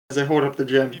 as I hold up the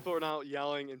gem. People are now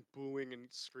yelling and booing and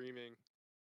screaming.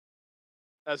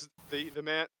 As the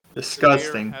man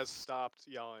disgusting. The mayor has stopped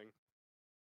yelling.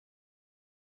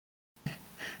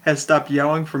 Has stopped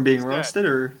yelling from being roasted,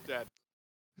 or? He's dead.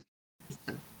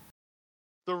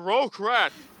 The roke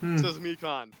rat, says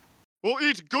Mikon. We'll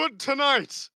eat good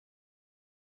tonight!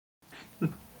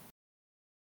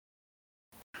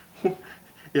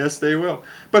 Yes, they will.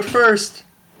 But first,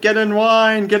 get in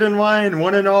line,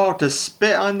 one and all, to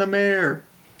spit on the mayor.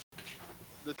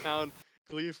 The town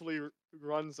gleefully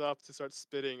runs up to start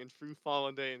spitting, and true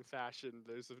Fallendean fashion,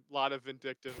 there's a lot of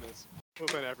vindictiveness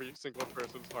within every single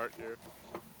person's heart here.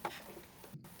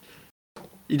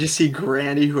 You just see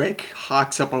Granny who like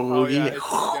hawks up a loogie.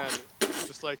 Oh, yeah, again,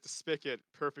 just like the spigot,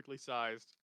 perfectly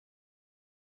sized.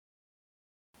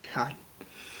 God.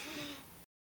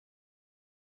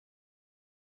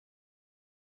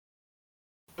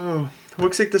 Oh,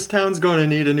 looks like this town's going to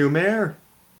need a new mayor.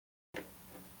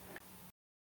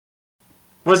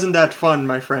 Wasn't that fun,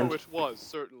 my friend? Oh, it was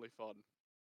certainly fun.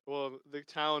 Well, the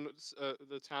town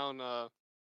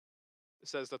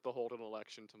says that they'll hold an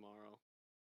election tomorrow.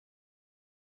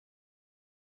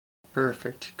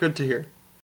 Perfect. Good to hear.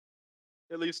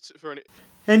 At least for an.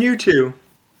 And you too.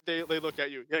 They look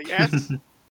at you. Yeah. Yes.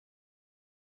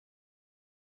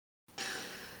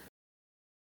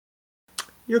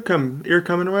 You're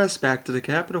coming west, back to the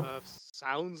capital.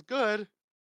 Sounds good.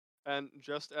 And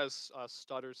just as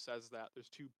Stutter says that, there's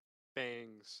two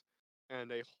bangs,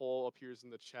 and a hole appears in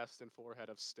the chest and forehead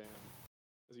of Stan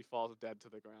as he falls dead to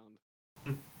the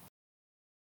ground.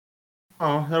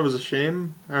 Oh, that was a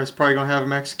shame. I was probably going to have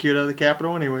him executed at the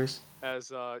Capitol anyways.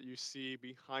 As you see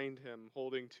behind him,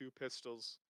 holding two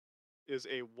pistols, is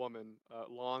a woman.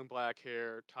 Long black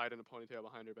hair, tied in a ponytail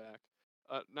behind her back.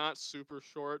 Not super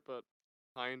short, but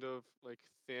kind of like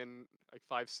thin, like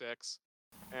 5'6".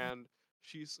 And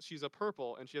she's a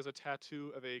purple, and she has a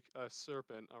tattoo of a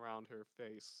serpent around her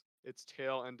face. Its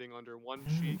tail ending under one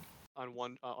cheek, on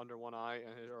one under one eye,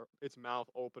 and its mouth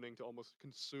opening to almost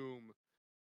consume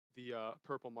the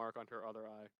purple mark on her other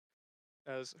eye.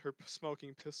 As her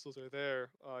smoking pistols are there,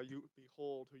 you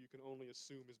behold who you can only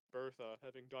assume is Bertha,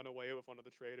 having done away with one of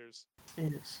the traitors.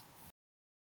 Yes.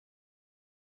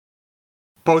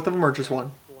 Both of them or just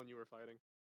one? The one you were fighting.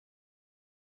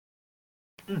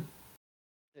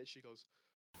 And she goes,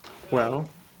 Well,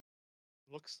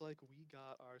 looks like we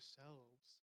got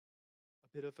ourselves a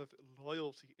bit of a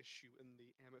loyalty issue in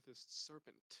the Amythest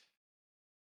Serpent.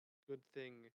 Good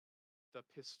thing the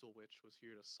Pistol Witch was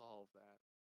here to solve that.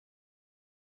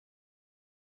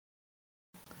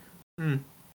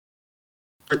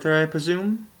 Bertha, I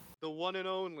presume? The one and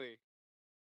only.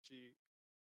 She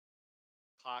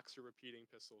cocks her repeating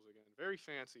pistols again. Very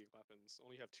fancy weapons.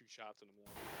 Only have 2 shots in them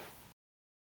though.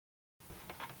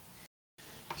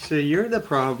 So you're the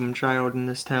problem child in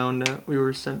this town that we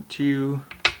were sent to,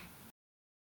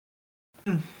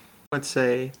 let's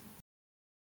say,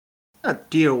 not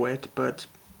deal with, but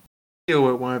deal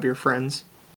with one of your friends.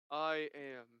 I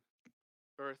am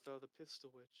Bertha the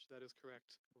Pistol Witch, that is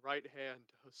correct. Right hand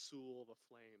to Hasul the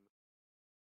Flame.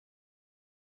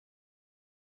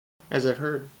 As I've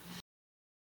heard.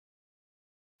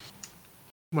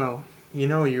 Well, you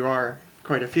know you are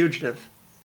quite a fugitive.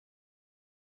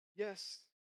 Yes,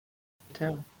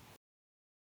 Town.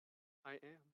 I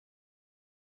am.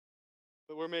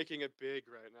 But we're making it big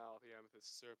right now, the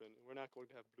Amythest Serpent. We're not going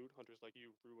to have Blut Hunters like you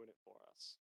ruin it for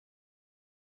us.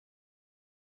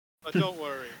 But don't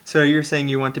worry. So you're saying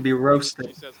you want to be She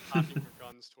roasted? says, cocking her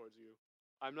guns towards you.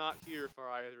 I'm not here for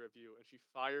either of you. And she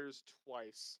fires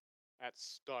twice at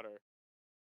Stutter.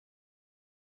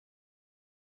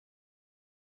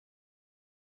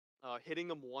 Hitting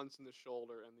him once in the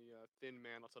shoulder, and the thin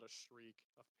man lets out a shriek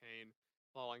of pain,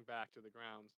 falling back to the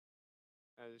ground.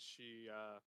 As she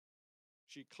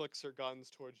clicks her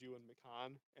guns towards you and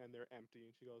Mikon, and they're empty.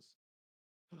 And she goes,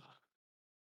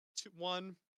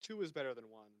 2 is better than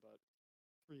 1, but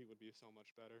 3 would be so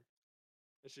much better.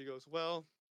 And she goes, well,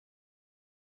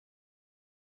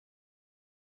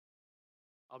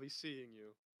 I'll be seeing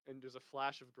you. And there's a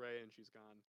flash of gray, and she's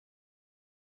gone.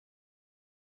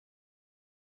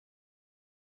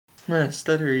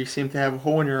 Stutter, you seem to have a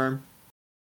hole in your arm.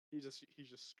 He just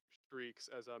shrieks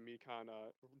as Mikon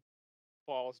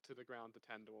falls to the ground to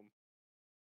tend to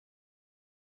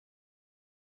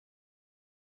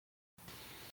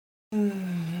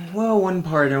him. Well, one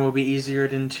pardon will be easier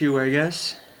than 2, I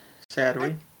guess.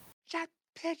 Sadly. That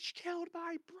bitch killed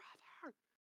my brother!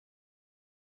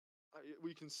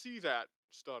 We can see that,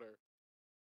 Stutter.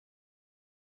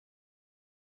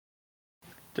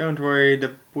 Don't worry,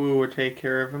 the Boo will take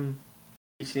care of him.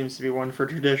 He seems to be one for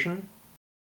tradition.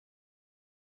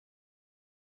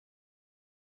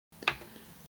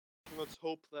 Let's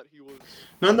hope that he was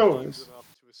Nonetheless enough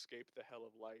to escape the hell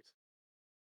of light.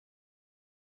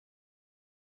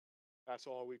 That's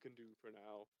all we can do for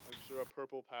now. I'm sure a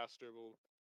purple pastor will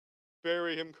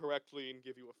bury him correctly and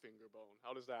give you a finger bone.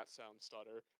 How does that sound,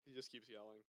 Stutter? He just keeps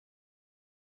yelling.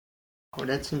 Oh,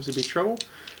 that seems to be trouble.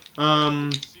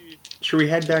 Should we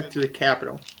head back to the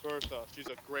capital? Bertha, she's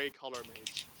a gray color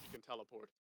mage. She can teleport.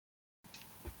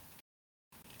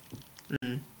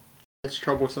 That's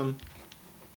troublesome.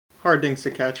 Hard things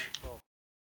to catch. Oh,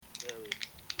 very.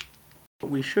 What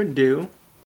we should do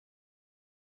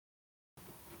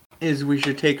is we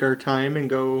should take our time and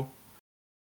go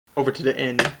over to the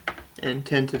inn and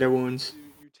tend to the wounds.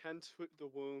 You tend to the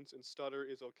wounds, and Stutter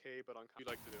is okay, but unconscious. What do you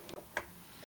like to do?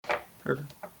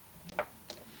 Perfect.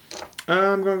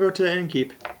 I'm gonna go to the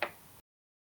innkeep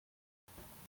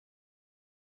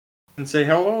and say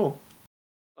hello.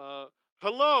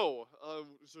 Hello!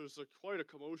 There's quite a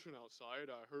commotion outside.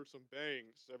 I heard some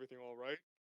bangs. Is everything alright?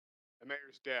 The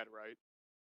mayor's dead, right?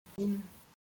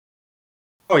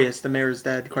 Oh yes, the mayor's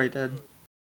dead, quite dead. Good.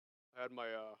 I had my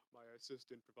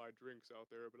assistant provide drinks out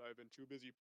there, but I've been too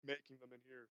busy making them in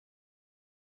here.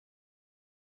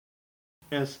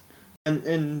 Yes,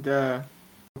 and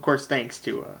of course thanks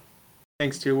to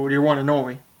your one and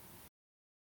only.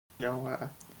 You know,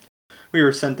 we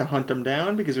were sent to hunt him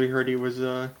down because we heard he was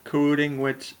colluding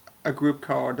with a group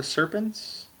called the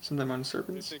Serpents. Something on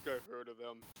Serpents. I think I've heard of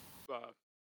them.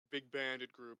 Big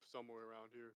bandit group somewhere around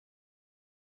here.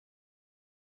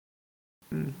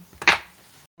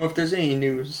 Well, if there's any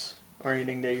news or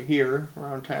anything that you hear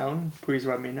around town, please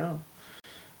let me know.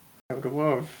 I would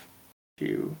love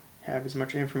to have as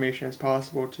much information as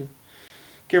possible to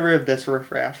get rid of this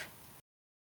riffraff.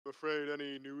 I'm afraid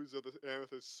any news of the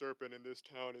Amythest Serpent in this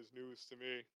town is news to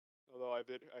me. Although I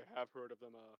have heard of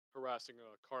them harassing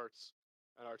carts,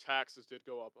 and our taxes did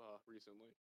go up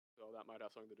recently, so that might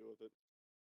have something to do with it.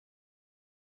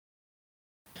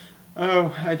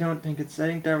 Oh, I don't think it's. I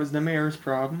think that was the mayor's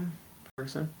problem,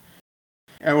 person.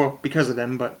 Well, because of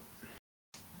them, but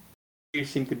you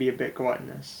seem to be a bit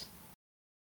gluttonous.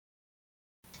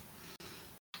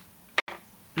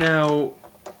 Now,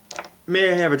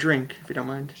 may I have a drink, if you don't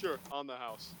mind? Sure, on the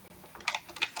house.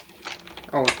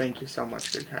 Oh, thank you so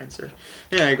much, good kind sir.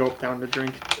 Yeah, I gulp down the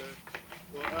drink. Okay.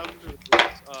 Well, after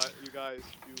this, you guys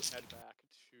do head back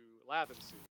to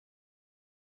Lavency.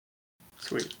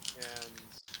 Sweet. And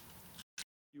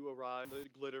you arrive in the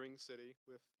glittering city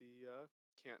with the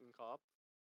Canton cop,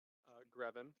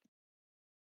 Grevin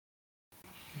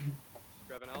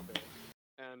Alvey.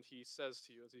 And he says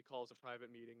to you, as he calls a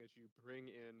private meeting, as you bring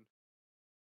in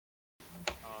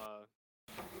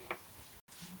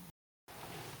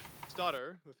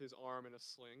Stutter with his arm in a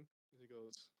sling, as he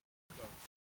goes, so,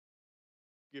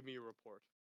 give me your report.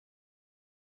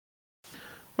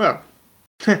 Well,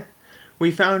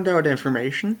 we found out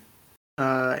information,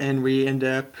 and we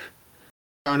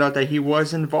found out that he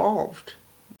was involved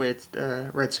with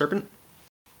Red Serpent,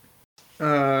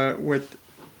 with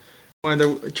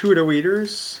two of the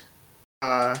leaders,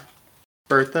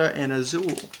 Bertha and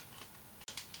Azul.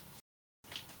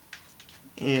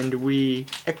 And we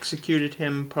executed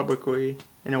him publicly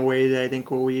in a way that I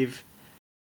think will leave,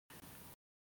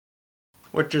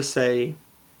 let's just say,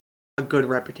 a good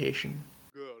reputation.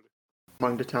 Good.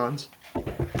 Among the towns.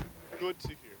 Good to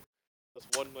hear. That's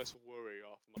one less worry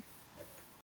off my...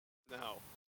 Now.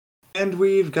 And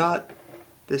we've got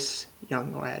this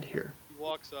young lad here. He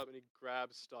walks up and he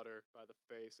grabs Stutter by the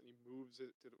face and he moves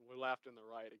it to the left and the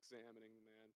right, examining the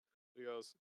man. He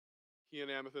goes, he an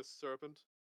Amythest Serpent?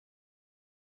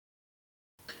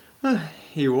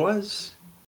 He was.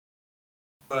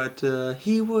 But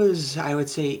he was, I would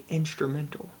say,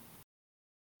 instrumental.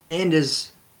 And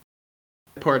his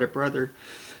departed brother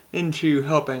into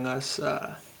helping us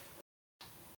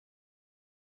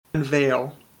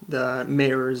unveil the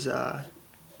mayor's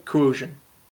collusion.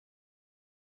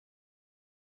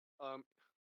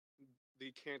 The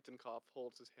Canton cop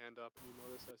holds his hand up, and you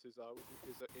notice as his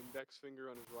index finger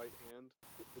on his right hand,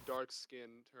 the dark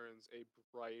skin turns a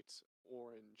bright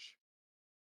orange.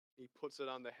 He puts it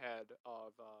on the head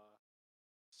of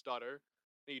Stutter,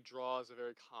 and he draws a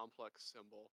very complex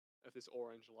symbol of this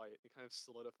orange light. It kind of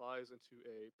solidifies into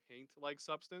a paint-like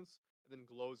substance, and then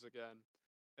glows again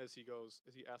as he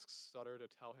asks Stutter to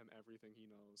tell him everything he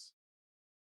knows.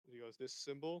 He goes, this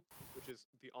symbol, which is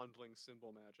the Undling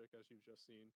symbol magic, as you've just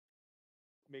seen,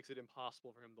 makes it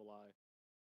impossible for him to lie.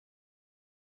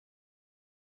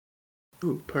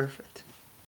 Ooh, perfect.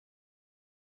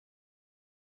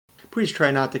 Please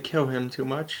try not to kill him too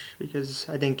much, because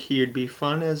I think he would be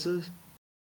fun as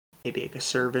maybe like a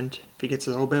servant, if he gets a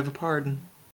little bit of a pardon.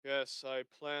 Yes, I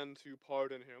plan to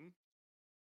pardon him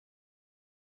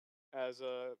as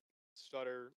a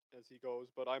Stutter as he goes,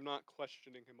 but I'm not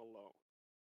questioning him alone.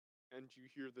 And you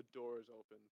hear the doors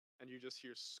open, and you just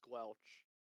hear squelch,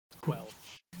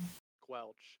 squelch,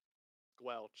 squelch,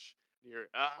 squelch. And you're,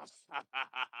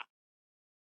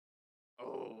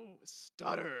 oh,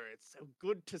 Stutter, it's so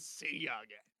good to see you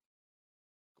again.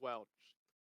 Squelch,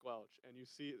 squelch, and you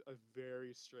see a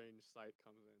very strange sight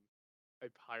comes in. A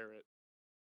pirate.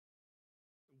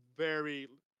 Very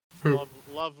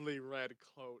lovely red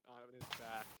coat on his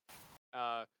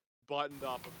back, buttoned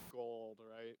up with gold,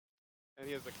 right? And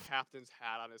he has a captain's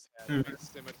hat on his head, a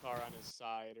scimitar on his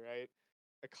side, right?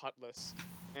 A cutlass,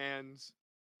 and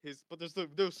but there's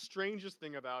the strangest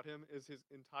thing about him is his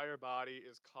entire body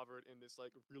is covered in this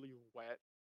like really wet,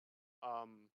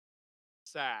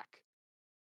 sack,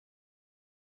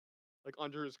 like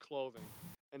under his clothing,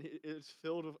 and it's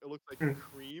filled with, it looks like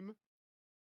cream.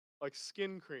 Like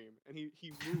skin cream, and he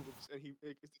moves, and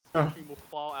skin cream will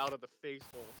fall out of the face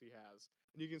holes he has,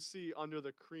 and you can see under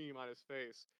the cream on his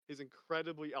face his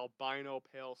incredibly albino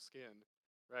pale skin,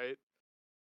 right,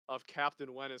 of Captain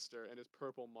Wenister and his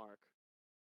purple mark.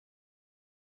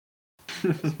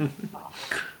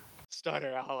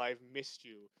 Stutter, how I've missed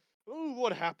you. Oh,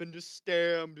 what happened to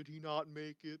Stam? Did he not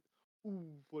make it?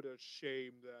 Ooh, what a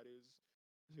shame that is.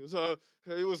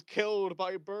 He was killed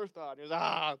by Bertha. And he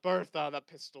goes, Bertha, the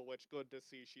pistol witch. Good to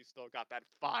see she's still got that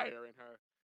fire in her.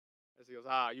 As he goes,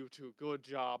 you two, good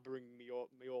job bringing me old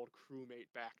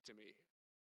crewmate back to me.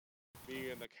 Me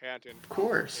and the Canton. Of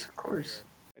course.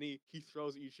 And he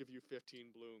throws each of you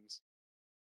 15 blooms.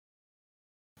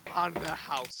 On the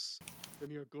house from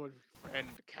your good friend,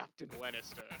 Captain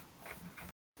Wenister.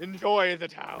 Enjoy the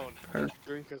town.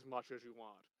 Drink as much as you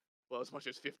want. Well, as much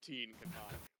as 15 can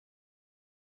buy.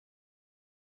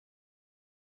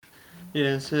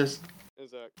 Yes, yes.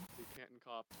 Is that the Canton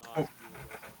cop Oh. nods to you and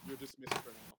goes, "You're dismissed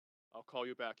for now. I'll call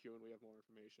you back here when we have more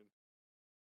information.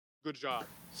 Good job."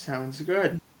 Sounds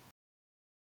good.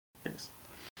 Yes.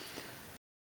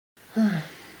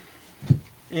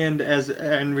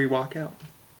 And we walk out.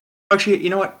 Actually, you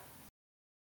know what?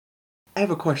 I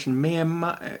have a question, ma'am.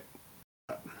 I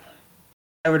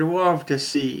would love to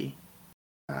see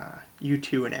you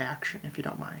two in action, if you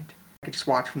don't mind. I could just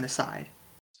watch from the side.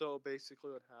 So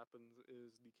basically what happens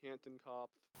is the Canton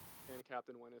cop and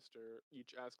Captain Winnister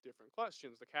each ask different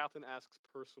questions. The captain asks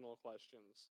personal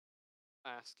questions,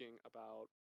 asking about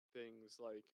things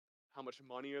like how much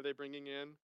money are they bringing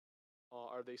in?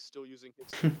 Are they still using his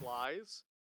supplies?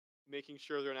 Making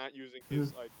sure they're not using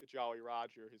his like Jolly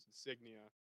Roger, his insignia,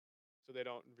 so they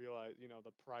don't realize,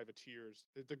 the privateers.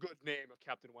 The good name of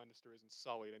Captain Winnister isn't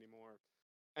sullied anymore.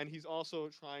 And he's also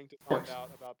trying to find out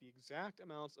about the exact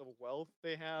amounts of wealth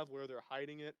they have, where they're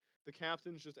hiding it. The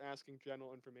captain's just asking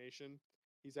general information.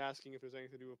 He's asking if there's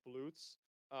anything to do with Bluts.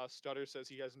 Stutter says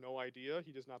he has no idea.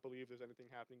 He does not believe there's anything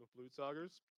happening with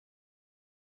Blutsaugers.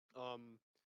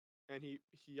 And he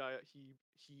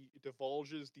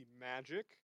divulges the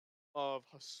magic of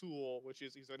Hasul, which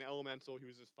is he's an elemental who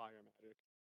uses fire magic,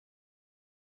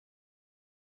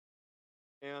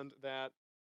 and that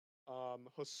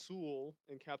Hasul,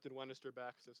 and Captain Winnister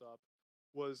backs this up,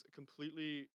 was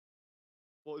completely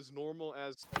as normal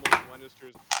as some of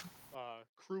Winnister's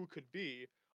crew could be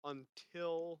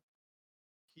until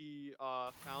he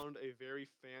found a very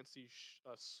fancy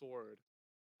sword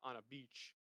on a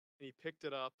beach, and he picked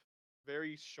it up,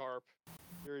 very sharp,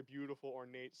 very beautiful,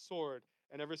 ornate sword.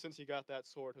 And ever since he got that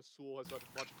sword, Hasul has got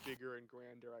much bigger and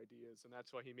grander ideas, and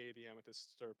that's why he made the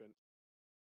Amythest Serpent.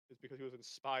 Is because he was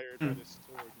inspired by this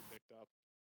sword he picked up.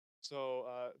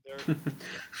 So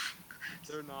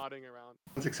they're nodding around.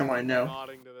 Sounds like someone I know.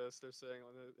 Nodding to this, they're saying.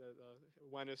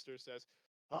 Winnister says,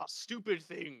 "Ah, stupid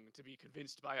thing to be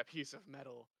convinced by a piece of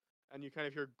metal." And you kind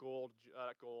of hear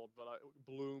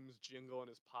Bloom's jingle in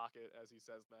his pocket as he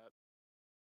says that.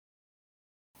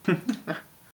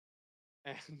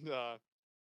 And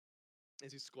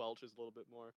as he squelches a little bit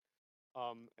more,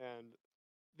 and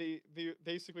they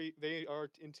basically they are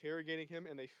interrogating him,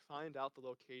 and they find out the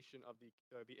location of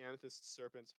the Amythest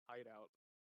Serpent's hideout.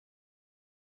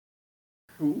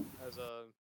 Ooh. As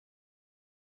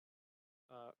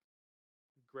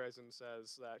Grezin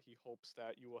says that he hopes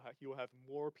that he will have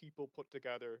more people put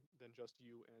together than just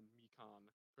you and Mikon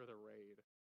for the raid.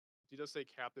 He does say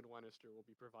Captain Winnister will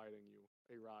be providing you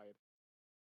a ride.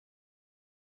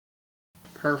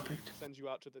 Perfect. He sends you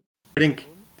out to the Think.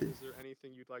 town. Is there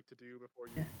anything you'd like to do before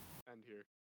you end here?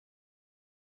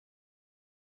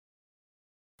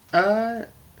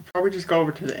 Probably just go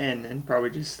over to the inn and probably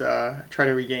just try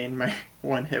to regain my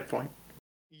 1 hit point.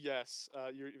 Yes,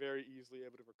 you're very easily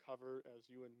able to recover as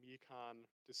you and Mikon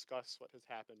discuss what has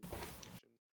happened on this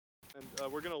mission.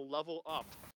 And we're gonna level up.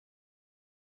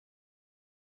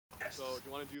 Yes. So do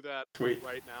you want to do that Sweet.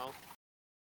 right now?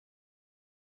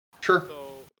 Sure.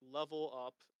 So level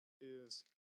up is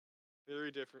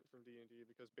very different from D&D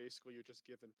because basically you're just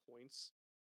given points.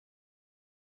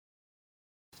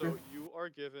 So you are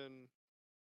given.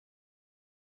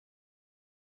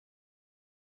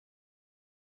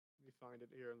 Let me find it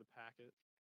here in the packet.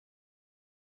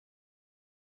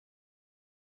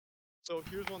 So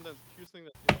here's the thing that's interesting.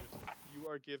 You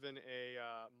are given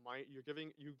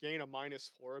you gain a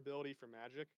 -4 ability for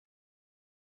magic.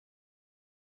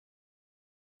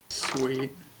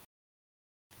 Sweet.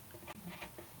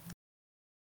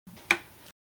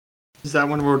 Is that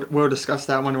one we'll discuss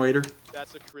that one later?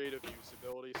 That's a creative use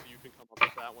ability, so you can come up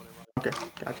with that one and run it. Okay,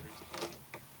 gotcha.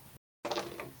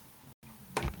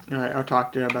 Alright, I'll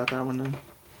talk to you about that one then.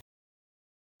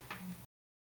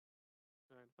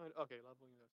 Okay,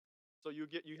 leveling it. So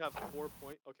you have 4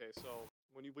 points. Okay, so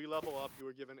when we level up, you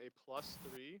were given a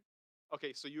 +3.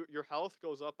 Okay, so your health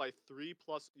goes up by 3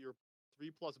 plus your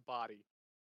 3 plus body.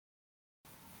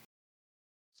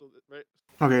 So right.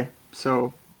 Okay,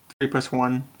 so 3 plus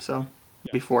 1, so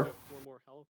Yeah, before. So you have 4 more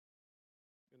health.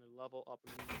 Gonna level up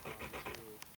Mikon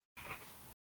too.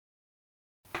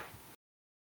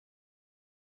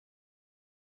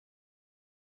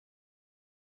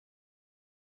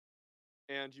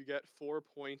 And you get 4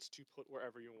 points to put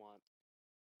wherever you want.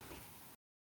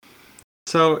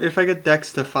 So if I get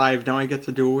Dex to 5, don't I get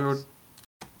to dual wield?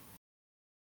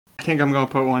 I think I'm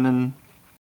gonna put one in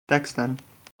Dex then.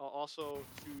 Also,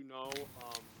 to know,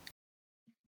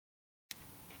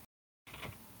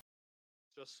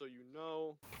 just so you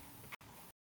know,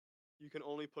 you can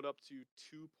only put up to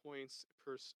 2 points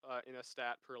in a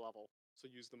stat per level, so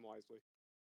use them wisely.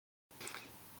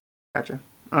 Gotcha.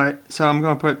 Alright, so I'm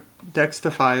gonna put Dex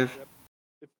to 5. Yep.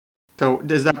 So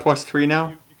is that +3 now?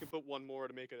 You can put one more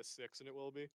to make it a 6, and it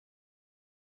will be.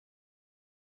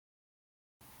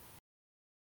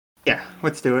 Yeah,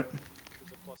 let's do it.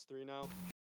 It's a +3 now.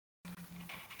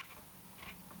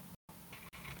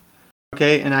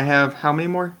 Okay, and I have how many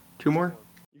more? 2 more?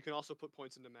 You can also put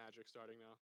points into magic starting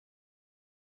now.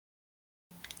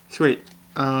 Sweet.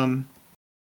 And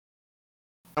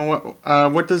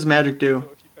what does magic do?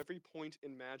 So every point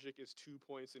in magic is 2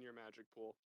 points in your magic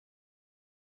pool.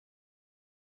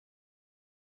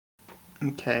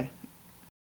 Okay.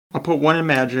 I'll put 1 in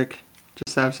magic,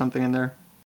 just to have something in there.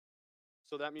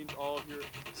 So that means all of your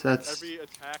every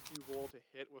attack you roll to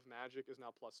hit with magic is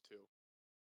now +2.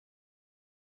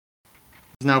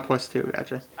 It's now +2,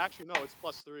 gotcha. Actually, no, it's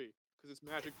 +3 because it's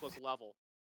magic plus level.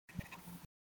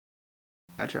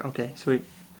 Gotcha. Okay, sweet.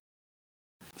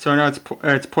 So now it's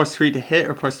 +3 to hit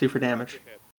or +2 for damage. To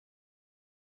hit.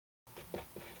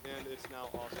 And it's now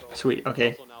also Sweet.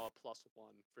 Okay. also now a +1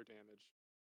 for damage.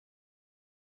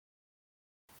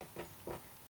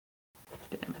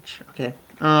 Damage. Okay.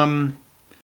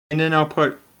 And then I'll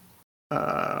put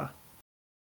 1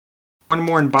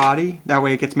 more in body. That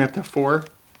way it gets me up to 4.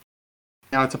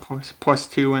 Now it's a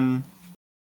 +2 in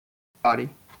body.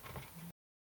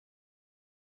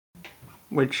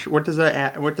 What does that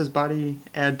add? What does body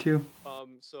add to?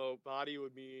 So body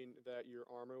would mean that your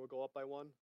armor would go up by 1.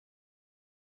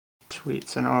 Sweet.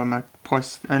 So now I'm now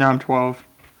I'm 12.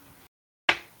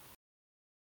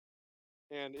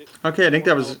 And okay, I think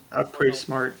that was a pretty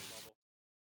smart.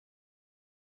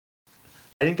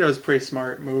 I think that was a pretty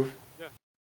smart move. Yeah.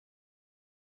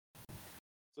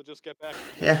 So just get back.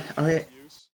 Yeah. Okay.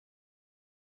 Use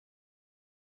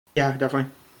yeah, definitely.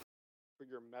 For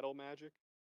your metal magic.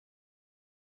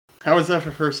 How was that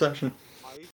for first session?